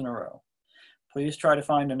 2 years in a row. Please try to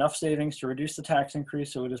find enough savings to reduce the tax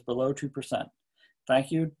increase so it is below 2%. Thank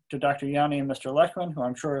you to Dr. Yanni and Mr. Leckman, who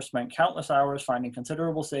I'm sure have spent countless hours finding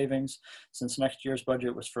considerable savings since next year's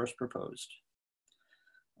budget was first proposed.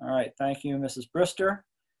 All right, thank you, Mrs. Brister.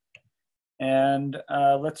 And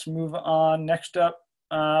let's move on. Next up,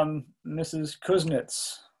 Mrs.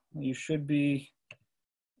 Kuznets. You should be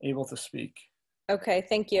able to speak. Okay,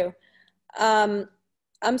 thank you.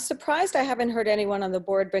 I'm surprised I haven't heard anyone on the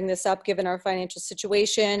board bring this up given our financial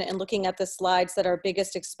situation and looking at the slides that our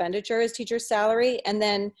biggest expenditure is teacher salary. And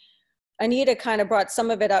then Anita kind of brought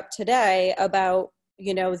some of it up today about,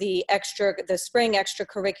 you know, the spring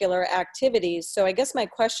extracurricular activities. So I guess my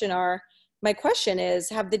question my question is,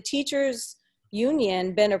 have the teachers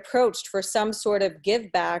union been approached for some sort of give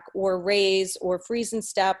back or raise or freeze and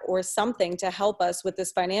step or something to help us with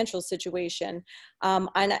this financial situation? And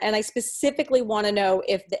I specifically want to know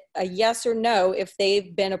if a yes or no, if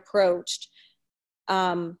they've been approached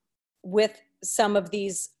with some of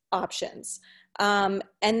these options. And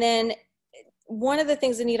then one of the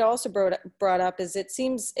things Anita also brought up is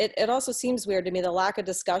it also seems weird to me, the lack of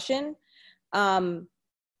discussion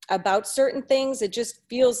about certain things. It just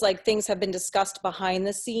feels like things have been discussed behind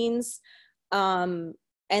the scenes, and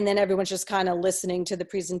then everyone's just kind of listening to the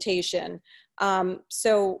presentation.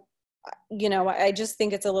 So, you know, I just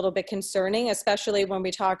think it's a little bit concerning, especially when we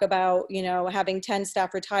talk about, you know, having 10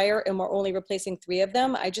 staff retire and we're only replacing 3 of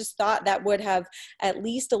them. I just thought that would have at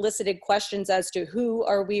least elicited questions as to who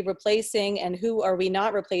are we replacing and who are we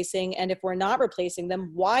not replacing, and if we're not replacing them,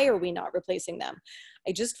 why are we not replacing them?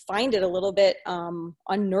 I just find it a little bit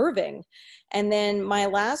unnerving. And then my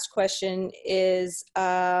last question is,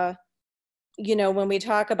 you know, when we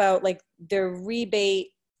talk about like the rebate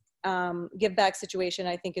give back situation,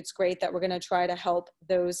 I think it's great that we're going to try to help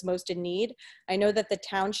those most in need. I know that the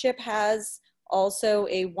township has also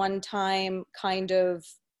a one-time kind of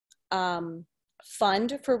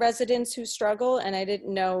fund for residents who struggle, and I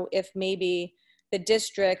didn't know if maybe the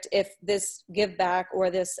district, if this give back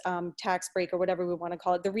or this tax break or whatever we want to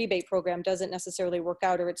call it, the rebate program doesn't necessarily work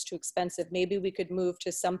out or it's too expensive, maybe we could move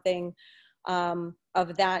to something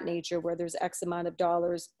of that nature where there's X amount of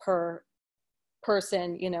dollars per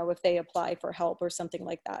person, you know, if they apply for help or something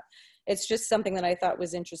like that. It's just something that I thought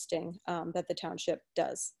was interesting that the township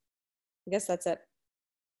does. I guess that's it.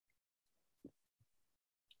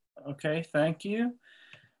 Okay, thank you.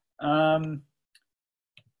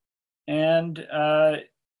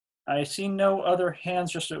 I see no other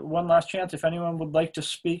hands, just one last chance. If anyone would like to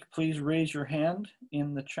speak, please raise your hand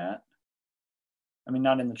in the chat. I mean,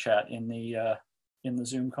 not in the chat, in the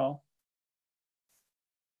Zoom call.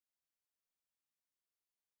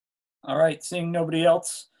 All right, seeing nobody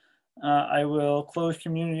else, I will close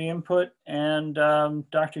community input. And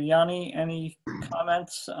Dr. Yanni, any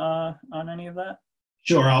comments on any of that?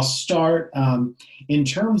 Sure, I'll start. In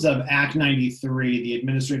terms of Act 93, the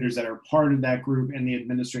administrators that are part of that group and the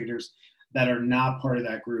administrators that are not part of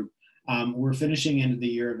that group, we're finishing end of the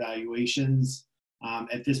year evaluations.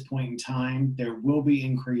 At this point in time, there will be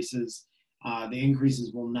increases. The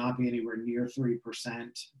increases will not be anywhere near 3%.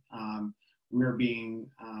 We're being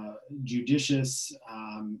judicious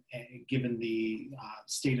given the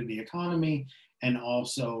state of the economy and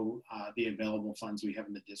also the available funds we have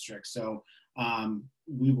in the district. So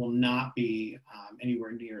we will not be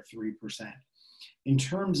anywhere near 3%. In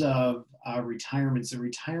terms of retirements, the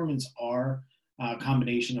retirements are a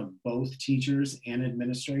combination of both teachers and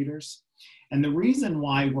administrators. And the reason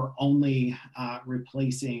why we're only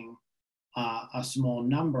replacing a small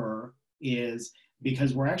number is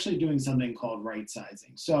because we're actually doing something called right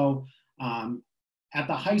sizing. So at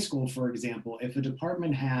the high school, for example, if a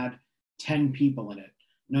department had 10 people in it,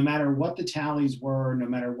 no matter what the tallies were, no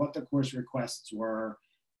matter what the course requests were,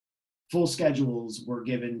 full schedules were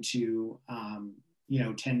given to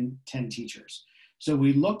 10 teachers. So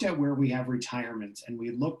we looked at where we have retirements and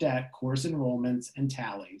we looked at course enrollments and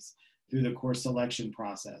tallies through the course selection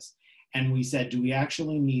process. And we said, do we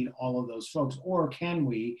actually need all of those folks, or can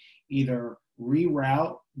we either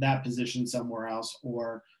reroute that position somewhere else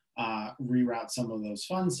or reroute some of those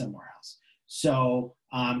funds somewhere else? So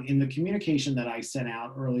in the communication that I sent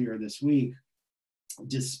out earlier this week,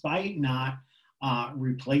 despite not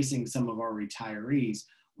replacing some of our retirees,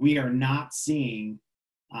 we are not seeing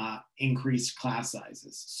increased class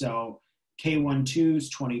sizes. So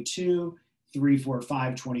K1-2s 22,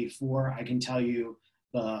 3-4-5 24. I can tell you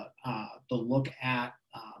the look at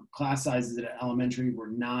class sizes at elementary,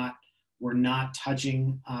 we're not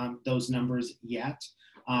touching those numbers yet.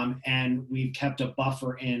 And we've kept a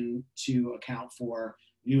buffer in to account for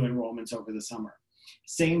new enrollments over the summer.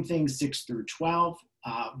 Same thing 6 through 12.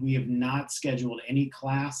 We have not scheduled any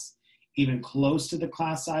class even close to the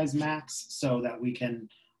class size max so that we can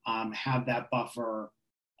have that buffer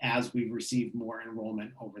as we receive more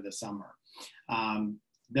enrollment over the summer.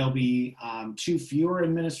 There'll be 2 fewer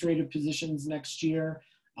administrative positions next year.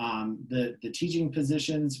 The teaching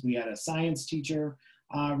positions, we had a science teacher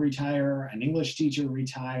retire, an English teacher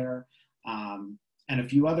retire, and a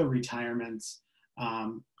few other retirements.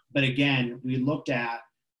 But again, we looked at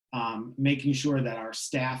making sure that our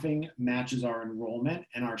staffing matches our enrollment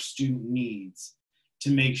and our student needs to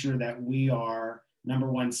make sure that we are, number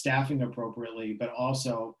one, staffing appropriately, but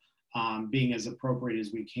also being as appropriate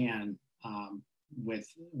as we can with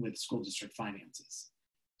school district finances.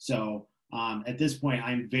 So At this point,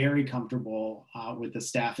 I'm very comfortable with the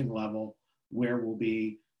staffing level where we'll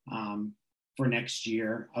be for next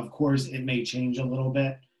year. Of course, it may change a little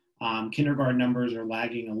bit. Kindergarten numbers are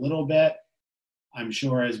lagging a little bit. I'm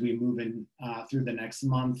sure as we move in through the next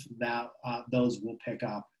month that those will pick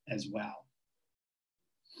up as well.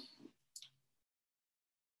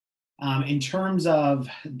 In terms of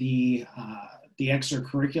the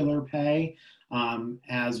extracurricular pay,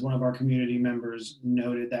 as one of our community members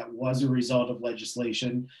noted, that was a result of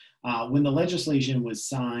legislation. When the legislation was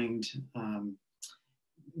signed,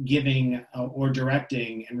 giving or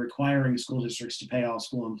directing and requiring school districts to pay all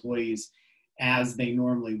school employees as they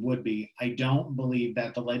normally would be, I don't believe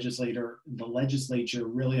that the legislature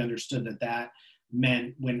really understood that that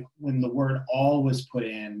meant when the word all was put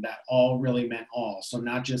in, that all really meant all. So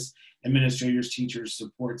not just administrators, teachers,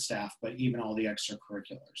 support staff, but even all the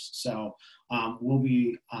extracurriculars. So we'll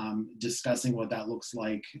be discussing what that looks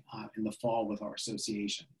like in the fall with our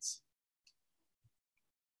associations.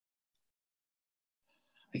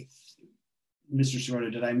 Mr. Sirota,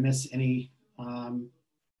 did I miss any?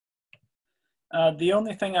 The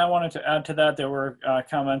only thing I wanted to add to that, there were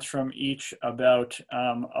comments from each about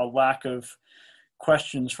a lack of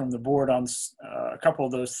questions from the board on a couple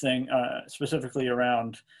of those things, specifically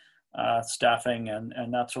around staffing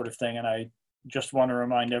and that sort of thing. And I just want to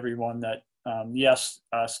remind everyone that yes,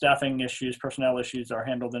 staffing issues, personnel issues are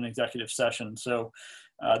handled in executive session. So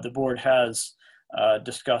the board has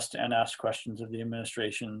discussed and asked questions of the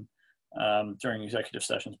administration during executive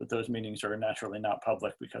sessions, but those meetings are naturally not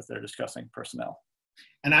public because they're discussing personnel.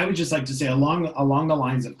 And I would just like to say along the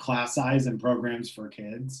lines of class size and programs for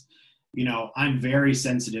kids, you know, I'm very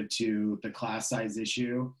sensitive to the class size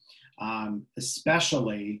issue,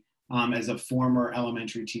 especially as a former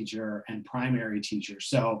elementary teacher and primary teacher.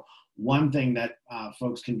 So one thing that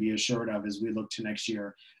folks can be assured of as we look to next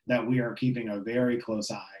year, that we are keeping a very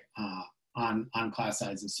close eye on class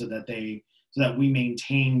sizes so that we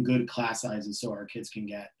maintain good class sizes so our kids can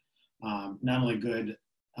get not only good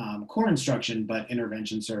core instruction, but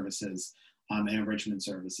intervention services and enrichment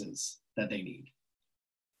services that they need.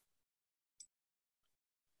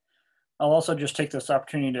 I'll also just take this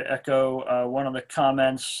opportunity to echo one of the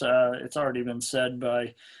comments. It's already been said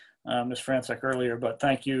by Ms. Franczek earlier, but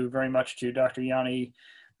thank you very much to Dr. Yanni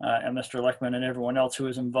and Mr. Leckman and everyone else who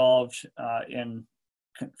is involved in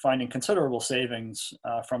finding considerable savings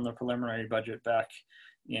from the preliminary budget back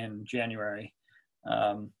in January.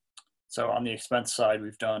 So on the expense side,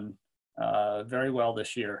 we've done very well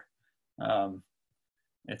this year.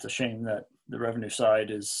 It's a shame that the revenue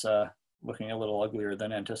side is looking a little uglier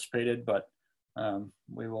than anticipated, but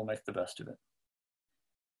we will make the best of it.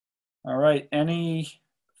 All right, any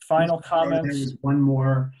final comments? There's one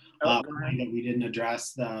more point that we didn't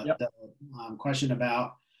address, the question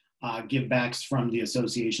about givebacks from the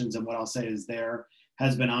associations. And what I'll say is there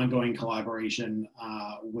has been ongoing collaboration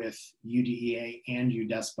with UDEA and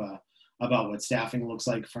UDESPA about what staffing looks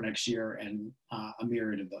like for next year and a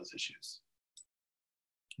myriad of those issues.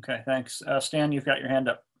 Okay, thanks. Stan, you've got your hand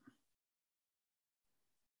up.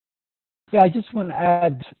 Yeah, I just want to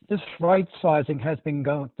add, this right sizing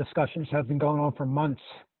discussions have been going on for months.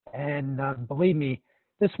 And believe me,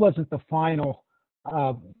 this wasn't the final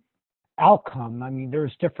outcome. I mean,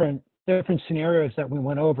 there's different scenarios that we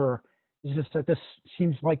went over. It's just that this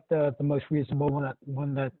seems like the most reasonable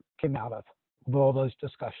one that came out of all those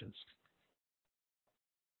discussions.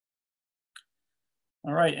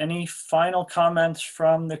 All right, any final comments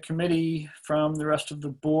from the committee, from the rest of the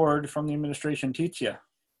board, from the administration? Titia?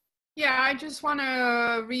 Yeah, I just want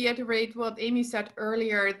to reiterate what Amy said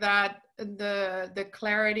earlier, that the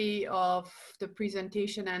clarity of the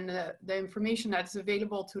presentation and the information that's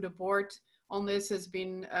available to the board on this has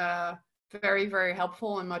been very, very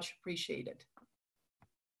helpful and much appreciated.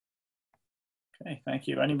 Okay, thank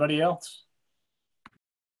you. Anybody else?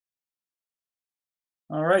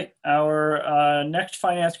 All right, our next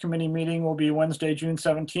Finance Committee meeting will be Wednesday, June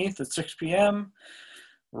 17th at 6 p.m.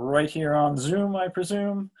 right here on Zoom, I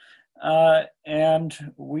presume.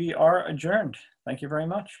 And we are adjourned. Thank you very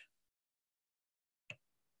much.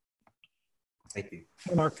 Thank you.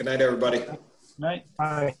 Good night, everybody. Good night.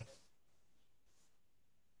 Bye.